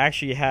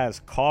actually has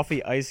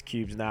coffee ice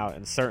cubes now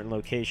in certain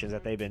locations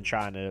that they've been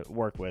trying to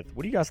work with.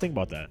 What do you guys think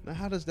about that? Now,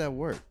 how does that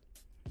work?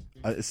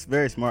 It's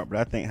very smart, but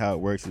I think how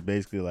it works is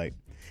basically like,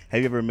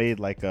 have you ever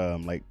made like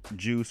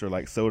juice or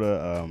like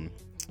soda,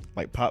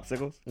 like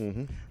popsicles?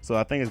 Mm-hmm. So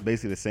I think it's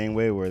basically the same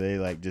way where they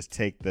like just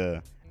take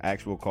the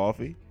actual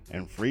coffee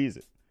and freeze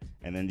it,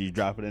 and then you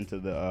drop it into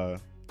the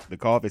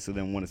coffee. So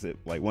then once it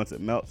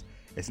melts,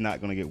 it's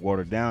not gonna get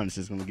watered down. It's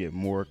just gonna get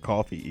more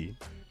coffee-y,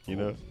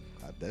 God,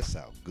 that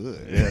sounds good.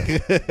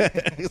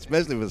 Yeah.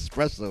 Especially with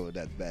espresso in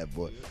that bad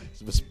boy.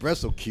 Some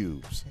espresso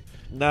cubes.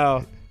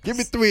 No. Give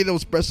me 3 of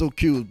those espresso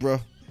cubes, bro.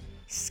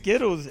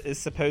 Skittles is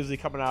supposedly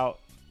coming out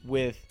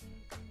with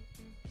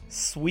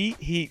sweet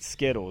heat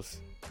Skittles.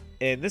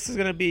 And this is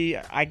going to be,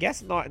 I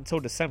guess, not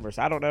until December.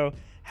 So I don't know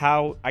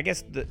how, I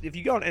guess, if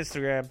you go on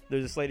Instagram,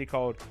 there's this lady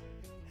called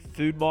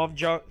Food Mom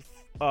Junk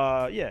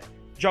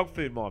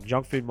Food Mom,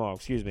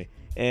 excuse me.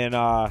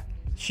 And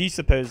she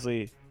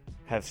supposedly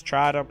has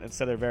tried them and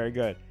said they're very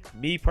good.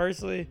 Me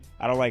personally,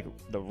 I don't like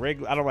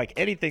I don't like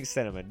anything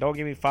cinnamon. Don't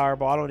give me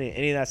Fireball. I don't need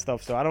any of that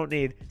stuff. So I don't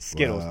need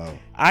Skittles. Wow.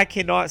 I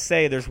cannot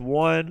say there's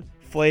one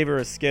flavor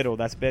of Skittle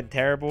that's been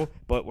terrible,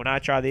 but when I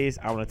try these,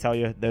 I want to tell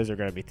you those are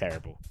going to be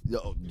terrible.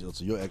 So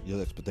your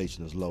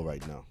expectation is low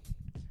right now.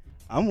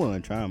 I'm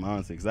willing to try them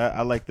honestly, because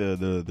I like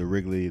the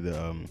Wrigley,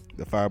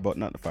 the Fireball,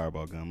 not the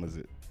Fireball gum, is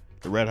it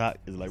the Red Hot?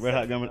 Is it like Red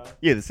Hot gum?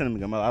 Yeah, the cinnamon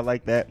gum. I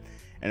like that,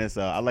 and it's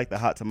I like the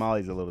hot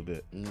tamales a little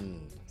bit.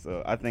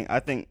 So I think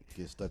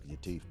Get stuck in your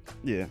teeth.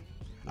 yeah.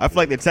 I feel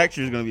like the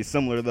texture is gonna be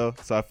similar though,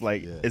 so I feel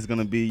like Yeah. it's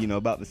gonna be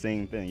about the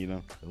same thing,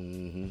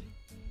 Mm-hmm.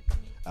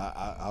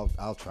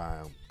 I'll try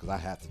them because I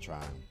have to try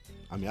them.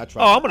 I mean, I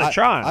tried. Oh, I'm gonna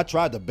try 'em. I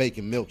tried the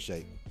bacon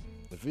milkshake.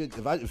 If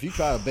you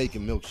try a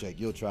bacon milkshake,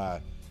 you'll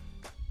try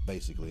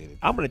basically anything.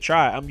 I'm going to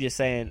try it. I'm just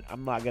saying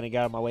I'm not going to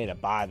go out of my way to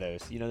buy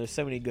those. There's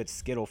so many good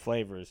Skittle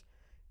flavors,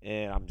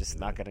 and I'm just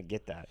not going to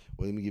get that.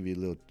 Well, let me give you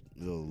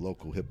a little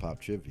local hip hop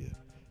trivia.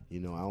 I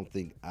don't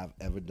think I've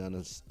ever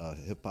done a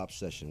hip hop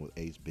session with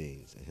Ace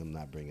Beans and him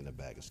not bringing a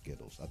bag of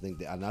Skittles. I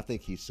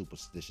think he's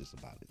superstitious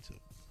about it too.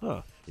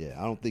 Huh. Yeah,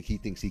 I don't think he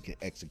thinks he can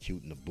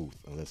execute in the booth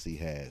unless he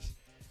has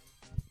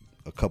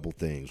a couple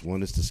things.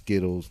 One is the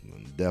Skittles,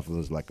 and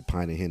definitely is like a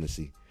pint of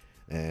Hennessy,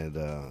 and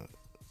I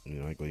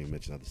ain't gonna even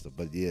mention other stuff.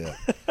 But yeah,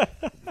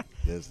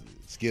 there's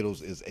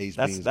Skittles is Ace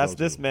Beans. That's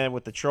go-to. this man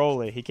with the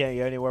trolley. He can't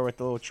go anywhere with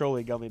the little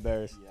trolley gummy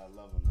bears. Yeah, I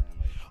love them, man.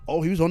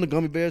 Oh, he was on the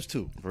gummy bears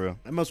too. For real.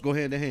 That must go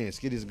hand in hand.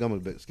 Skittles and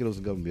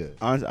gummy bears.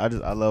 Honestly,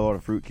 I love all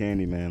the fruit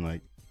candy, man.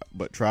 Like,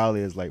 but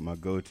Trolley is like my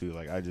go-to.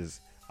 Like,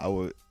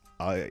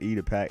 I eat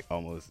a pack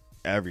almost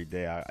every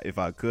day. If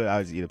I could, I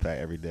would just eat a pack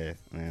every day.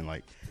 And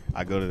like,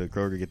 I go to the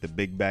Kroger, get the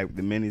big bag with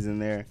the minis in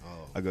there.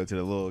 Oh. I go to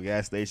the little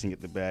gas station,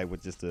 get the bag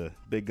with just the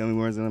big gummy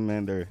worms in them,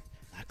 man. They're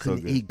I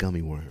couldn't good. eat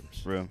gummy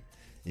worms. for real.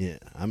 Yeah,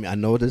 I mean, I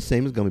know it's the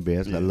same as gummy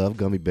bears. Yeah. I love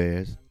gummy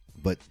bears,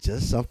 but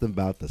just something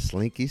about the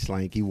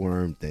slinky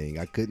worm thing.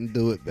 I couldn't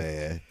do it,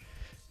 man.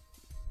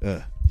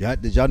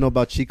 Did y'all know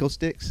about Chico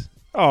sticks?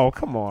 Oh,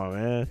 come on,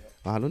 man.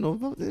 I don't know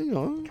about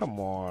Come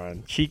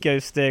on. Chico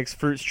sticks,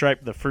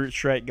 the fruit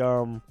stripe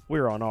gum. We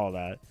were on all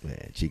that.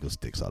 Man, Chico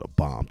sticks are the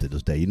bomb to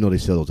this day. You know they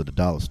sell those at the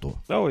dollar store.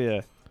 Oh,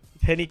 yeah.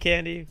 Penny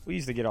candy. We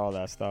used to get all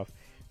that stuff.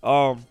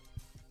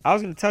 I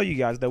was going to tell you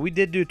guys, though, we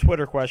did do a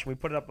Twitter question. We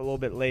put it up a little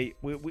bit late.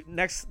 We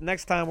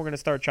next time, we're going to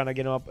start trying to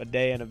get them up a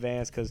day in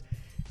advance because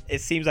it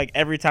seems like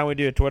every time we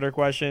do a Twitter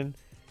question,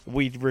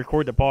 we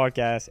record the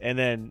podcast, and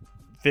then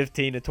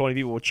 15 to 20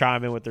 people will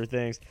chime in with their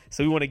things.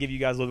 So we want to give you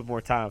guys a little bit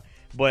more time.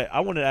 But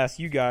I wanted to ask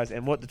you guys,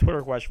 and what the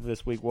Twitter question for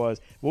this week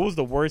was, what was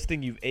the worst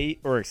thing you've ate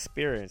or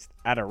experienced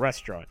at a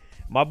restaurant?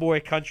 My boy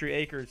Country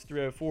Acres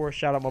 304,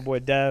 shout out my boy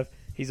Dev.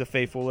 He's a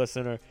faithful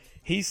listener.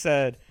 He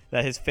said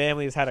that his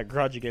family has had a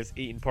grudge against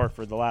Eaton Park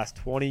for the last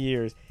 20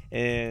 years,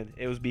 and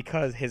it was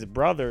because his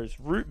brother's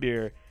root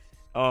beer,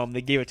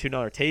 they gave it to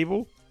another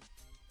table,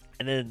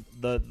 and then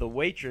the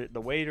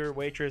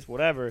waitress,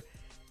 whatever,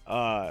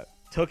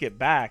 took it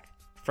back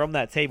from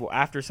that table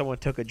after someone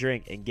took a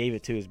drink and gave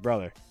it to his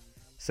brother.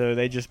 So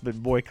they just been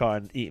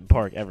boycotting Eaton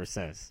Park ever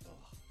since.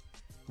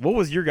 What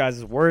was your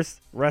guys'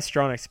 worst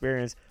restaurant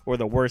experience or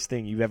the worst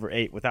thing you've ever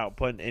ate without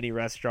putting any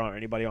restaurant or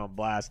anybody on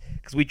blast?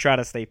 Because we try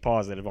to stay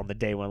positive on the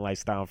Day One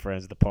Lifestyle and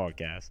Friends, the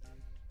podcast.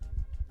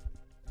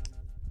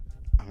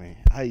 I mean,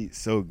 I eat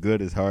so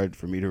good, it's hard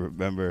for me to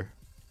remember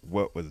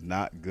what was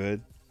not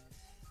good.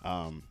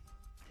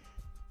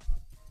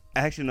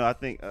 Actually, no, I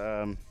think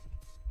I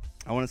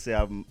want to say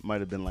I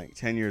might have been like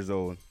 10 years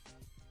old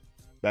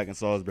back in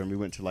Salisbury. We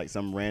went to like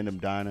some random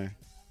diner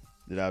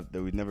that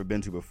we'd never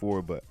been to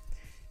before. But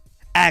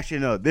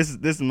actually, no, this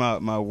is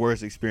my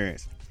worst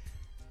experience.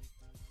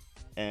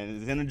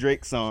 And it's in a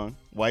Drake song,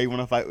 Why You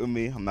Wanna Fight With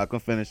Me? I'm not going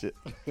to finish it.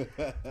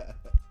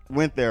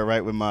 Went there,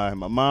 right, with my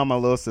mom, my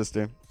little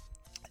sister.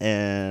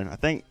 And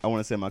I want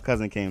to say my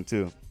cousin came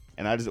too.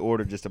 And I just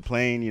ordered just a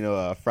plain,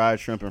 fried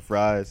shrimp and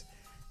fries.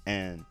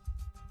 And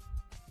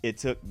it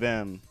took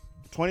them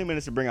 20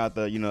 minutes to bring out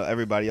the,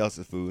 everybody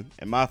else's food.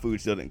 And my food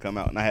still didn't come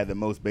out. And I had the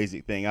most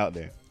basic thing out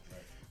there.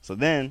 Right. So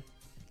then,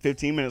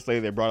 15 minutes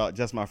later, they brought out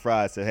just my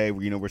fries. Said, hey,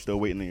 we're still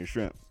waiting on your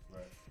shrimp.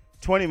 Right.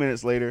 20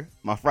 minutes later,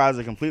 my fries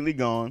are completely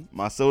gone.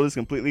 My soda's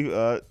completely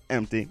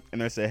empty.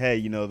 And they said,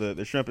 hey,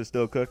 the shrimp is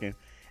still cooking.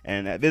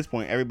 And at this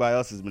point, everybody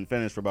else has been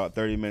finished for about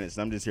 30 minutes.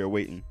 And I'm just here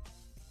waiting.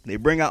 They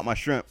bring out my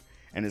shrimp,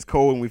 and it's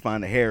cold, and we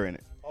find a hair in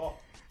it. Oh.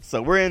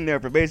 So we're in there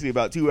for basically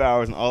about 2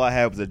 hours, and all I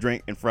had was a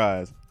drink and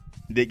fries.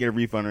 Didn't get a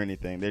refund or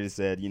anything. They just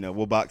said,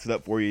 we'll box it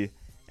up for you.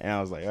 And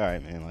I was like, all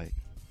right, man, like,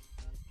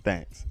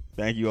 thanks.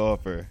 Thank you all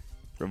for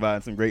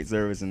providing some great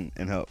service and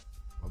help.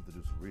 I'll have to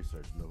do some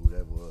research to know who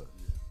that was.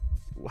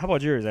 How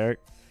about yours, Eric?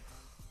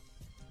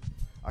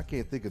 I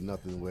can't think of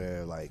nothing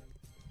where, like,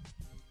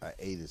 I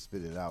ate and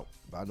spit it out.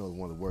 But I know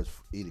one of the worst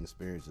eating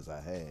experiences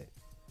I had.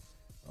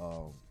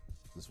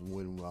 This was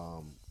when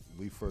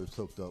we first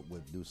hooked up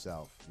with Due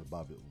South, with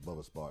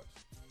Bubba Sparks.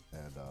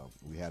 And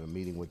we had a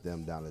meeting with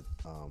them down at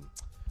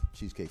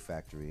Cheesecake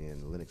Factory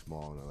in Lenox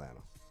Mall in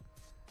Atlanta.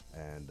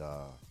 And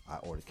I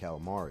ordered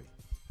calamari.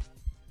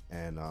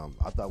 And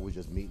I thought we were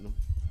just meeting them.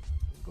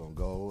 We were going to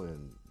go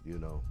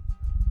and,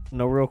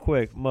 No, real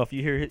quick, Muff,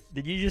 you hear?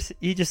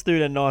 He just threw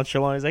that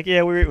nonchalant. He's like,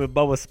 yeah, we're eating with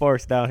Bubba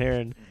Sparks down here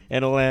in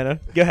Atlanta.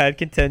 Go ahead,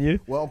 continue.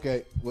 Well,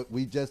 okay,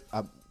 we just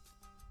a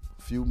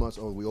few months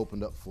ago we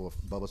opened up for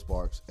Bubba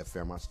Sparks at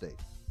Fairmont State.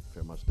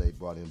 Fairmont State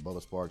brought in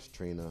Bubba Sparks,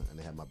 Trina, and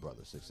they had my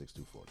brother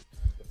 6'2",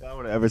 If I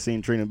would have ever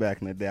seen Trina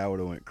back in the day, I would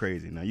have went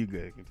crazy. Now you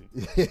good.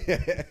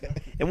 Continue.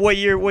 And what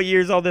year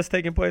is all this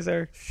taking place,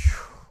 Eric?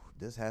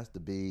 This has to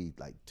be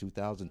like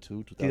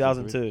 2002,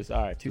 2002.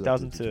 All right,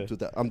 2002.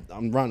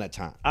 I'm around that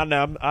time. I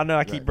know.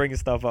 I keep Right. bringing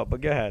stuff up,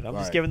 but go ahead. I'm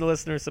just Right. giving the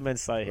listeners some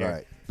insight here.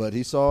 Right. But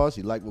he saw us.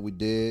 He liked what we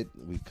did.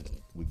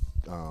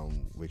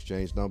 We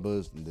exchanged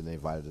numbers, and then they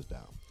invited us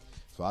down.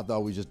 So I thought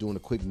we were just doing a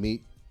quick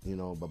meet,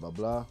 blah, blah,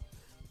 blah.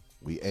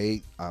 We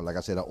ate. Like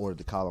I said, I ordered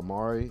the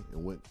calamari.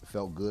 It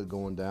felt good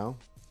going down.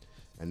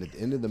 And at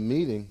the end of the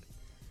meeting,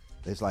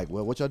 it's like,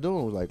 well, what y'all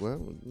doing? I was like, well,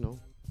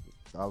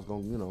 I was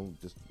going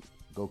to, just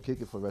go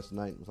kick it for the rest of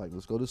the night. It was like,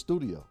 let's go to the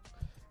studio.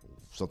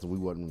 Something we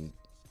wasn't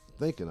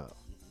thinking of.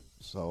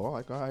 So I'm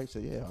like, all right. So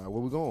yeah, all right,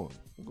 where we going?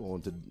 We're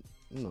going to,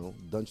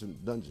 Dungeon.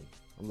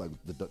 I'm like,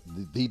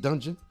 the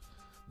Dungeon?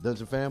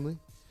 Dungeon family?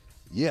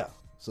 Yeah.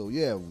 So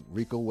yeah,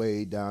 Rico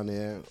Wade down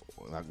there.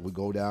 We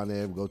go down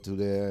there, we go to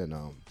there, and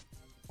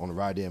on the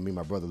ride there, me and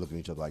my brother looking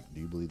at each other like, do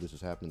you believe this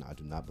is happening? I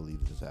do not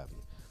believe this is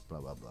happening. Blah,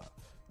 blah, blah.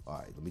 All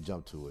right, let me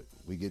jump to it.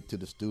 We get to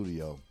the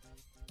studio.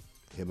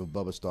 Him and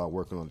Bubba start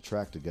working on the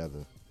track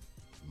together.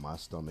 My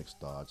stomach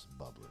starts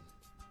bubbling.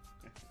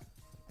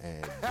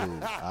 And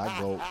dude,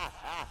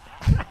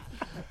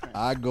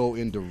 I go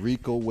into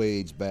Rico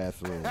Wade's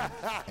bathroom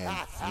and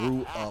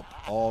threw up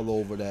all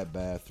over that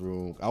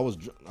bathroom. I was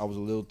a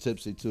little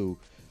tipsy too.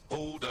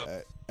 Hold up.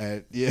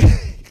 And yeah.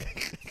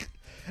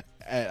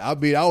 And I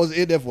mean, I was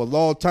in there for a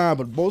long time,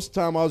 but most of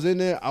the time I was in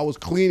there, I was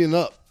cleaning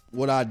up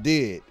what I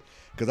did.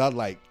 Because I was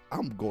like,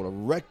 I'm going to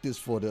wreck this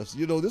for this.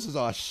 This is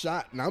our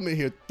shot, and I'm in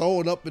here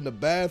throwing up in the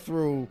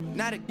bathroom.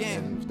 Not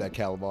again. And it was that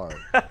calamari.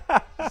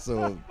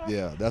 So,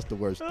 yeah, that's the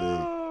worst thing.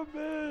 Oh,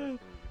 man.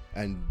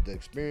 And the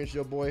experience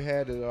your boy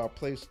had at our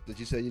place that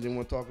you said you didn't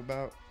want to talk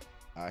about,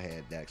 I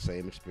had that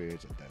same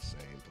experience at that same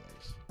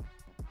place.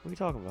 What are you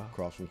talking about?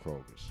 Across from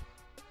Kroger's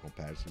on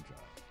Patterson Drive.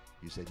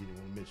 You said you didn't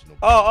want to mention no.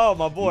 Oh,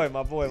 my boy.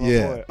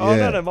 Yeah, Oh,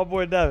 yeah. no, my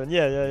boy Devin.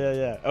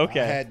 Yeah. Okay.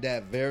 I had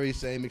that very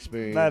same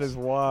experience. That is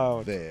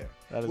wild. There.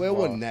 That is Well, it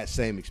wild. wasn't that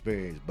same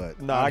experience,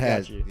 but No, I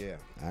got you. Yeah,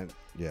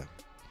 yeah.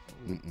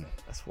 Mm-mm.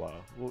 That's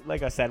wild. Well,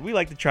 like I said, we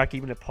like to try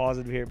keeping it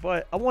positive here,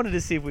 but I wanted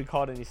to see if we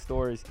caught any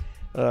stories,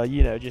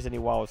 just any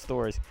wild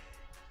stories.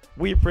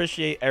 We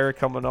appreciate Eric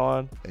coming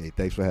on. Hey,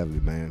 thanks for having me,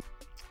 man.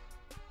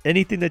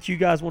 Anything that you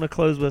guys want to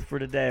close with for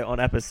today on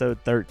episode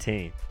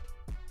 13?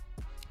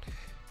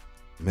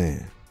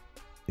 Man,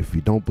 if you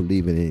don't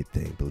believe in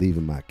anything, believe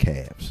in my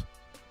Cavs.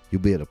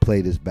 You'll be able to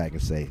play this back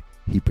and say,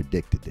 he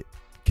predicted it.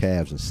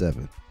 Cavs in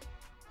 7.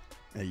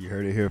 Hey, you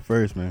heard it here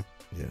first, man.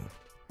 Yeah.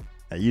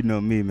 Hey, you know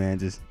me, man.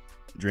 Just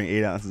drink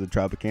 8 ounces of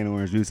Tropicana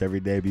orange juice every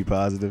day. Be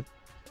positive.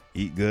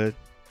 Eat good.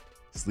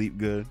 Sleep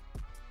good.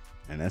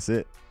 And that's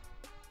it.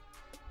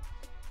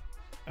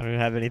 I don't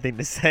have anything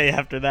to say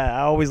after that.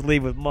 I always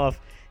leave with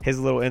Muff, his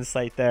little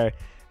insight there.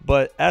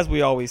 But as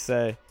we always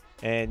say,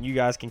 and you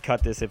guys can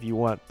cut this if you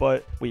want,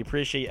 but we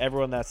appreciate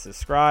everyone that's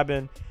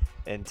subscribing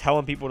and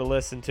telling people to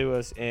listen to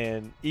us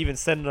and even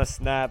sending us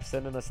snaps,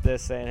 sending us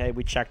this, saying, hey,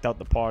 we checked out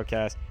the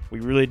podcast.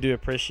 We really do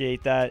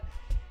appreciate that.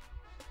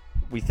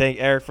 We thank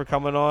Eric for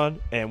coming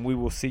on, and we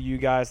will see you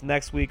guys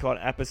next week on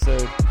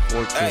episode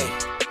 14. Hey,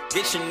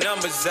 get your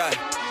numbers up.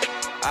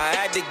 I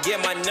had to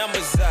get my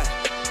numbers up.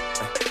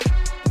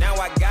 Now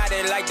I got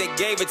it like they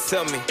gave it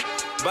to me.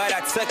 But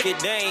I took it,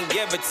 they ain't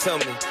give it to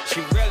me.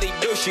 She really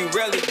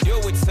do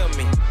it to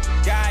me.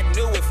 God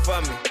knew it for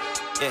me.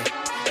 Yeah,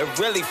 it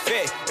really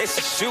fit. It's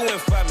a shoe-in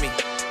for me.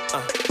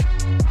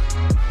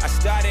 I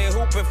started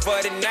hooping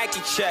for the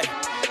Nike check.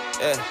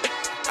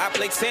 I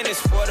play tennis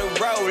for the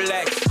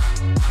Rolex.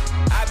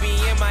 I be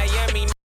in Miami.